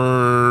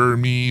for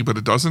me, but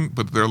it doesn't.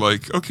 But they're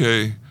like,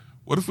 okay,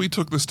 what if we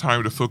took this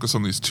time to focus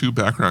on these two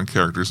background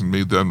characters and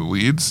made them the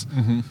leads?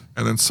 And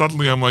then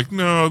suddenly I'm like,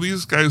 no,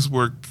 these guys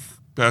work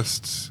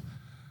best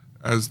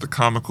as the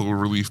comical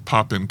relief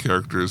pop-in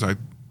characters. I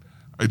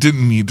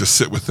didn't need to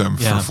sit with them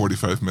for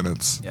 45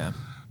 minutes. Yeah.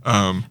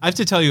 I have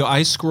to tell you,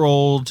 I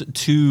scrolled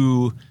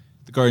to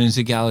the Guardians of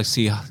the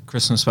Galaxy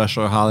Christmas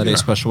special or holiday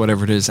special,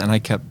 whatever it is, and I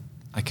kept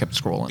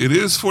scrolling. It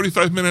is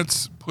 45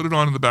 minutes. Put it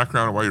on in the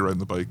background while you're riding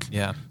the bike.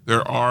 Yeah.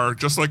 There are,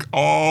 just like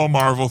all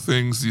Marvel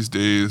things these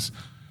days,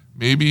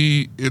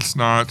 maybe it's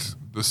not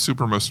the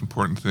super most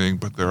important thing,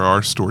 but there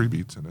are story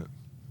beats in it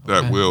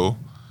that will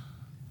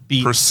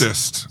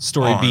persist.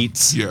 Story on.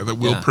 beats. Yeah, that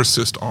will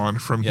persist on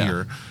from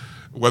here.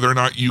 Whether or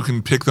not you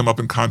can pick them up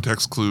in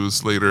context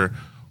clues later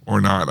or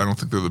not, I don't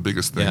think they're the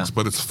biggest things,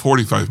 but it's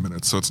 45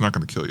 minutes, so it's not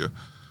going to kill you.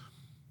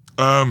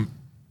 I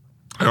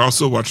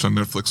also watched on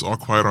Netflix All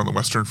Quiet on the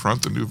Western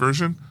Front, the new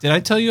version. Did I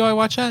tell you I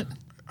watched that?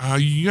 I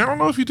don't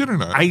know if you did or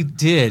not. I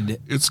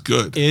did. It's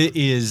good. It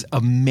is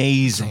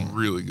amazing. It's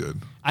really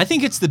good. I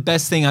think it's the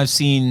best thing I've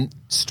seen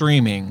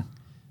streaming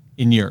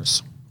in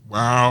years.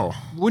 Wow.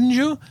 Wouldn't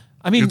you?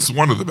 I mean, it's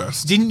one of the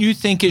best. Didn't you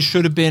think it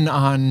should have been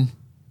on?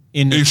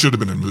 It should have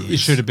been in movies. It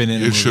should have been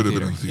in. It should have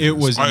been in theaters. It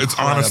was. It's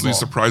honestly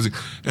surprising,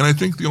 and I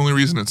think the only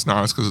reason it's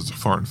not is because it's a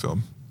foreign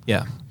film.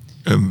 Yeah.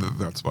 And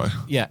that's why.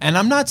 Yeah, and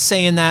I'm not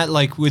saying that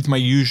like with my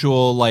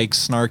usual like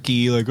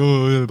snarky like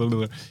oh. Blah, blah,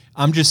 blah.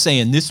 I'm just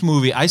saying this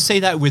movie. I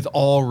say that with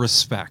all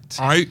respect.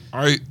 I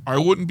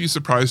wouldn't be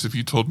surprised if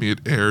you told me it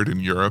aired in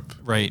Europe,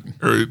 right?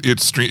 Or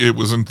it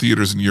was in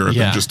theaters in Europe,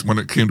 and just when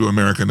it came to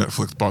America,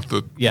 Netflix bought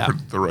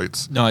the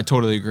rights. No, I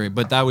totally agree.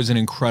 But that was an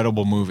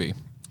incredible movie.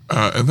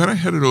 And then I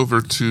headed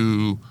over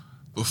to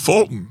the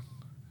Fulton,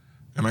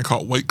 and I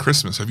caught White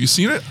Christmas. Have you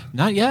seen it?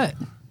 Not yet.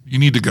 You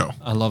need to go.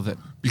 I love it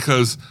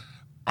because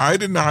I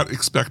did not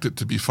expect it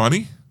to be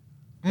funny.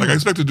 Like I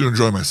expected to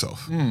enjoy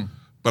myself.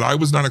 But I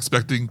was not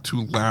expecting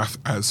to laugh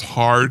as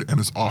hard and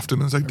as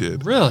often as I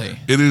did. Really?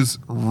 It is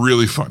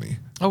really funny.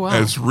 Oh, wow.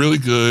 And it's really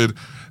good.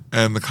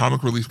 And the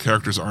comic relief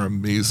characters are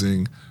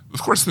amazing.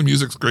 Of course, the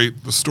music's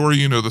great. The story,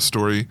 you know the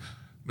story.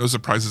 No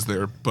surprises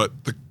there. But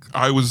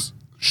I was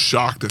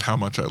shocked at how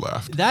much I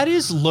laughed. That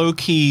is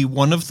low-key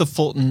one of the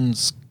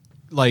Fulton's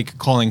like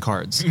calling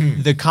cards.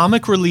 The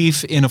comic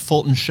relief in a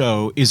Fulton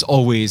show is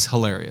always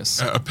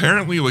hilarious.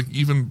 Apparently, like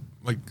even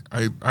like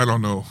I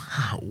don't know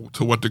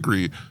to what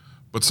degree,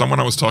 but someone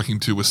I was talking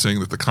to was saying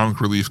that the comic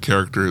relief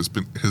character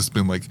has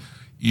been like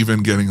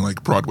even getting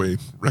like Broadway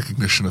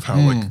recognition of how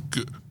like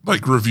good,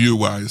 like review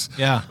wise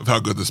of how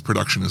good this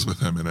production is with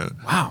him in it.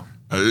 Wow.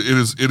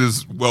 It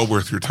is well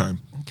worth your time.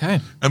 Okay.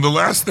 And the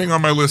last thing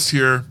on my list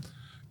here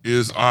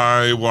is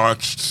I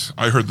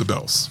Heard the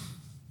Bells.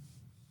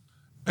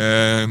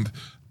 And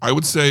I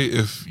would say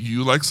if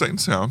you like Sight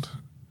and Sound,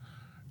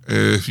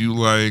 if you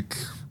like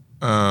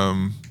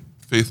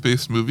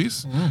faith-based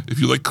movies, if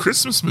you like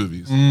Christmas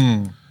movies,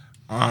 with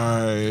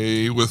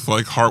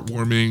like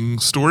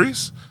heartwarming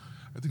stories,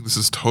 I think this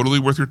is totally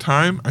worth your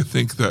time. I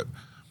think that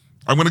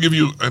I'm going to give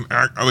you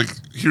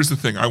here's the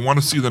thing. I want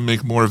to see them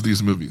make more of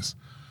these movies,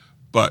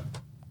 but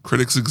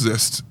critics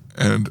exist,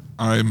 and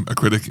I'm a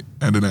critic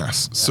and an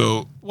ass. Yeah.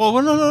 So,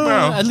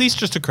 no. At least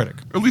just a critic.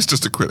 At least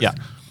just a critic. Yeah.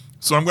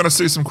 So I'm going to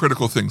say some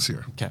critical things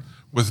here. Okay.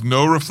 With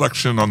no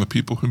reflection on the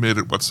people who made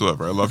it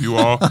whatsoever. I love you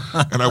all,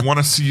 and I want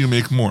to see you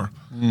make more.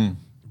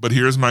 But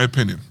here's my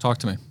opinion. Talk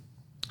to me.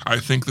 I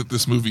think that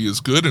this movie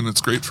is good, and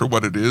it's great for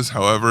what it is.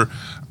 However,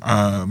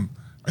 I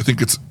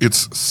think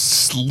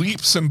it's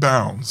leaps and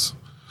bounds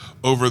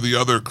over the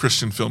other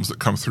Christian films that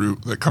come through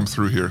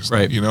here.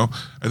 Right. You know,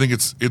 I think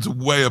it's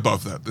way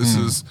above that. This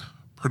is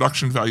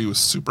production value is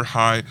super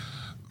high.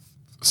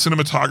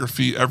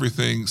 Cinematography,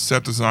 everything,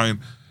 set design,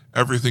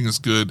 everything is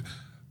good.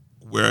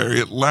 Where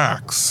it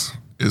lacks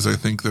is I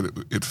think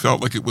that it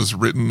felt like it was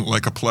written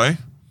like a play.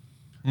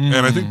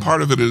 And I think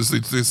part of it is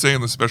they say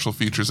in the special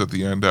features at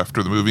the end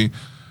after the movie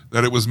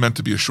that it was meant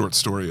to be a short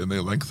story and they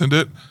lengthened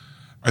it.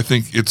 I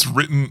think it's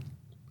written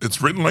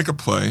like a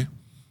play.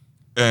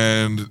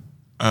 And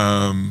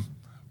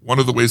one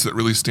of the ways that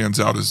really stands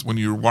out is when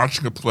you're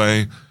watching a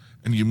play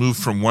and you move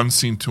from one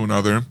scene to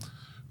another,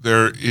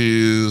 there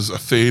is a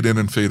fade in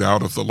and fade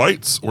out of the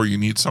lights, or you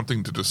need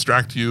something to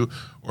distract you,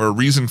 or a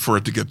reason for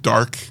it to get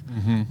dark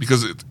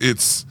because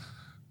it's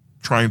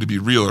trying to be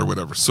real or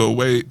whatever. So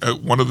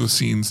one of the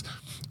scenes,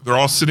 they're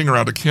all sitting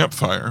around a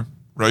campfire,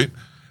 right?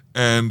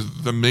 And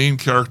the main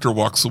character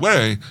walks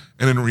away,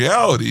 and in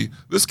reality,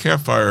 this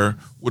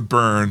would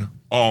burn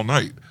all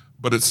night.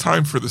 But it's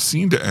time for the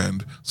scene to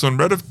end. So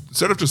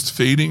instead of just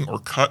fading or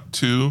cut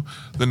to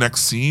the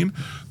next scene,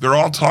 they're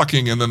all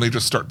talking, and then they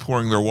just start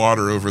pouring their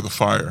water over the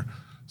fire,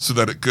 so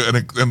that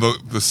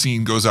the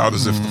scene goes out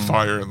as if the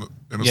fire and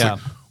it's like,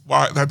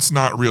 why? That's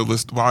not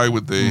realistic. Why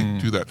would they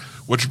do that?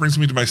 Which brings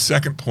me to my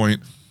second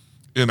point,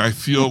 and I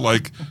feel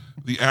like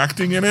the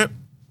acting in it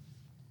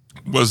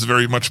was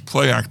very much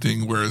play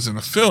acting, whereas in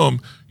a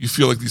film, you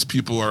feel like these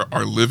people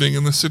are living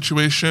in the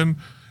situation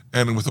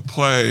And with a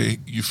play,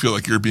 you feel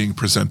like you're being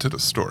presented a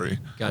story.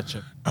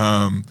 Gotcha.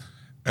 And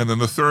then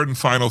the third and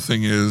final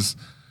thing is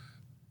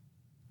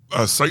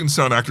sight and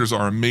sound actors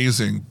are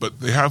amazing, but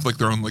they have like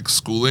their own like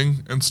schooling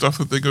and stuff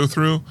that they go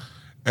through.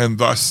 And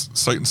thus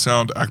sight and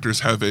sound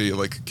actors have a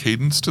like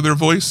cadence to their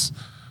voice,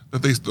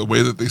 the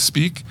way that they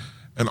speak.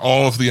 And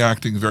all of the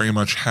acting very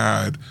much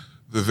had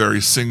the very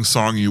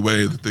sing-songy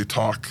way that they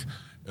talk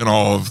in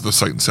all of the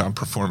sight and sound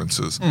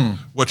performances,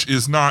 which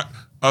is not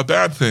a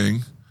bad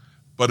thing,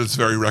 but it's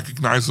very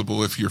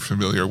recognizable if you're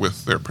familiar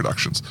with their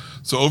productions.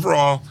 So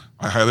overall,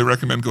 I highly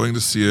recommend going to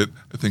see it.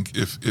 I think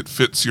if it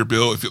fits your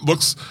bill, if it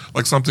looks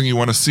like something you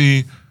want to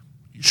see,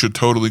 you should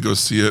totally go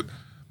see it.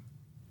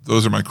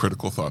 Those are my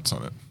critical thoughts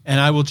on it. And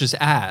I will just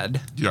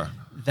add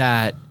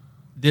that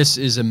this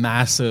is a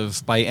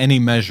massive, by any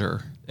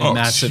measure,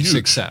 massive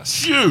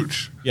success.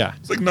 Huge. Yeah.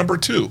 It's like number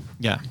 2.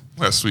 Yeah.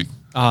 Last week.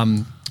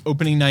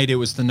 Opening night, it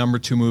was the number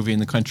 2 movie in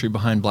the country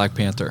behind Black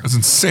Panther. That's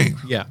insane.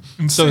 Yeah.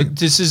 Insane. So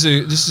this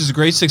is a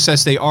great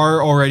success. They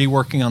are already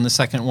working on the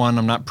second one.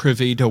 I'm not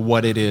privy to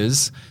what it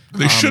is.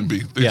 They should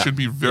be. They should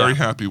be very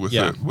happy with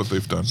what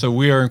they've done. So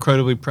we are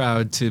incredibly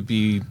proud to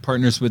be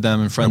partners with them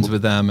and friends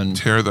with them. And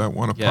tear that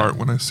one apart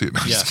when I see it.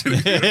 No, just kidding.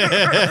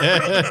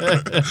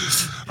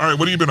 All right,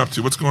 what have you been up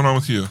to? What's going on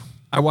with you?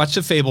 I watched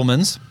The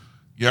Fabelmans.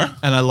 Yeah?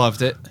 And I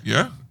loved it.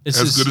 Yeah?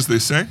 As good as they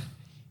say?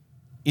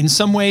 In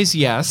some ways,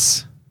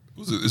 yes.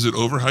 Is it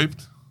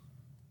overhyped?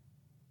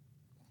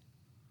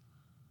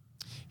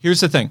 Here's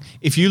the thing.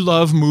 If you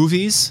love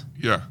movies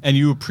and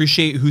you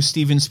appreciate who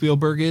Steven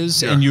Spielberg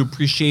is and you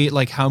appreciate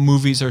like how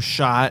movies are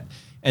shot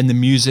and the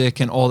music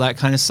and all that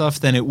kind of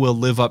stuff, then it will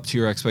live up to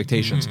your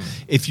expectations.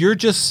 If you're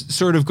just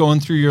sort of going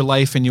through your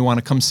life and you want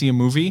to come see a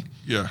movie,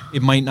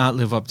 it might not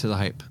live up to the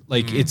hype.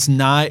 Like it's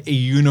not a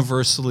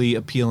universally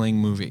appealing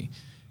movie.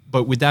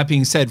 But with that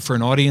being said, for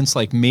an audience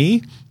like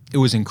me, it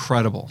was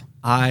incredible.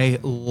 I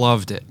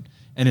loved it.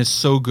 And it's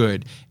so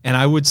good. And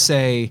I would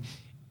say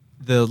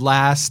the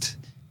last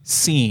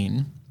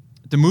scene,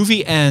 the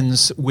movie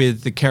ends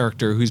with the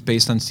character who's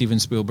based on Steven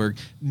Spielberg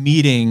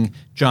meeting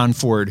John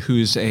Ford,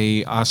 who's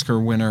a Oscar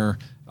winner.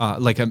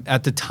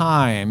 At the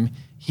time,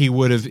 it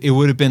would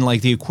have been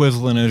like the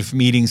equivalent of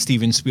meeting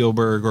Steven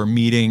Spielberg or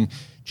meeting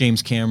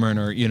James Cameron,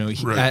 or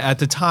at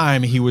the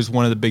time he was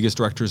one of the biggest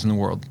directors in the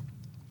world.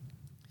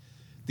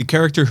 The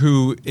character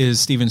who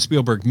is Steven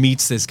Spielberg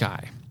meets this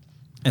guy.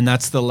 And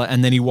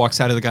and then he walks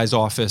out of the guy's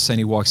office and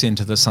he walks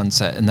into the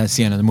sunset, and that's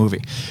the end of the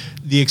movie.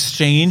 The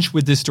exchange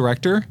with this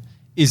director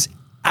is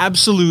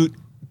absolute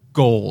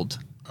gold.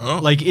 Oh.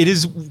 Like it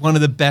is one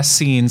of the best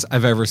scenes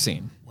I've ever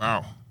seen.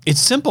 Wow. It's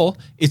simple.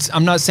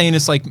 I'm not saying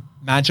it's like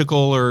magical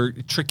or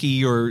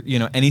tricky or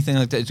anything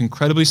like that. It's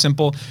incredibly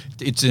simple.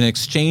 It's an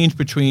exchange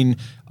between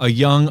a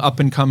young up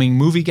and coming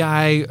movie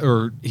guy,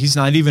 or he's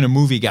not even a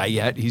movie guy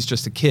yet. He's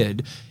just a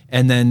kid.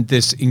 And then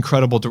this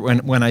incredible,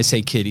 when I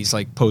say kid, he's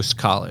like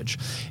post-college.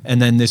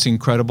 And then this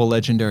incredible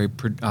legendary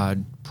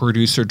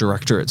producer,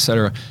 director, et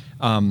cetera.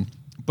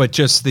 But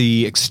just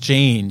the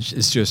exchange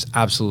is just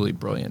absolutely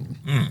brilliant.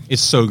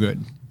 It's so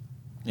good.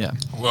 Yeah.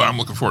 Well, I'm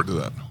looking forward to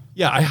that.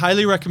 Yeah, I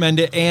highly recommend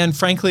it. And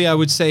frankly, I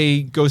would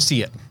say go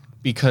see it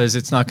because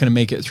it's not going to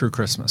make it through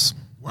Christmas.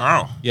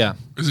 Wow. Yeah.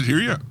 Is it here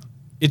yet?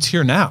 It's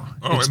here now.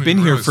 Oh, it's been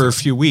here for a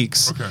few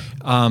weeks. Okay.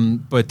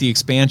 But the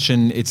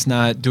expansion, it's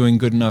not doing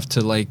good enough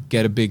to like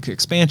get a big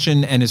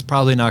expansion, and it's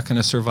probably not going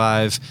to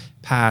survive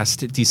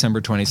past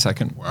December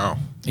 22nd. Wow.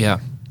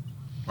 Yeah.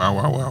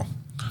 Wow.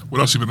 What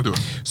else have you been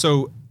doing?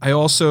 So I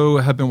also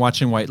have been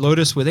watching White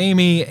Lotus with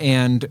Amy,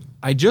 and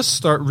I just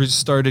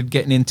started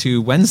getting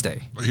into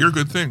Wednesday. I hear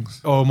good things.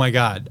 Oh my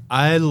God.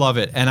 I love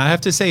it. And I have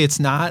to say, it's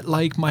not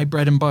like my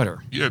bread and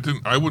butter. Yeah,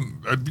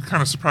 I'd be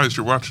kind of surprised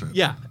you're watching it.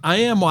 Yeah, I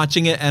am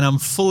watching it, and I'm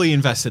fully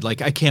invested.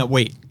 Like, I can't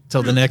wait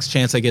till the next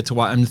chance I get to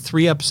watch. I'm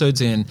 3 episodes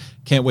in.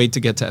 Can't wait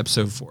to get to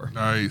episode 4.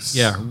 Nice.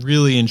 Yeah,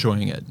 really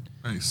enjoying it.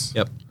 Nice.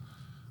 Yep.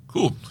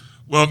 Cool.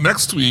 Well,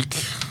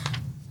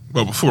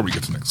 before we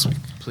get to next week,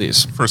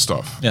 Please. first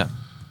off, Yeah.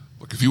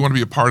 if you want to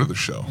be a part of the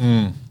show,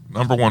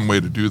 number one way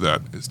to do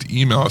that is to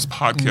email us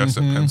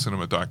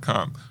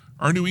podcast@penncinema.com.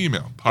 Our new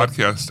email,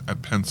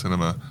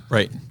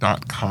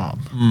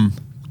 podcast@penncinema.com.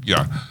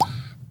 Yeah.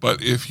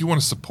 But if you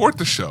want to support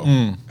the show,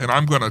 and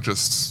I'm going to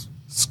just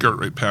skirt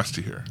right past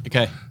you here.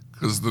 Okay.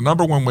 Because the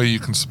number one way you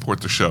can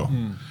support the show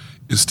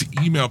is to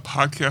email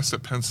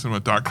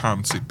podcast@penncinema.com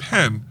and say,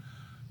 Penn,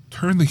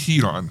 turn the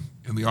heat on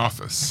in the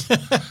office.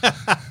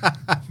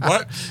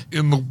 What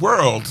in the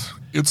world?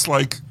 It's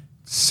like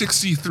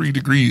 63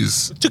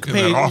 degrees in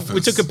that office.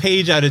 We took a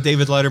page out of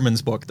David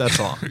Letterman's book, that's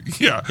all.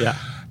 Yeah. Yeah.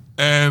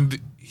 And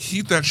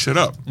heat that shit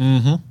up.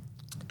 Mm-hmm.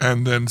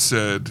 And then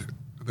say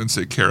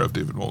care of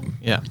David Moulton.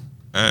 Yeah.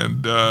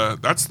 And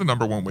that's the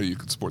number one way you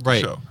can support the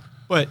show.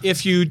 But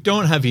if you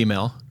don't have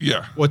email,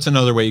 what's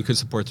another way you could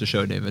support the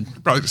show, David?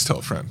 Probably just tell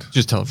a friend.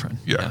 Just tell a friend.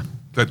 Yeah.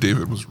 That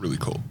David was really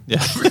cool.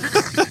 Yeah.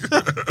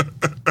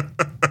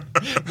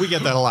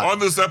 get that a lot. On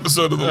this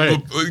episode of the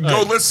Right, go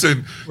right.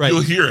 listen, Right.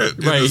 you'll hear it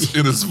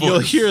in his voice. You'll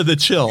hear the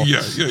chill.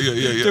 Yeah.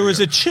 There was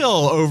a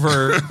chill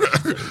over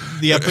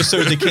the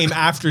episode that came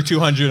after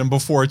 200 and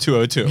before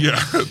 202.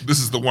 Yeah, this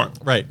is the one.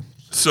 Right.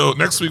 So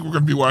next week we're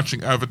going to be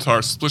watching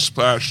Avatar Splish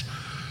Splash,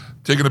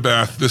 taking a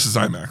bath. This is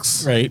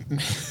IMAX. Right.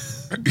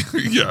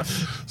 Yeah.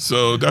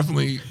 So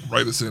definitely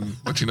write us in,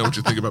 let you know what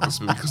you think about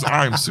this movie, because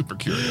I'm super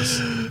curious.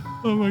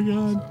 Oh my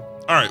God.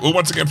 All right. Well,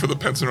 once again, for the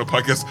Penn Cinema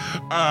Podcast,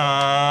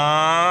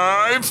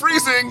 I'm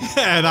freezing.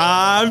 And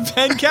I'm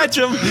Penn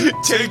Ketchum.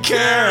 Take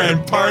care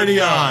and party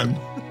on.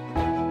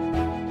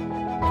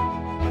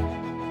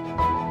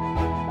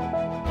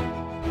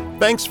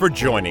 Thanks for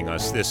joining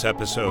us this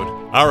episode.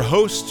 Our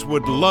hosts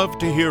would love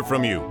to hear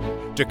from you.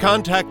 To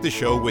contact the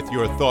show with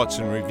your thoughts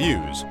and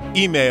reviews,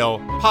 email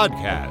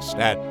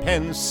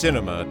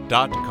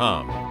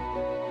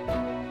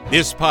podcast@penncinema.com.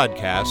 This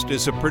podcast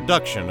is a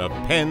production of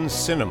Penn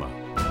Cinema.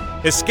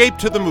 Escape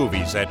to the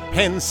movies at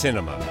Penn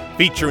Cinema,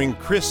 featuring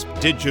crisp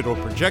digital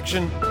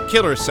projection,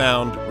 killer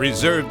sound,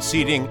 reserved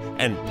seating,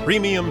 and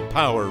premium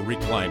power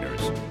recliners.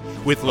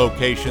 With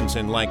locations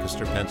in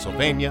Lancaster,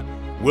 Pennsylvania,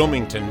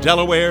 Wilmington,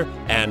 Delaware,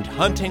 and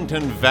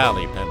Huntington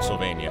Valley,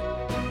 Pennsylvania.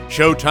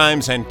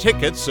 Showtimes and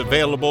tickets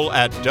available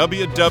at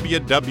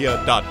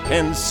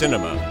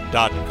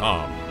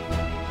www.penncinema.com.